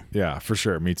stuff too. Yeah, for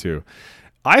sure. Me too.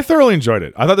 I thoroughly enjoyed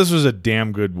it. I thought this was a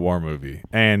damn good war movie,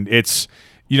 and it's,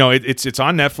 it's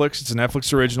on Netflix. It's a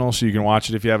Netflix original, so you can watch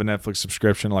it if you have a Netflix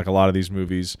subscription, like a lot of these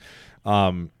movies.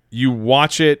 You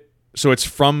watch it, so it's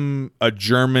from a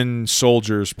German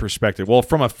soldier's perspective. Well,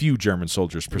 from a few German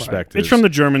soldiers' perspectives. Right. It's from the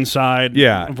German side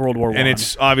of World War I. And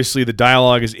it's obviously the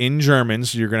dialogue is in German,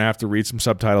 so you're going to have to read some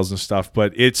subtitles and stuff.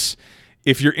 But if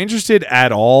you're interested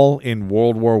at all in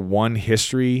World War I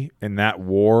history and that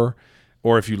war,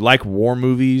 or if you like war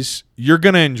movies, you're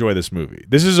going to enjoy this movie.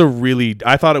 This is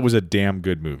I thought it was a damn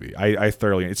good movie. I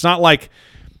thoroughly, it's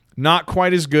not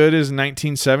quite as good as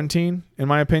 1917, in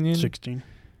my opinion. 16.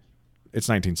 It's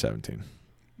 1917.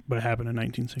 But it happened in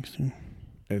 1916.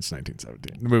 It's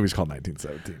 1917. The movie's called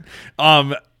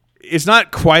 1917. It's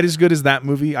not quite as good as that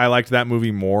movie. I liked that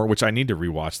movie more, which I need to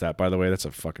rewatch that, by the way. That's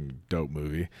a fucking dope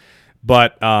movie.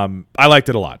 But I liked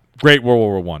it a lot. Great World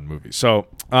War I movie. So,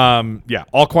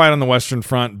 All Quiet on the Western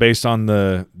Front, based on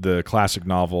the classic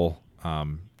novel.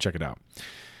 Check it out.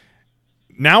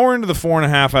 Now we're into the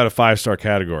 4.5 out of 5-star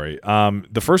category.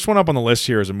 The first one up on the list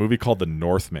here is a movie called The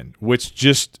Northman, which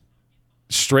just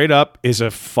straight up is a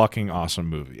fucking awesome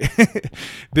movie.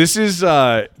 This is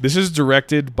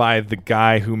directed by the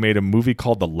guy who made a movie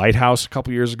called The Lighthouse a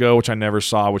couple years ago, which I never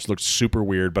saw, which looked super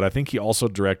weird, but I think he also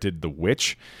directed The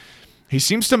Witch. He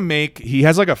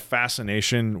has like a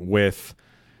fascination with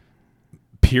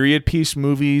period piece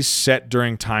movies set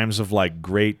during times of like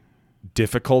great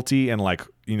difficulty and like,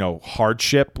 you know,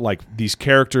 hardship. Like these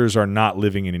characters are not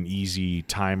living in an easy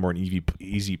time or an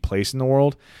easy place in the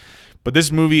world. But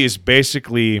this movie is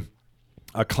basically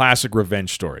a classic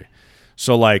revenge story.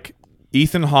 So like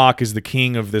Ethan Hawke is the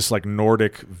king of this like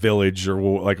Nordic village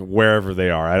or like wherever they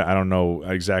are. I don't know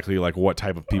exactly like what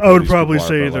type of people. I would probably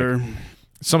say they're like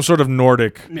some sort of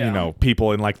Nordic, you know,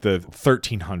 people in like the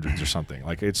 1300s or something.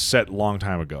 Like it's set a long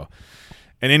time ago.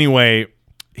 And anyway,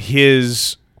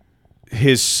 his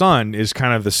son is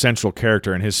kind of the central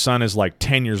character, and his son is like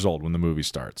 10 years old when the movie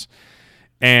starts.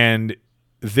 And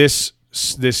this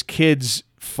kid's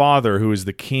father, who is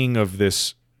the king of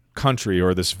this country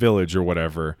or this village or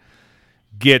whatever,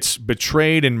 gets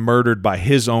betrayed and murdered by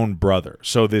his own brother,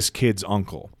 so this kid's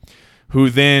uncle, who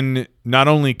then not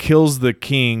only kills the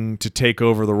king to take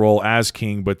over the role as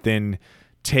king, but then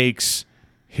takes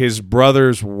his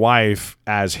brother's wife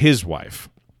as his wife.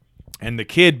 And the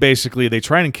kid, basically, they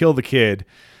try and kill the kid.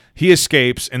 He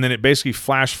escapes, and then it basically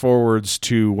flash forwards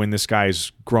to when this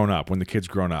guy's grown up, when the kid's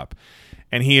grown up.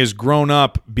 And he has grown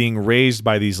up being raised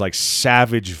by these like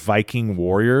savage Viking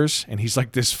warriors. And he's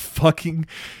like this fucking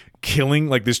killing,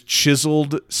 like this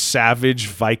chiseled savage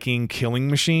Viking killing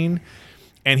machine.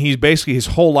 And he's basically his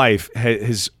whole life,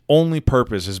 his only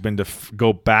purpose has been to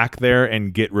go back there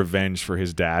and get revenge for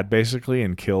his dad, basically,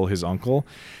 and kill his uncle.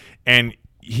 And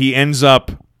he ends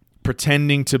up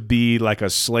pretending to be like a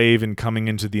slave and coming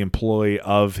into the employ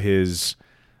of his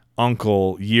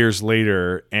uncle years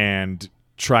later and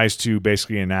tries to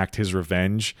basically enact his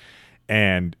revenge.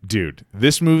 And dude,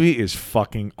 this movie is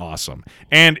fucking awesome.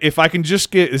 And if I can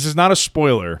just this is not a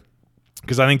spoiler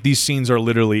because I think these scenes are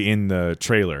literally in the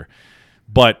trailer,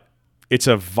 but it's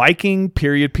a Viking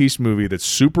period piece movie that's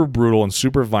super brutal and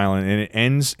super violent, and it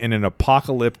ends in an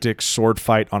apocalyptic sword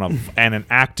fight on an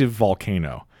active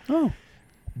volcano. Oh.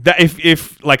 That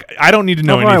if like I don't need to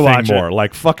know anything more.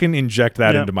 Like fucking inject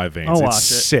that into my veins. It's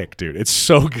sick, dude. It's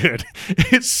so good.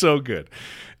 It's so good.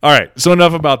 All right, so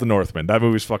enough about The Northman. That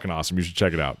movie's fucking awesome. You should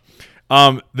check it out.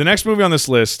 The next movie on this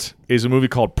list is a movie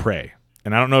called Prey.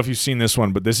 And I don't know if you've seen this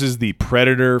one, but this is the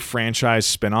Predator franchise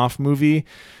spinoff movie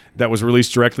that was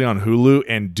released directly on Hulu.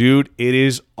 And dude, it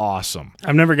is awesome.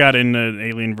 I've never got into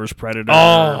Alien vs. Predator.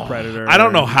 Predator. I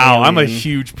don't know how. Alien. I'm a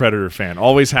huge Predator fan.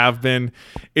 Always have been.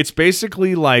 It's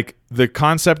basically like the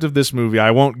concept of this movie.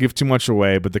 I won't give too much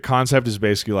away, but the concept is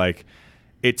basically like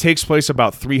it takes place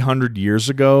about 300 years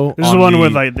ago. This is the one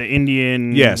with like the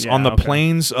Indian. Yes, on the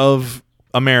plains of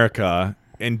America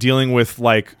and dealing with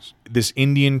like this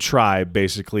Indian tribe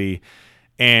basically.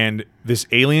 And this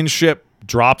alien ship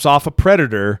drops off a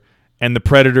predator, and the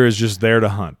predator is just there to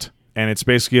hunt. And it's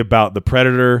basically about the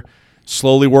predator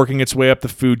slowly working its way up the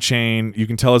food chain. You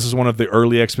can tell this is one of the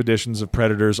early expeditions of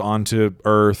predators onto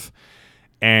Earth,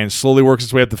 and slowly works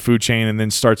its way up the food chain and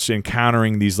then starts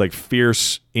encountering these like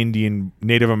fierce Indian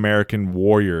Native American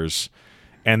warriors,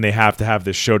 and they have to have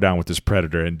this showdown with this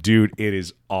predator. And dude, it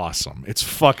is awesome. It's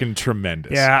fucking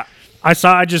tremendous. Yeah.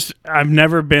 I've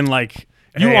never been like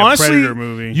honestly, Predator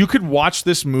movie. You could watch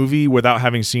this movie without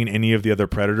having seen any of the other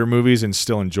Predator movies and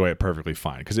still enjoy it perfectly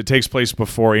fine because it takes place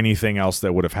before anything else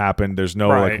that would have happened. There's no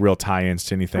like real tie-ins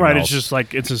to anything else. It's just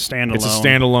like it's a standalone. It's a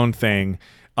standalone thing.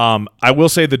 I will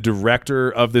say the director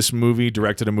of this movie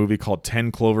directed a movie called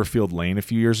 10 Cloverfield Lane a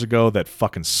few years ago that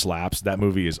fucking slaps. That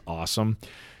movie is awesome.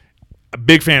 A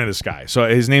big fan of this guy. So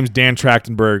his name's Dan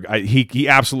Trachtenberg. He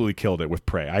absolutely killed it with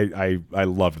Prey. I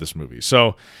love this movie.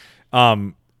 So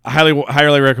I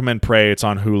highly recommend Prey. It's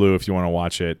on Hulu if you want to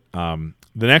watch it. The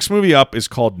next movie up is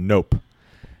called Nope.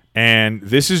 And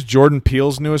this is Jordan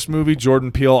Peele's newest movie.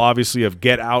 Jordan Peele, obviously of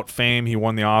Get Out fame. He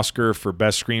won the Oscar for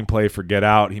Best Screenplay for Get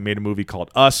Out. He made a movie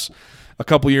called Us a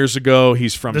couple years ago.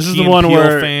 He's from This Key is the and one Peele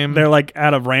where fame. they're like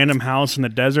at a random house in the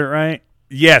desert, right?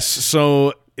 Yes.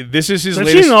 So this is his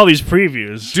latest. I've seen all these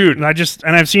previews, dude. And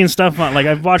I've seen stuff on like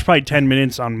I've watched probably 10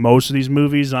 minutes on most of these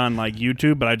movies on like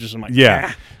YouTube, but I'm like,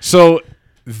 yeah. So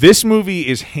this movie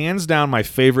is hands down my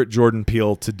favorite Jordan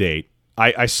Peele to date.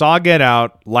 I saw Get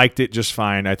Out, liked it just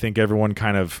fine. I think everyone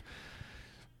kind of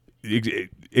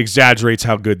exaggerates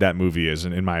how good that movie is,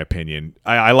 in my opinion.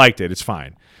 I liked it. It's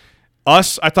fine.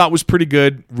 Us, I thought was pretty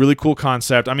good. Really cool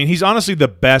concept. I mean, he's honestly the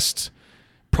best,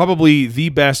 probably the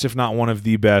best, if not one of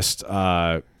the best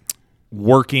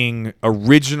working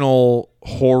original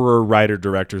horror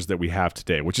writer-directors that we have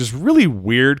today, which is really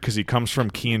weird because he comes from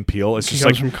Key and Peele. It's just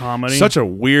like from comedy. Such a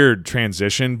weird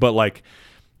transition, but like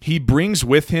he brings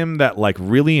with him that like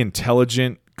really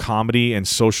intelligent comedy and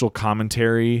social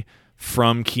commentary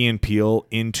from Key and Peele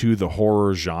into the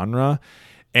horror genre.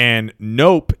 And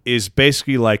Nope is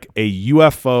basically like a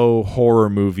UFO horror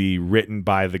movie written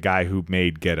by the guy who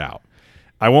made Get Out.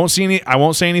 I won't say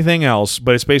anything else,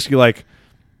 but it's basically like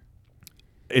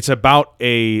it's about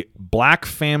a black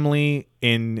family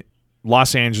in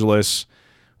Los Angeles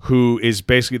who is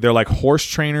basically, they're like horse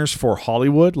trainers for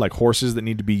Hollywood, like horses that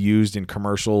need to be used in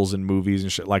commercials and movies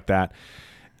and shit like that.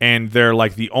 And they're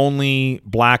like the only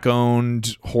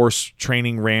black-owned horse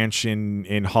training ranch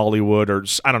in Hollywood, or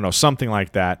I don't know, something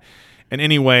like that. And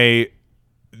anyway,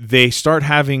 they start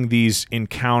having these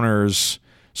encounters.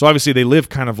 So obviously they live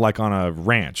kind of like on a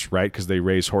ranch, right? Because they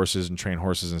raise horses and train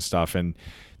horses and stuff. And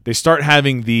they start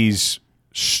having these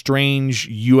strange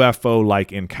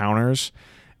UFO-like encounters.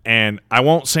 And I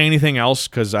won't say anything else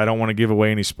because I don't want to give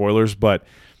away any spoilers, but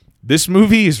this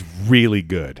movie is really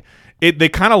good. They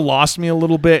kind of lost me a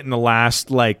little bit in the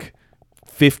last like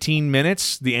 15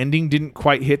 minutes. The ending didn't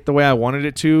quite hit the way I wanted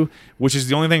it to, which is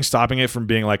the only thing stopping it from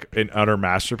being like an utter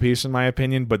masterpiece in my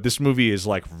opinion. But this movie is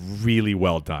like really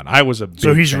well done. I was a big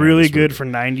So he's fan really of this good movie. for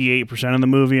 98% of the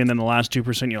movie, and then the last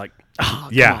 2% you're like, oh,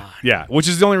 Yeah, which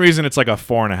is the only reason it's like a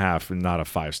 4.5 and not a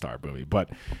 5-star movie. But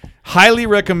highly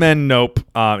recommend Nope.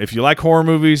 If you like horror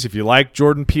movies, if you like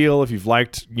Jordan Peele, if you've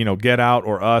liked Get Out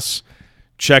or Us,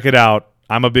 check it out.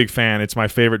 I'm a big fan. It's my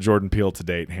favorite Jordan Peele to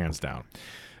date, hands down.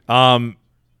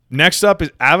 Next up is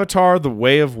Avatar: The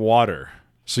Way of Water.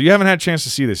 So you haven't had a chance to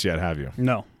see this yet, have you?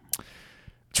 No.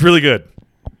 It's really good.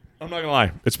 I'm not gonna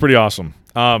lie. It's pretty awesome.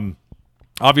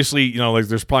 Obviously, like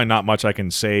there's probably not much I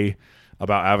can say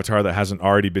about Avatar that hasn't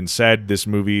already been said. This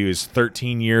movie is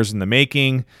 13 years in the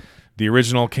making. The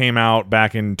original came out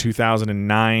back in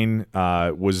 2009.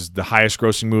 Was the highest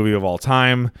grossing movie of all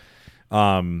time.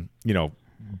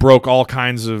 Broke all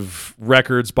kinds of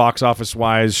records box office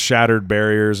wise, shattered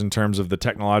barriers in terms of the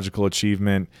technological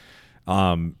achievement.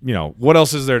 What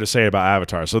else is there to say about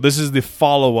Avatar? So this is the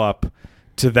follow-up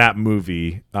to that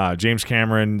movie. James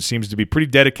Cameron seems to be pretty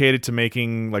dedicated to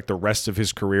making like the rest of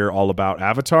his career all about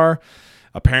Avatar.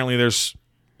 Apparently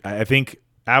I think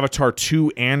Avatar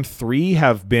 2 and 3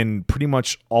 have been pretty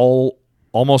much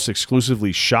almost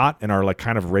exclusively shot and are like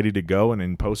kind of ready to go and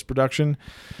in post-production.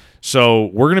 So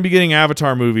we're going to be getting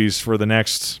Avatar movies for the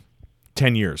next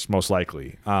 10 years, most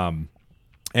likely.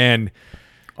 And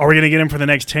are we going to get him for the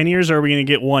next 10 years, or are we going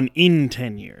to get one in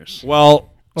 10 years? Well,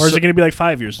 or is it going to be like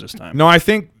 5 years this time? No, I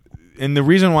think, and the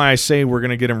reason why I say we're going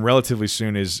to get him relatively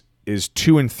soon is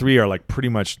 2 and 3 are like pretty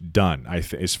much done.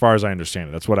 as far as I understand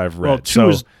it, that's what I've read.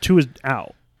 Well, two is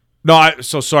out. No,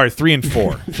 sorry, 3 and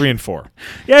 4. 3 and 4.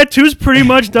 Yeah, 2's pretty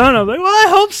much done. I'm like, well, I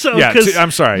hope so. Yeah,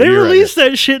 I'm sorry. They released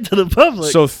that shit to the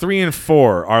public. So 3 and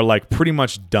 4 are like pretty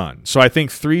much done. So I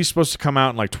think 3 is supposed to come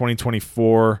out in like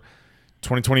 2024,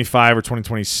 2025 or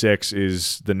 2026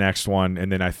 is the next one.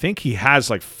 And then I think he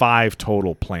has like 5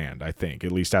 total planned, I think,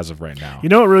 at least as of right now. You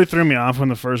know what really threw me off when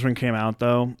the first one came out,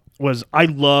 though, was I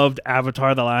loved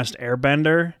Avatar: The Last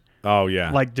Airbender. Oh, yeah.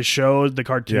 Like the show, the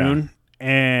cartoon. Yeah.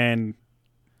 And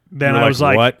then I like, was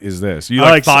like, what is this? You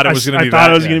like thought it was going to be that? I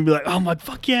thought it was going to be like, oh my,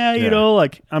 fuck yeah,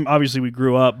 like, obviously we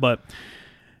grew up, but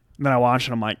then I watched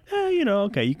it, I'm like,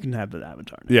 okay, you can have the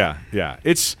Avatar now. Yeah.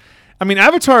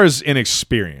 Avatar is an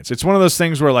experience. It's one of those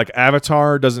things where like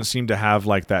Avatar doesn't seem to have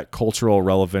like that cultural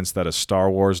relevance that a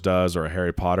Star Wars does or a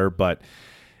Harry Potter, but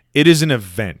it is an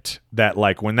event that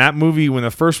like when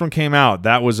the first one came out,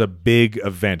 that was a big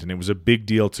event and it was a big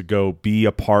deal to go be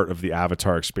a part of the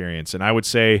Avatar experience. And I would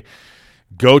say,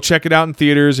 go check it out in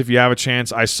theaters if you have a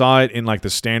chance. I saw it in like the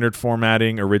standard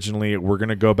formatting originally. We're going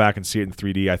to go back and see it in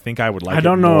 3D. I think I would like it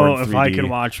more in 3D. I don't know if I can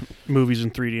watch movies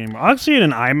in 3D anymore. I'll see it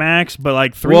in IMAX, but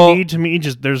like 3D to me,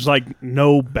 just there's like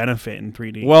no benefit in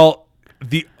 3D. Well,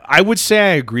 I would say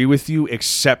I agree with you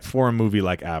except for a movie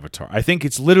like Avatar. I think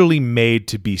it's literally made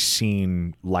to be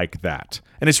seen like that.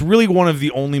 And it's really one of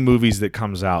the only movies that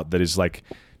comes out that is like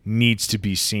needs to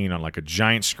be seen on like a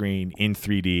giant screen in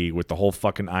 3D with the whole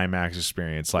fucking IMAX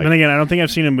experience. Like, then again, I don't think I've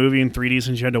seen a movie in 3D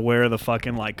since you had to wear the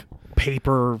fucking like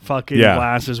paper fucking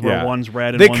glasses where one's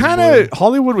red and one's blue.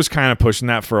 Hollywood was kind of pushing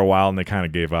that for a while and they kind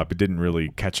of gave up. It didn't really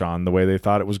catch on the way they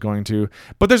thought it was going to.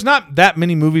 But there's not that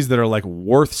many movies that are like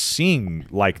worth seeing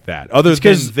like that other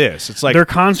than this. It's like their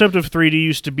concept of 3D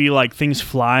used to be like things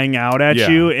flying out at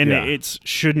you, and it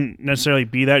shouldn't necessarily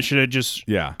be that.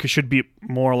 Should be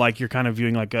more like you're kind of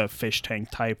viewing like a fish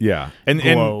tank type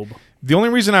globe. The only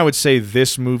reason I would say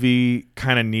this movie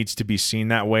kind of needs to be seen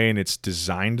that way and it's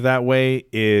designed that way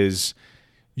is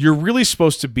you're really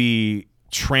supposed to be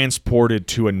transported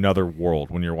to another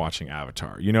world when you're watching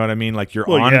Avatar. You know what I mean? Like you're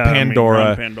on Pandora. You're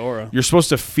on Pandora. You're supposed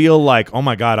to feel like, oh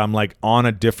my God, I'm like on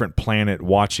a different planet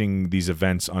watching these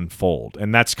events unfold.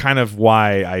 And that's kind of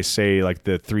why I say like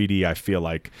the 3D, I feel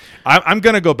like I'm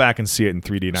going to go back and see it in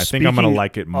 3D and I think I'm going to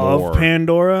like it more. Of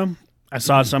Pandora, I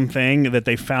saw something that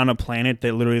they found a planet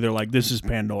that literally they're like, this is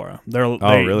Pandora.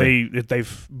 Really? They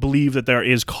believe that there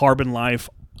is carbon life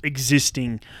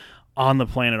existing on the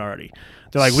planet already.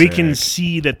 They're like, we can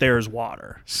see that there's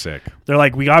water. Sick. They're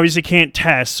like, we obviously can't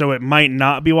test, so it might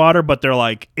not be water, but they're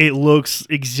like, it looks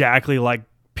exactly like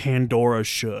Pandora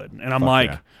should. And I'm like...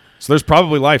 Yeah. So there's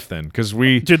probably life then, because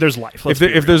Dude, there's life. If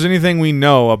there's anything we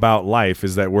know about life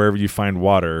is that wherever you find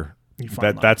water...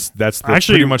 That's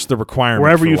actually pretty much the requirement.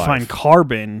 Wherever you life. Find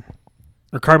carbon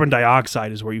or carbon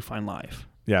dioxide is where you find life.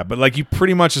 Yeah, but like you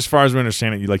pretty much, as far as we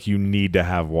understand it, you need to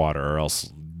have water, or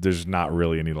else there's not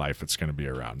really any life that's going to be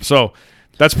around. So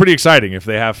that's pretty exciting if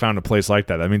they have found a place like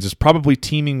that. That means it's probably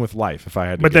teeming with life. If I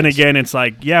had to, but then again, it's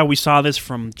like, yeah, we saw this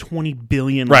from 20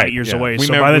 billion light years away.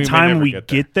 So by the time we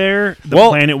get there, the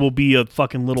planet will be a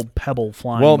fucking little pebble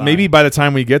flying. Well, by. Maybe by the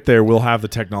time we get there, we'll have the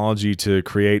technology to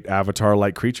create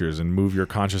avatar-like creatures and move your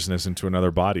consciousness into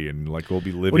another body, and like we'll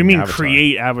be living. What do you mean Avatar.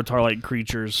 Create avatar-like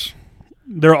creatures?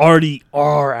 There already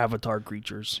are avatar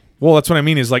creatures. Well, that's what I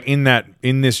mean is like in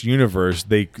this universe,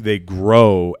 they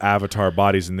grow avatar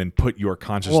bodies and then put your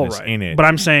consciousness in it. But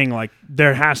I'm saying like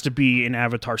there has to be an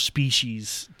avatar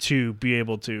species to be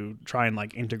able to try and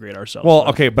like integrate ourselves. Well,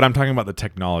 okay, but I'm talking about the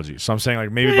technology. So I'm saying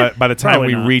like maybe by the time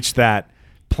we reach that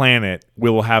planet, we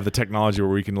will have the technology where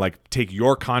we can like take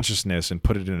your consciousness and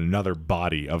put it in another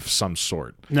body of some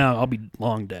sort. No, I'll be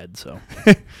long dead, so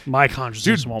my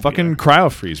consciousness won't fucking be cryo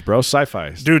freeze, bro. Sci-fi.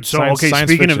 Dude, so science speaking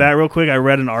fiction. of that real quick, I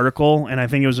read an article and I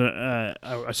think it was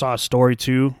I saw a story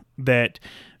too that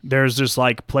there's this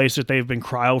like place that they've been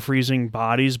cryo freezing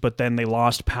bodies, but then they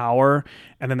lost power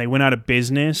and then they went out of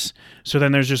business. So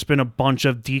then there's just been a bunch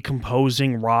of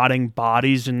decomposing, rotting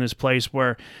bodies in this place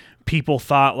where people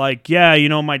thought like, yeah, you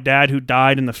know, my dad who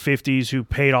died in the 50s, who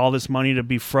paid all this money to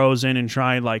be frozen and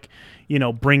try and like, you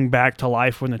know, bring back to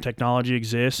life when the technology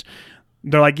exists.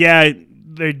 They're like, yeah,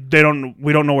 we don't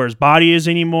know where his body is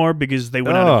anymore because they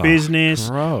went out of business.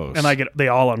 Gross. And like they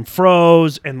all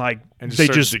unfroze and like they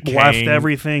just decaying. left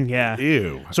everything. Yeah.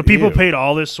 Ew. So people paid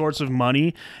all this sorts of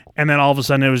money and then all of a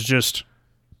sudden it was just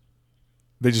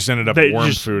they just ended up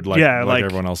worm food like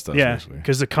everyone else does. Yeah,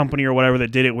 because the company or whatever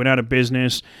that did it went out of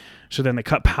business. So then they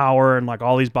cut power and like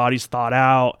all these bodies thawed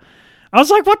out. I was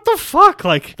like, what the fuck?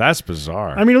 Like, that's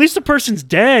bizarre. I mean, at least the person's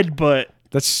dead, but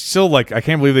that's still like, I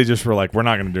can't believe they just were like, we're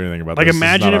not going to do anything about this. Like,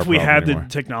 imagine if we had the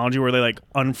technology where they like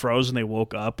unfroze and they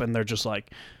woke up and they're just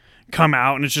like, come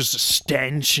out and it's just a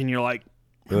stench and you're like,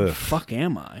 where the fuck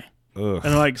am I? Ugh. And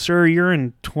they're like, sir, you're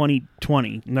in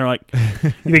 2020. And they're like,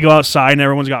 they go outside and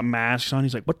everyone's got masks on.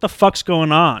 He's like, what the fuck's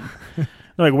going on? They're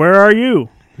like, where are you?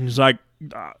 And he's like,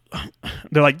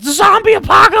 they're like, zombie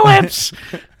apocalypse.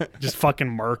 Just fucking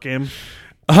murk him.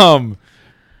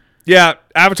 Yeah,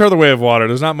 Avatar: The Way of Water.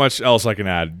 There's not much else I can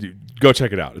add. Go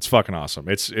check it out. It's fucking awesome.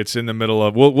 It's in the middle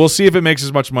of. We'll see if it makes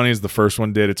as much money as the first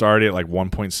one did. It's already at like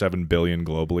 1.7 billion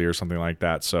globally or something like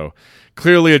that. So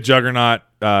clearly a juggernaut.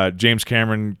 James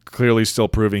Cameron clearly still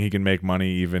proving he can make money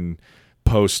even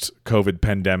post-COVID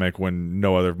pandemic when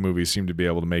no other movies seem to be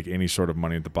able to make any sort of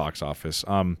money at the box office.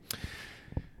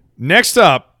 Next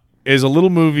up is a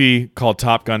little movie called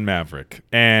Top Gun Maverick.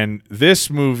 And this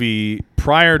movie,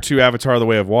 prior to Avatar: The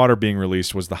Way of Water being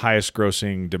released, was the highest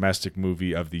grossing domestic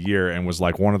movie of the year and was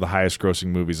like one of the highest grossing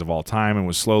movies of all time and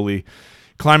was slowly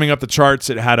climbing up the charts.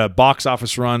 It had a box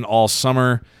office run all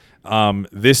summer.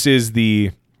 This is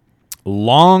the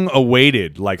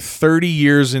long-awaited, like 30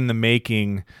 years in the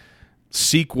making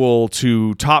sequel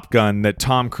to Top Gun that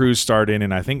Tom Cruise starred in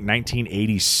I think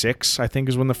 1986, I think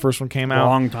is when the first one came out. A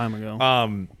long time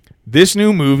ago. This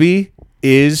new movie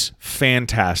is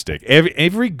fantastic.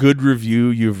 Every good review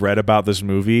you've read about this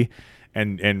movie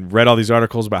and read all these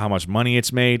articles about how much money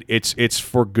it's made, it's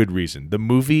for good reason. The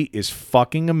movie is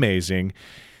fucking amazing.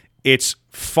 It's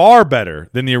far better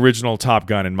than the original Top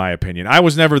Gun, in my opinion. I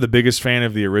was never the biggest fan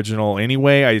of the original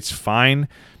anyway. It's fine.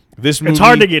 This movie, it's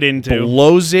hard to get into,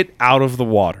 blows it out of the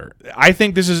water. I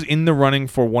think this is in the running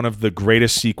for one of the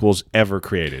greatest sequels ever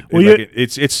created. Well,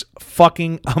 it's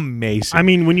fucking amazing. I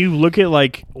mean, when you look at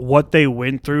like what they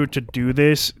went through to do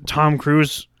this, Tom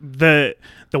Cruise, the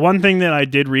one thing that I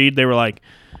did read, they were like,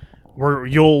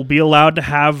 you'll be allowed to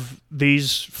have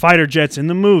these fighter jets in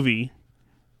the movie,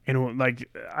 And like,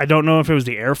 I don't know if it was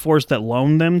the Air Force that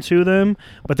loaned them to them,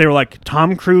 but they were like,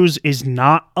 Tom Cruise is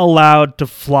not allowed to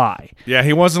fly. Yeah,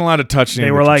 he wasn't allowed to touch any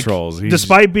of the controls.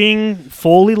 Despite being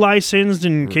fully licensed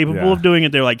and capable of doing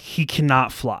it, they're like, he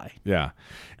cannot fly. Yeah.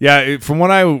 Yeah, from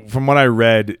what I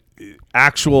read,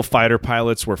 actual fighter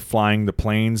pilots were flying the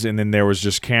planes, and then there was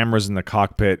just cameras in the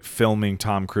cockpit filming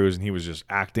Tom Cruise, and he was just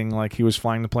acting like he was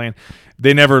flying the plane.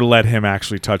 They never let him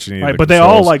actually touch any of the controls. But they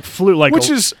all like flew like, which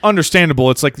is understandable.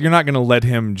 It's like you're not going to let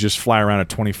him just fly around a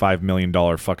 $25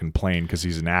 million fucking plane because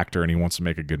he's an actor and he wants to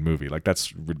make a good movie. Like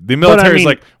that's the military's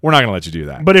like, we're not going to let you do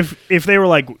that. But if they were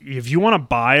like, if you want to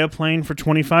buy a plane for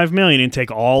 $25 million and take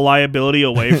all liability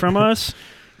away from us,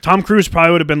 Tom Cruise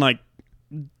probably would have been like,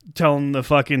 telling the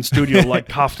fucking studio like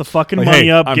cough the fucking like, money hey,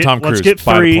 up. I'm Tom Cruise. Let's get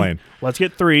buy three. The plane. Let's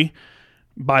get three.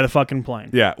 Buy the fucking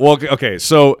plane. Yeah. Well, okay.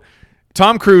 So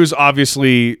Tom Cruise,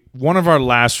 obviously one of our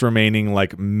last remaining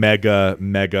like mega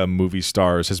movie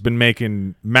stars, has been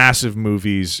making massive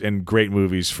movies and great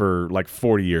movies for like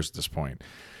 40 years at this point.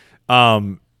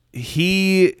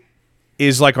 He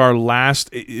is like our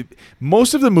last.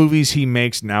 Most of the movies he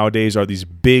makes nowadays are these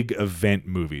big event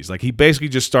movies. Like he basically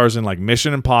just stars in like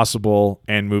Mission Impossible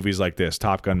and movies like this,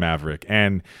 Top Gun Maverick.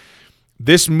 And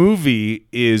this movie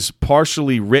is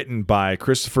partially written by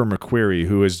Christopher McQuarrie,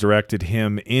 who has directed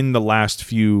him in the last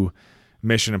few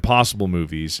Mission Impossible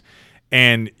movies.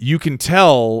 And you can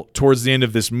tell towards the end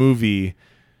of this movie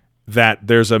that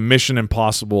there's a Mission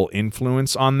Impossible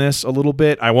influence on this a little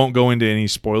bit. I won't go into any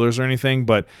spoilers or anything,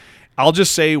 but I'll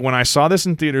just say when I saw this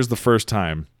in theaters the first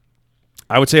time,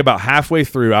 I would say about halfway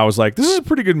through, I was like, this is a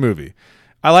pretty good movie.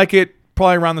 I like it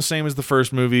probably around the same as the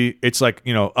first movie. It's like,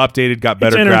 updated, got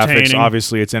better graphics.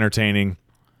 Obviously, it's entertaining.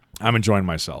 I'm enjoying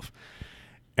myself.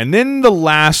 And then the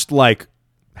last like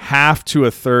half to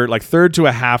a third, like third to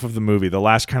a half of the movie, the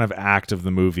last kind of act of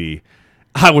the movie,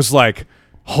 I was like,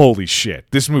 holy shit,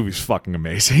 this movie's fucking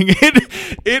amazing.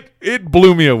 It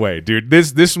blew me away, dude.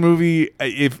 This movie,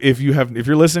 if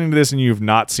you're listening to this and you've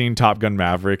not seen Top Gun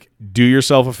Maverick, do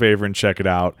yourself a favor and check it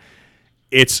out.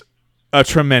 It's a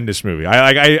tremendous movie.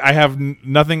 I have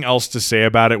nothing else to say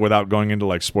about it without going into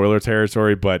like spoiler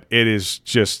territory, but it is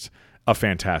just a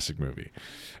fantastic movie.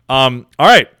 All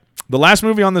right, the last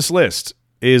movie on this list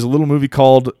is a little movie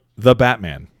called The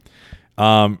Batman.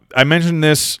 I mentioned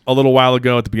this a little while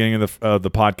ago at the beginning of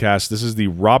the podcast. This is the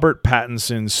Robert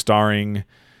Pattinson starring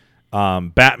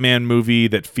Batman movie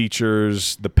that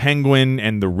features the Penguin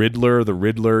and the Riddler. The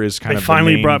Riddler is kind of the main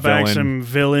finally brought villain. back some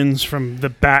villains from the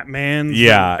Batman.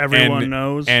 Yeah, everyone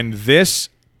knows. And this,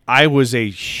 I was a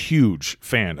huge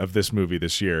fan of this movie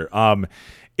this year.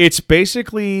 It's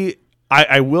basically,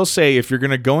 I will say, if you're going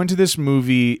to go into this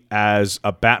movie as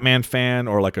a Batman fan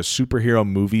or like a superhero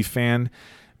movie fan,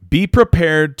 be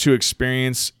prepared to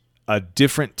experience a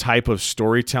different type of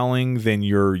storytelling than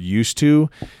you're used to.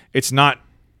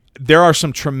 There are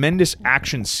some tremendous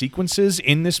action sequences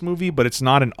in this movie, but it's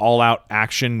not an all-out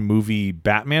action movie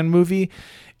Batman movie.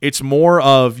 It's more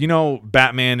of,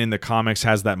 Batman in the comics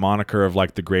has that moniker of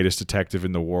like the greatest detective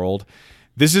in the world.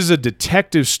 This is a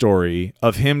detective story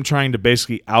of him trying to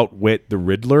basically outwit the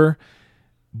Riddler,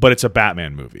 but it's a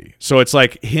Batman movie. So it's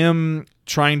like him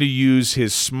trying to use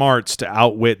his smarts to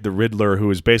outwit the Riddler, who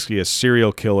is basically a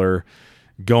serial killer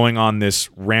going on this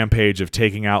rampage of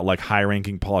taking out like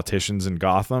high-ranking politicians in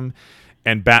Gotham,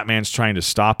 and Batman's trying to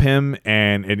stop him,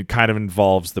 and it kind of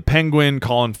involves the Penguin.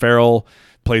 Colin Farrell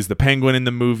plays the Penguin in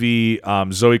the movie.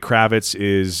 Zoe Kravitz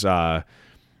is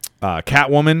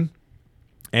Catwoman,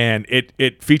 and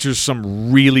it features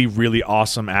some really, really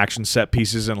awesome action set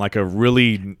pieces and like a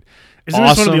really... Isn't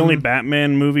this one of the only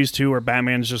Batman movies, too, where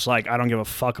Batman's just like, I don't give a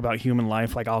fuck about human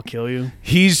life, like, I'll kill you?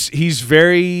 He's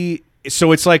very...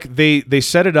 So it's like they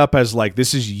set it up as like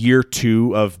this is year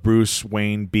 2 of Bruce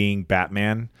Wayne being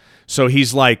Batman. So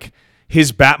he's like...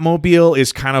 His Batmobile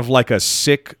is kind of like a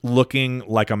sick-looking,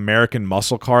 like, American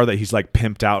muscle car that he's, like,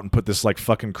 pimped out and put this, like,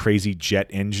 fucking crazy jet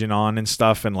engine on and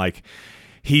stuff. And, like...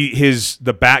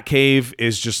 The Batcave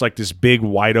is just like this big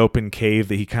wide open cave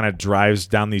that he kind of drives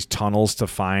down these tunnels to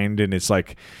find, and it's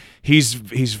like he's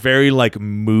very like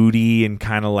moody and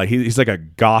kind of like he's like a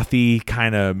gothy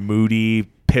kind of moody,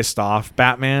 pissed off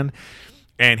Batman,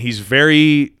 and he's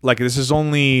very like this is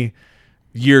only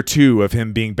year 2 of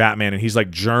him being Batman, and he's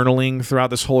like journaling throughout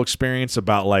this whole experience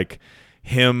about like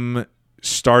him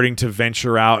starting to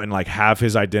venture out and like have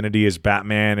his identity as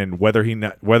Batman, and whether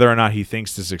or not he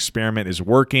thinks this experiment is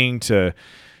working to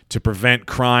prevent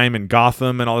crime in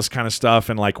Gotham and all this kind of stuff.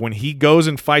 And like when he goes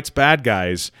and fights bad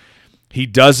guys, he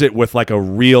does it with like a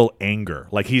real anger.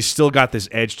 Like he's still got this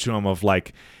edge to him of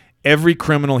like, every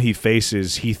criminal he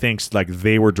faces, he thinks like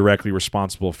they were directly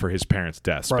responsible for his parents'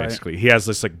 deaths. Right. Basically, he has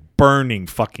this like burning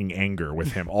fucking anger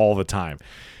with him all the time.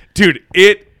 Dude,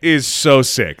 it is so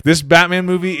sick. This Batman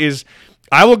movie is.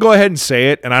 I will go ahead and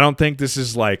say it, and I don't think this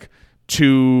is like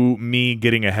to me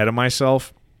getting ahead of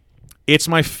myself. It's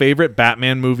my favorite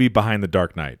Batman movie behind The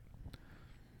Dark Knight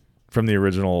from the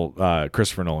original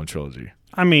Christopher Nolan trilogy.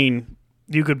 I mean,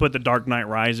 you could put The Dark Knight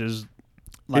Rises.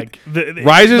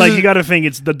 Rises, like you got to think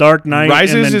it's The Dark Knight.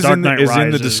 Rises and then is, Dark in, Knight is Rises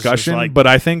in the discussion, like, but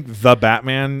I think The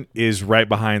Batman is right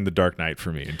behind The Dark Knight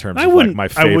for me in terms of like my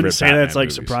favorite. I wouldn't say Batman that's like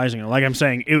movies. surprising. Like I'm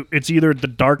saying, it's either The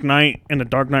Dark Knight and The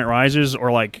Dark Knight Rises,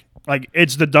 or like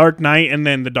it's The Dark Knight and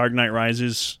then The Dark Knight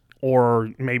Rises, or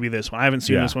maybe this one. I haven't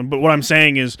seen this one, but what I'm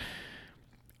saying is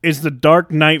The Dark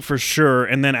Knight for sure,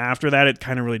 and then after that, it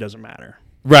kind of really doesn't matter.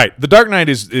 Right, The Dark Knight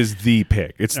is the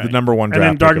pick. It's the number one draft. And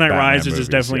then Dark Knight pick of Batman Rises movies, is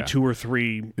definitely 2 or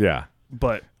 3. Yeah.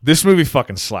 But this movie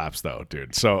fucking slaps though,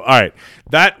 dude. So all right,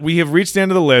 that we have reached the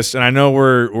end of the list, and I know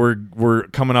we're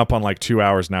coming up on like 2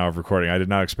 hours now of recording. I did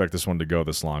not expect this one to go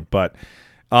this long, but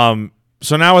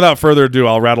so now without further ado,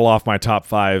 I'll rattle off my top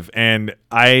 5, and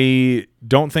I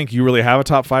don't think you really have a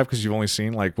top 5 because you've only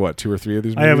seen like what 2 or 3 of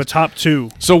these movies. I have a top 2.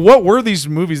 So what were these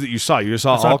movies that you saw? You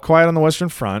saw All Quiet on the Western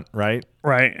Front, right?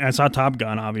 Right. I saw Top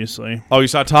Gun, obviously. Oh, you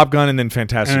saw Top Gun and then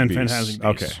Fantastic Beasts. Fantastic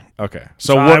Beasts. Okay.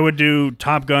 So I would do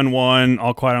Top Gun 1,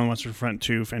 All Quiet on the Western Front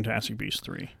 2, Fantastic Beasts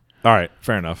 3. All right,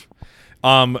 fair enough.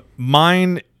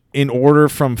 Mine in order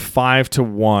from 5 to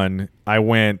 1, I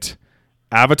went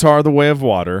Avatar: The Way of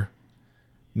Water,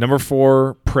 number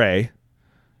 4, Prey,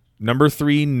 number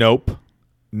 3, Nope,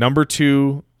 number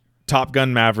 2, Top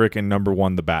Gun Maverick, and number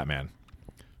 1, The Batman.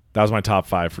 That was my top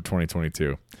 5 for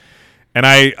 2022. And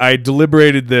I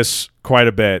deliberated this quite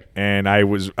a bit, and I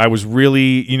was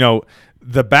really,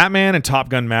 the Batman and Top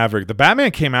Gun Maverick. The Batman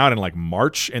came out in like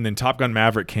March, and then Top Gun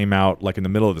Maverick came out like in the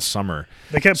middle of the summer.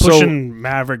 They kept pushing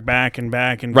Maverick back and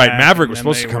back and right. back. Maverick was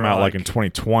supposed to come out like in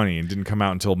 2020 and didn't come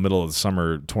out until middle of the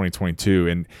summer 2022.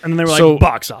 And then they were like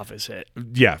box office hit.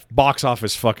 Yeah, box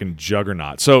office fucking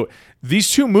juggernaut. So these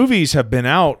two movies have been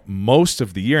out most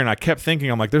of the year, and I kept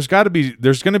thinking, I'm like, there's going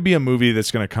to be a movie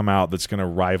that's going to come out that's going to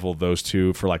rival those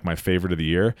two for like my favorite of the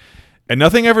year, and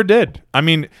nothing ever did. I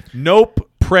mean, Nope,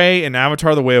 Prey, and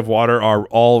Avatar: The Way of Water are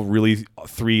all really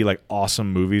 3 like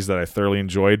awesome movies that I thoroughly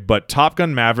enjoyed, but Top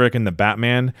Gun Maverick and The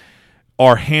Batman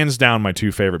are hands down my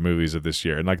 2 favorite movies of this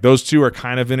year, and like those 2 are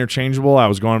kind of interchangeable. I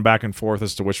was going back and forth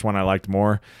as to which one I liked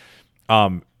more.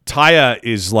 Taya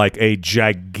is like a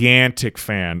gigantic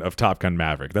fan of Top Gun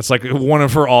Maverick. That's like one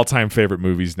of her all-time favorite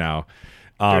movies now.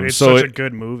 Dude, it's such a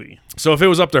good movie. So if it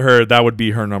was up to her, that would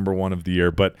be her number 1 of the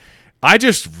year. But I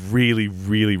just really,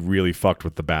 really, really fucked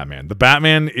with The Batman. The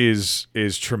Batman is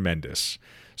tremendous.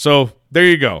 So there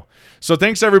you go. So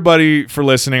thanks everybody for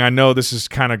listening. I know this has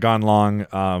kind of gone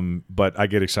long, but I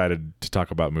get excited to talk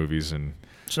about movies. And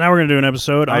so now we're going to do an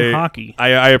episode on hockey.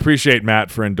 I appreciate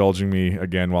Matt for indulging me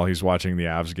again while he's watching the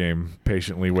Avs game,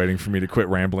 patiently waiting for me to quit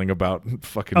rambling about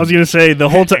fucking. I was going to say, the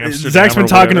whole time Zach's been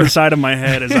talking to the side of my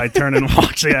head as I turn and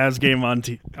watch the Avs game on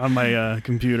my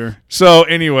computer. So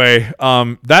anyway,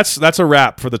 that's a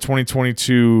wrap for the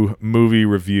 2022 movie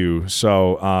review.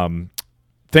 So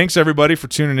thanks everybody for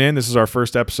tuning in. This is our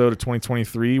first episode of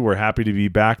 2023. We're happy to be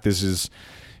back. This is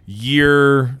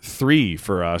year 3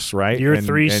 for us, right? Year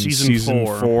 3, season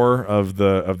 4 of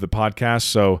the podcast.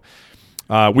 So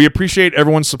we appreciate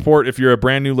everyone's support. If you're a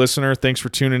brand new listener, thanks for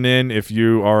tuning in. If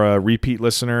you are a repeat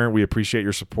listener, we appreciate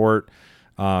your support.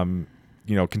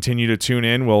 Continue to tune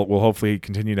in. We'll hopefully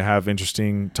continue to have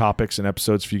interesting topics and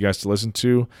episodes for you guys to listen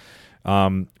to.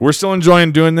 We're still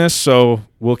enjoying doing this, so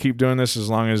we'll keep doing this as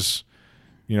long as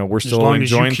we're still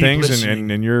enjoying things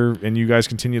and you guys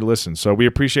continue to listen. So we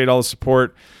appreciate all the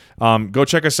support. Go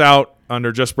check us out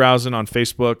under Just Browsing on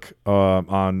Facebook,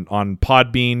 on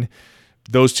Podbean.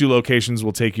 Those 2 locations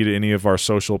will take you to any of our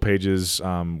social pages.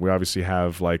 We obviously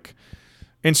have like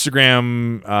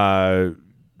Instagram,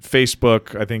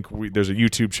 Facebook. I think there's a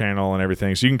YouTube channel and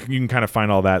everything. So you can kind of find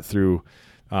all that through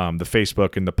the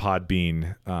Facebook and the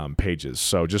Podbean pages.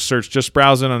 So just search Just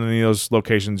Browsing on any of those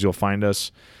locations. You'll find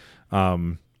us.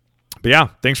 But yeah,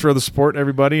 thanks for the support,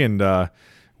 everybody, and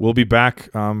we'll be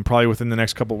back probably within the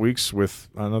next couple of weeks with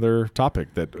another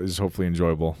topic that is hopefully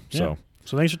enjoyable. Yeah.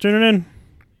 So thanks for tuning in.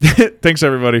 Thanks,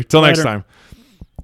 everybody. Till next time.